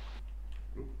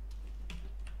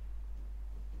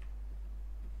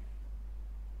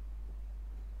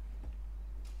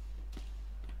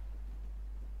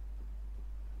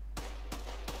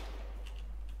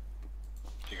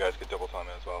 You guys could double time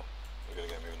it as well. We're gonna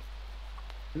get moving.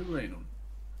 Who rain on?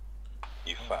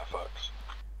 You fat fucks.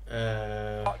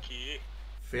 Fuck you.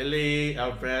 Philly,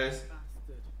 Alfred.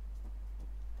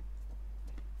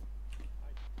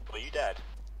 Well, you dead?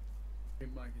 I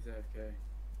think Mike is AFK.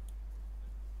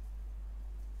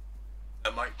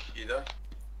 Mike, you there?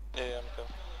 Yeah, I'm cool.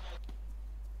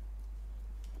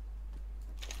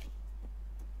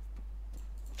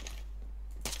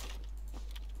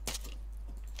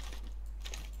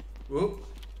 Whoop.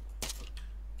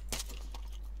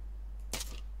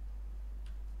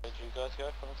 Where'd you guys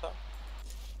go from the top?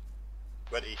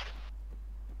 Went east.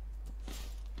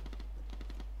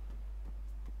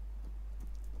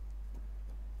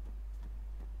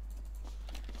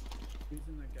 Who's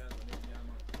in that gas? I need the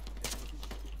ammo.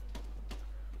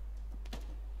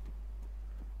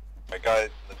 Right guys,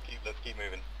 let's keep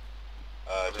moving.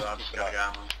 I'm just gonna go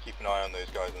ammo. Keep an eye on those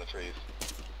guys in the trees.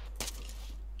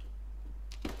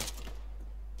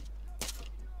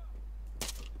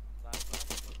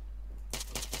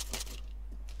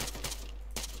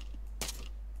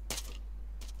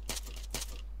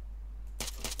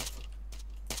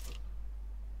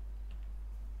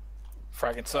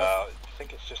 Fragging stuff. I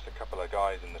think it's just a couple of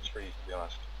guys in the trees, to be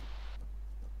honest.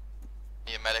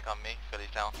 Need a medic on me, Philly's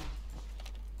down.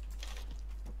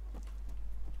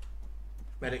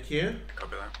 Medic here?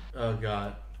 Copy that. Oh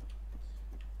god.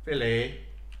 Philly.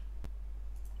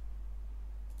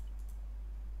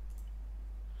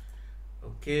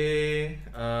 Okay.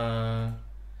 I'm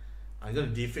gonna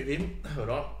defib him. Hold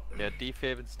on. Yeah,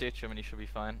 defib and stitch him and he should be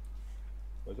fine.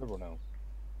 Where's everyone else?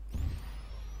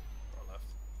 Right left.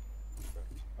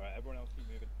 Alright, everyone else keep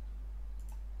moving.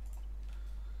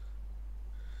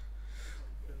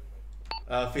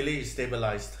 Philly is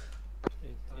stabilized.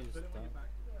 He's done.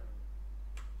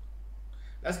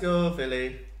 Let's go,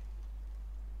 Philly.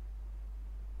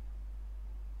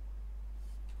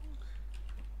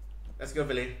 Let's go,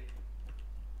 Philly.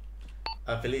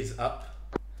 Philly is up.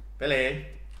 Philly.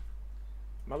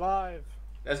 I'm alive!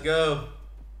 Let's go.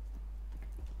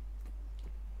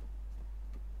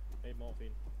 Hey,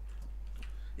 morphine.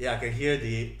 Yeah, I can hear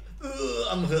the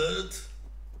I'm hurt.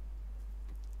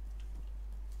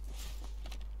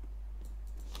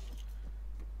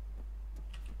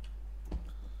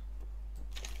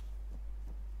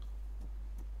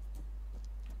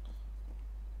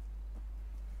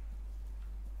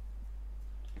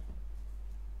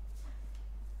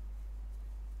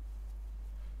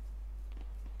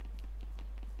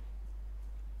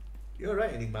 You're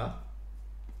right, Enigma.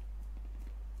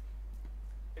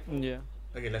 Yeah.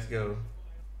 Okay, let's go.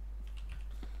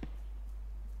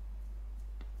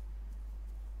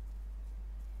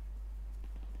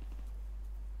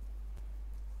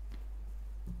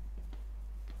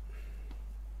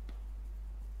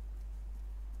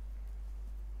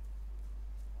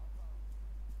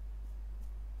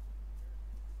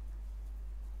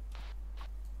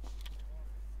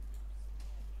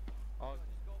 Oh,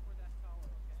 just go for that tower,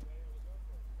 okay?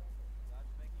 I'm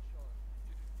just making sure.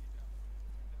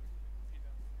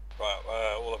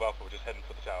 Right, all of Alpha, we're just heading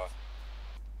for the tower.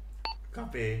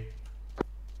 Copy.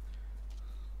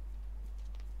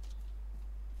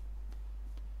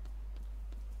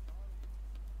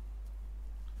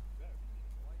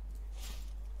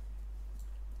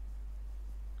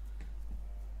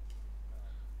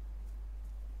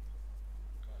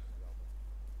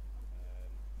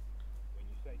 When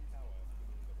you say tower, you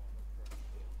mean the one that's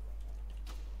currently here right now?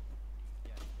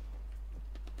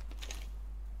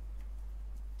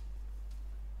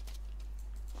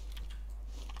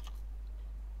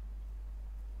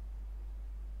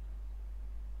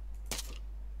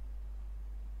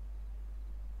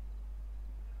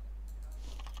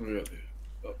 Yeah.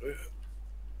 Up there.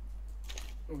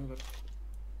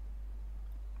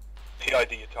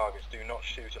 PID your targets, do not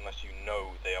shoot unless you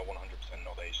know they are 100%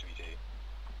 not HVT.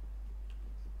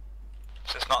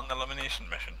 So it's not an elimination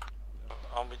mission?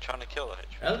 Aren't we trying to kill the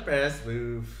HVT? Elpress,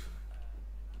 move.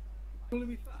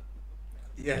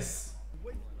 Yes.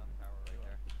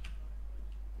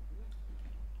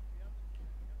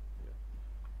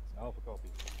 Alpha copy.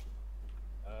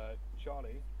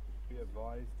 Charlie, be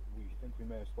advised, we think we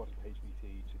may have spotted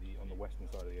HVT on the western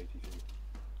side of the ATC.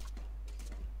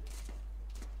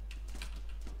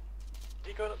 Are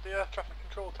you going up the air traffic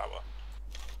control tower?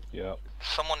 Yeah.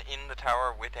 Someone in the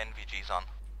tower with NVGs on.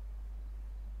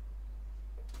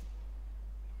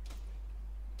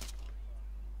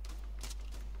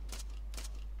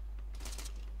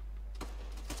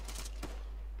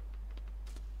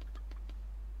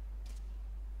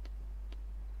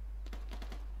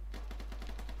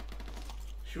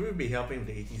 Should we be helping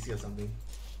the ATC or something?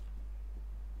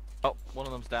 Oh, one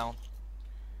of them's down.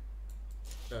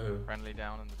 Uh-oh. Friendly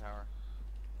down in the tower.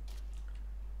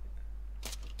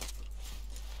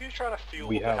 Are you trying to fuel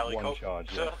We the have helicopter? one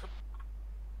charge, yeah.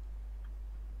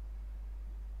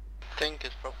 I think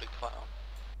it's probably Clown.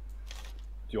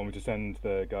 Do you want me to send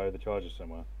the guy with the charges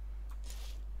somewhere?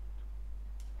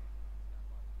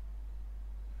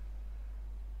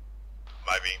 Am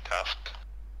I being tasked?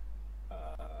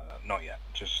 Not yet,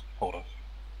 just hold us.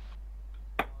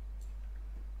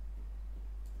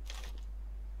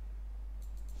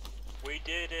 We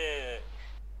did it!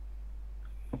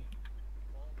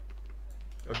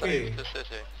 Okay. The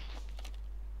city.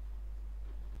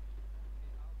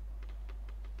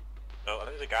 No, I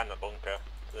think there's a guy in the bunker,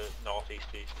 the northeast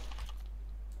east.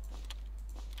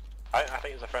 I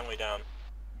think there's a friendly down.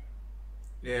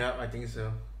 Yeah, I think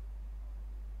so.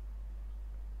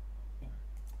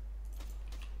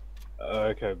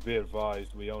 Okay, be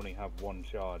advised, we only have one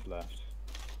charge left.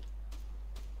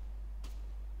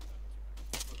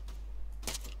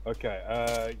 Okay,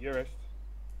 Eurist.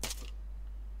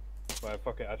 Well,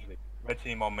 fuck it, actually. Red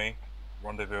team on me.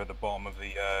 Rendezvous at the bottom of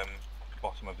the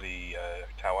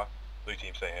tower. Blue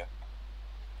team stay here.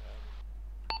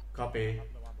 Copy.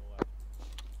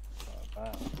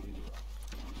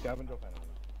 Scavenge off enemy.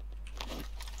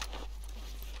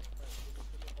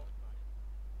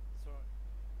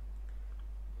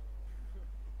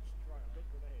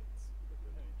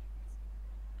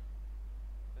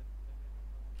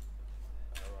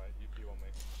 Alright, you two on me.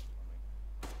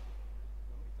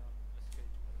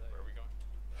 Where are we going?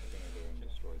 I'm gonna go and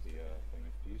destroy the thing.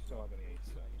 Do you still have any AT?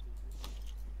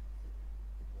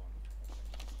 One.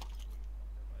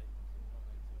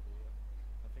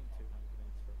 I think 200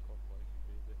 needs for a copway could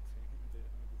be a bit hard,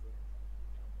 is it?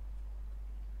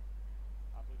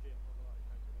 I've legit not got that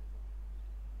hand grenade on.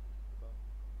 But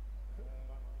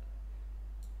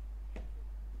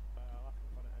I'll have to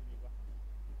find an enemy weapon.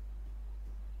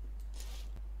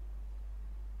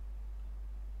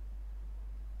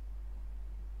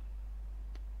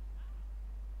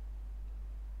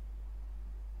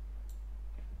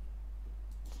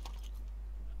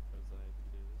 Because I hate to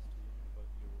do this to you, but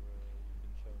you've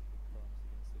been charged with crimes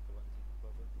against the Galactic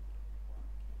Republic.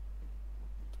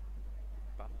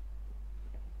 Banner.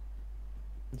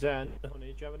 Jen,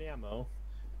 honey, do you have any ammo?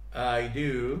 I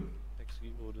do.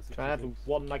 Execute orders. Can I have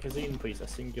one magazine, please? A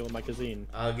singular magazine.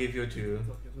 I'll give you 2.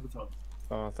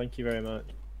 Oh, thank you very much.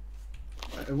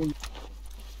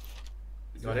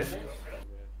 Got it?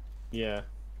 Yeah.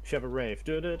 Should have a rave.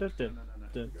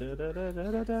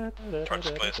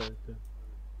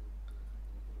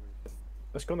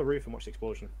 Let's go on the roof and watch the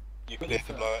explosion. You can leave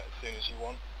to blow it as soon as you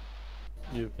want.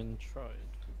 You've been tried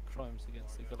for crimes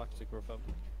against the Galactic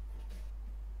Republic.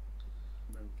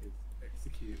 Americans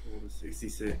execute Order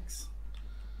 66.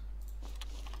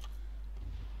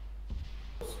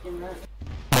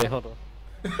 Hey, hold on.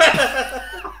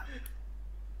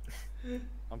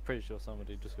 I'm pretty sure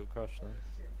somebody just got crushed then.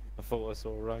 I thought I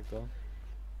saw a ragdoll.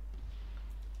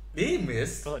 He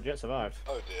missed. I thought Jet survived.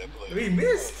 Oh dear, He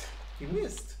missed. He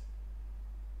missed.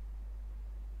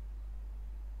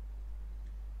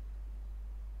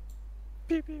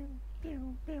 Pew, pew,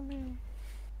 pew, pew, pew.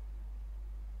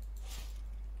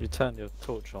 You turn your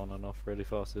torch on and off really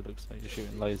fast, it looks like you're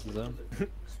shooting lasers at them.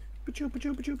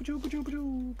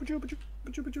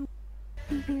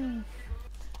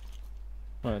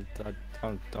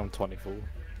 I'm 24.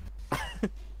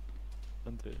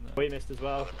 I'm doing that. We missed as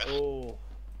well. Oh.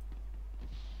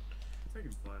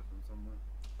 Taking fire from somewhere.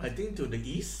 I think to the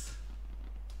east.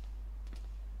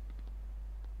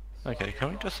 Okay, can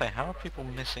we just say, how are people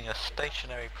missing a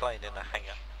stationary plane in a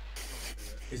hangar?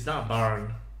 It's not a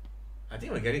barn. I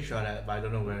think we're getting shot at, but I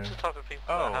don't know where. What's the type of people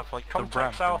that have like the contact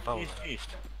ramp south, involved? east.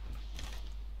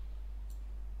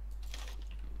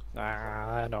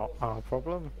 Ah, not our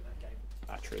problem.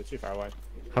 Ah, true, it's too far away.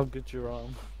 How good's your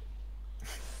arm?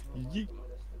 Yeet.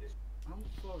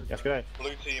 Yes, good day.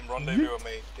 Blue team, rendezvous with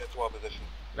me. Get to our position.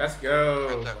 Let's go.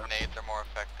 Grenades are more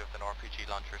effective than RPG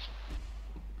launchers.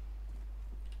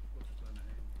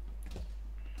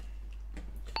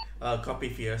 Copy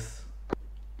Fierce.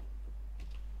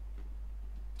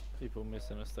 People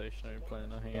missing a stationary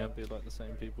plane, I think that'd be like the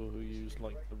same people who use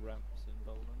like the ramps in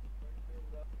Bowling.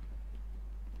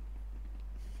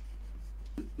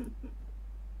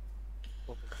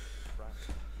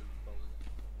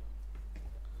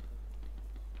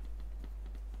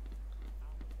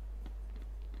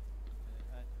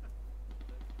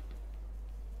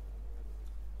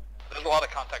 There's a lot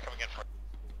of contact coming in from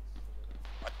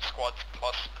like squads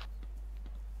plus.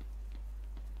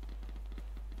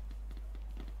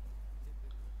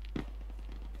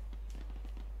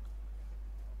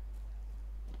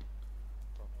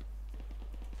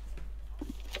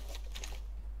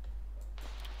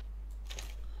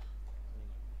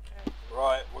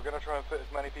 Right, we're going to try and fit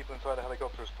as many people inside the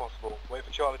helicopter as possible. Wait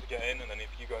for Charlie to get in, and then if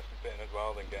you guys can fit in as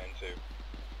well, then get in too.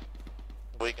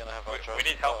 We're gonna have our We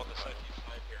need help on the safety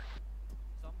side here.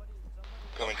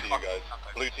 Coming to you guys.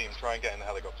 Blue team, try and get in the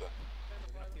helicopter.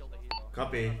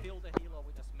 Copy. Field the helo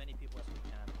with as many people as we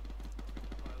can.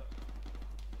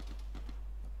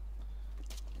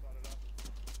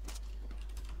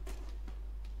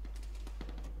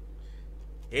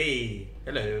 Hey,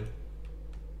 hello.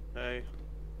 Hey.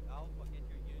 Alpha, get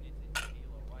your unit into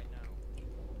helo right now.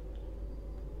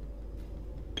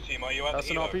 Blue team, are you at That's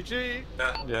the an helo? RPG.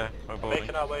 Yeah, we're boarding.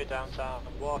 Making our way downtown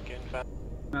and walking fast.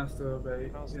 Master obey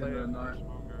Can't in stay the up night. much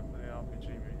longer if they RPG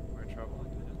me. We're in trouble.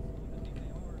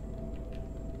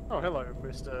 Oh, hello,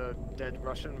 Mr. Dead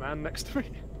Russian man next to me.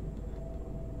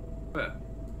 Where?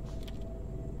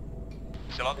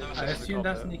 Still on I assume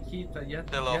that's Nikita yet.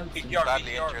 Still on.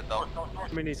 Badly injured though.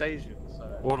 I mean, he's Asian,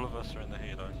 so. All of us are in the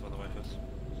helo, by the way, first.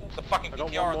 It's a fucking I got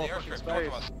PTR one on more the fucking airstrip, north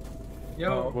of space. us.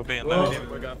 Yo. We're being Whoa. loaded.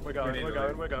 We're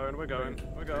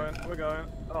going.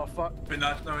 Oh fuck. Been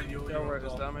nice knowing you. Railroad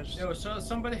is damaged. Yo, so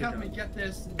somebody help me get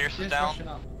this. Pierce this is down. Russian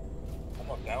up. I'm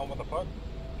not down, what the fuck?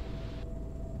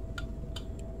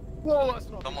 Whoa, that's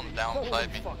not. Someone's RPG. down Holy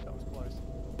beside me. Fuck, that was close.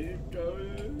 Keep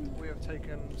going. We have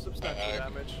taken substantial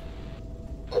damage.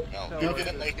 Oh no, you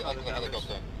didn't make it onto the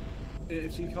helicopter.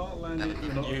 If you can't land it,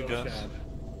 you're not You gonna guys. shad.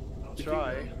 I'll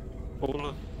try. All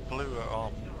of blue are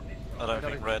on. I don't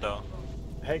think red are.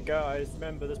 Hey guys,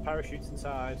 remember there's parachutes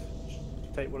inside.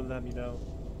 Take one of them, you know.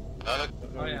 Oh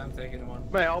yeah, I'm taking one.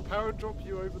 Mate, I'll power drop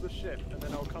you over the ship and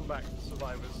then I'll come back for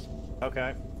survivors.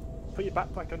 Okay. Put your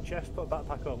backpack on, chest, put a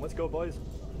backpack on. Let's go, boys.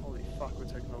 Holy fuck, we're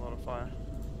taking a lot of fire.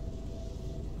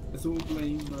 Let's all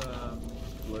blame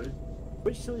Blue.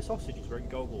 Which silly sausages were in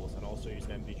goggles and also using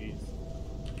MVGs?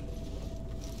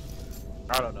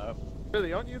 I don't know.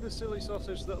 Really, aren't you the silly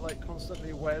sausage that like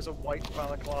constantly wears a white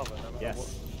balaclava no matter Yes,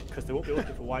 what? because they won't be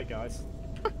looking for white guys.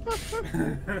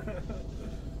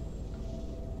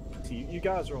 See, you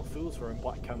guys are all fools for wearing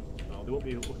black camo. No, they won't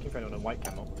be looking for anyone in white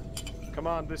camo. Come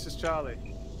on, this is Charlie.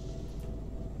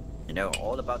 You know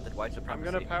all about that white supremacy.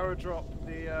 I'm gonna power drop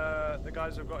the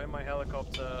guys I've got in my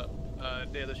helicopter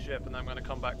near the ship, and I'm gonna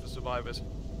come back for survivors.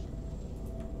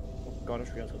 Oh god, I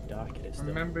just realised how dark it is still.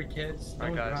 Remember, kids, Right,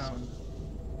 don't guys. drown.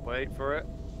 Wait for it.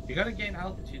 You gotta gain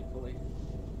altitude, Bully.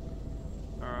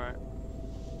 Alright.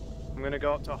 I'm gonna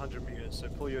go up to 100 meters, so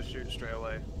pull your chute straight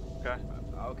away. Okay?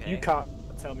 Okay. You can't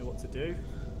tell me what to do.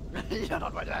 You're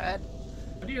not my dad.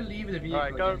 How do you leave the vehicle?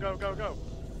 Alright, go, again? go, go, go.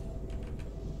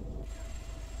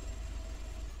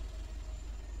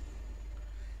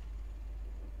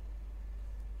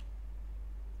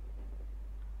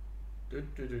 Do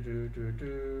do do do do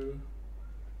do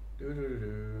do do do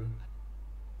do.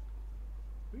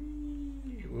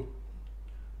 Whee! Whoop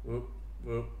whoop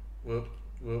whoop whoop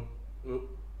whoop whoop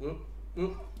whoop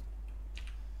whoop.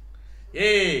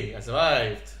 Yay! I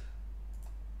survived.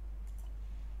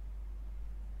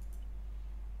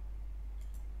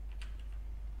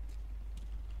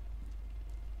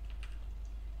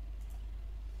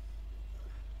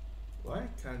 Why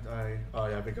can't I? Oh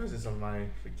yeah, because it's on my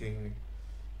freaking.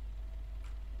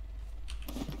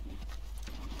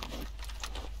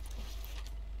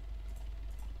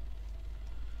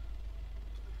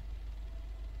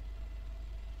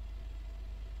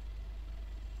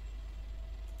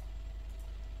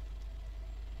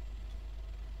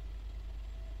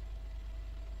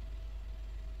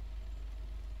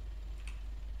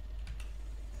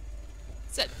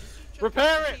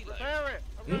 Repair it! Repair it!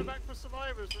 I'm going back for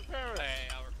survivors, repair it! Hey,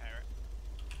 I'll repair it.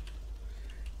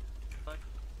 No.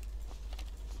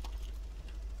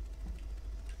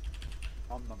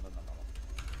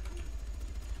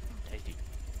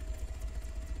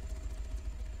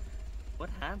 What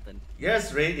happened?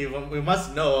 Yes, Ray, we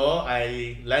must know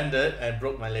I landed and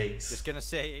broke my legs. Just gonna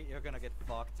say you're gonna get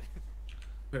fucked.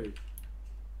 Who?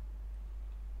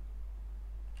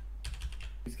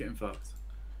 Who's getting fucked?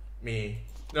 Me.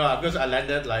 No, because I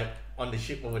landed like on the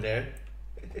ship over there.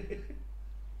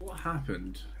 What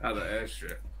happened at the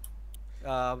airstrip?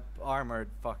 Armored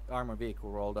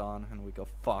vehicle rolled on and we got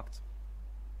fucked.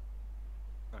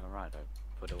 Alright, I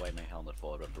put away my helmet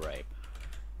for the rape.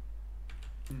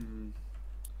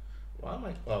 Why am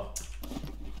I? Oh.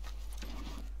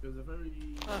 There's a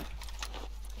very.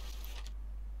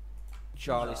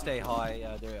 Charlie, stay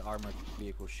high. The armored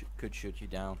vehicle could shoot you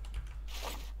down.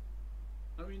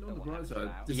 I mean, on the bright side,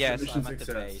 this yes, mission I'm at the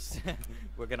success. base.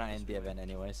 We're gonna end the event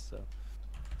anyways, so.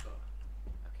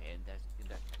 Okay, in that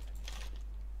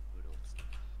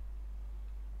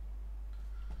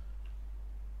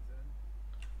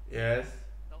Yes.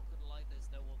 Not gonna lie, there's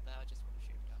no one there. I just want to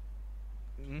shoot down.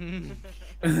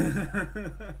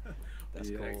 That's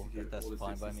cool. That's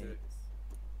fine by me.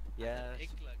 Yeah.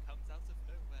 Igla comes out of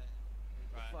nowhere.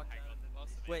 Right, Fuck. hang on.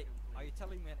 Wait, are you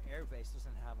telling me an airbase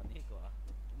doesn't have an Igla?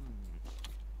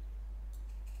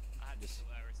 I had just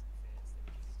hilarious fears.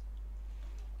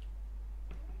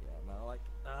 Yeah, no, like,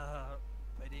 I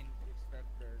didn't expect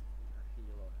their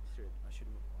helo. I should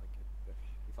like it, but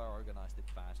if I organized it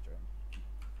faster and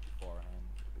beforehand,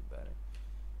 it would be better.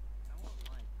 I won't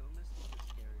lie, Coolness is a bit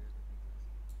scarier than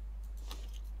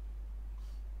Nicholas.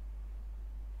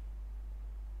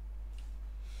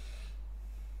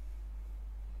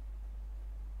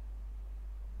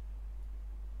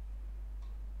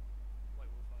 Wait,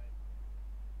 we'll fight.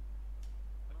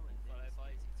 We'll fire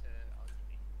by to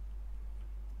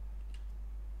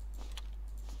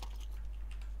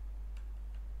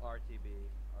RTB.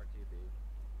 RTB.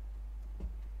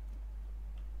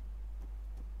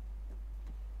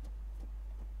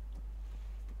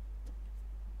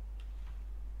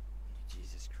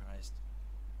 Jesus Christ.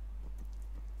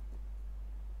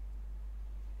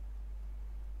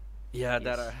 Yeah,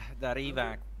 that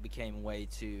evac became way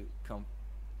too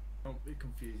A bit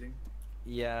confusing.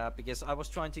 Yeah, because I was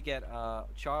trying to get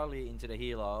Charlie into the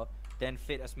helo, then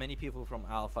fit as many people from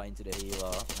Alpha into the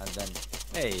helo, and then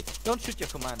hey, don't shoot your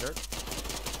commander.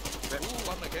 Ooh,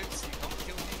 I'm a goat.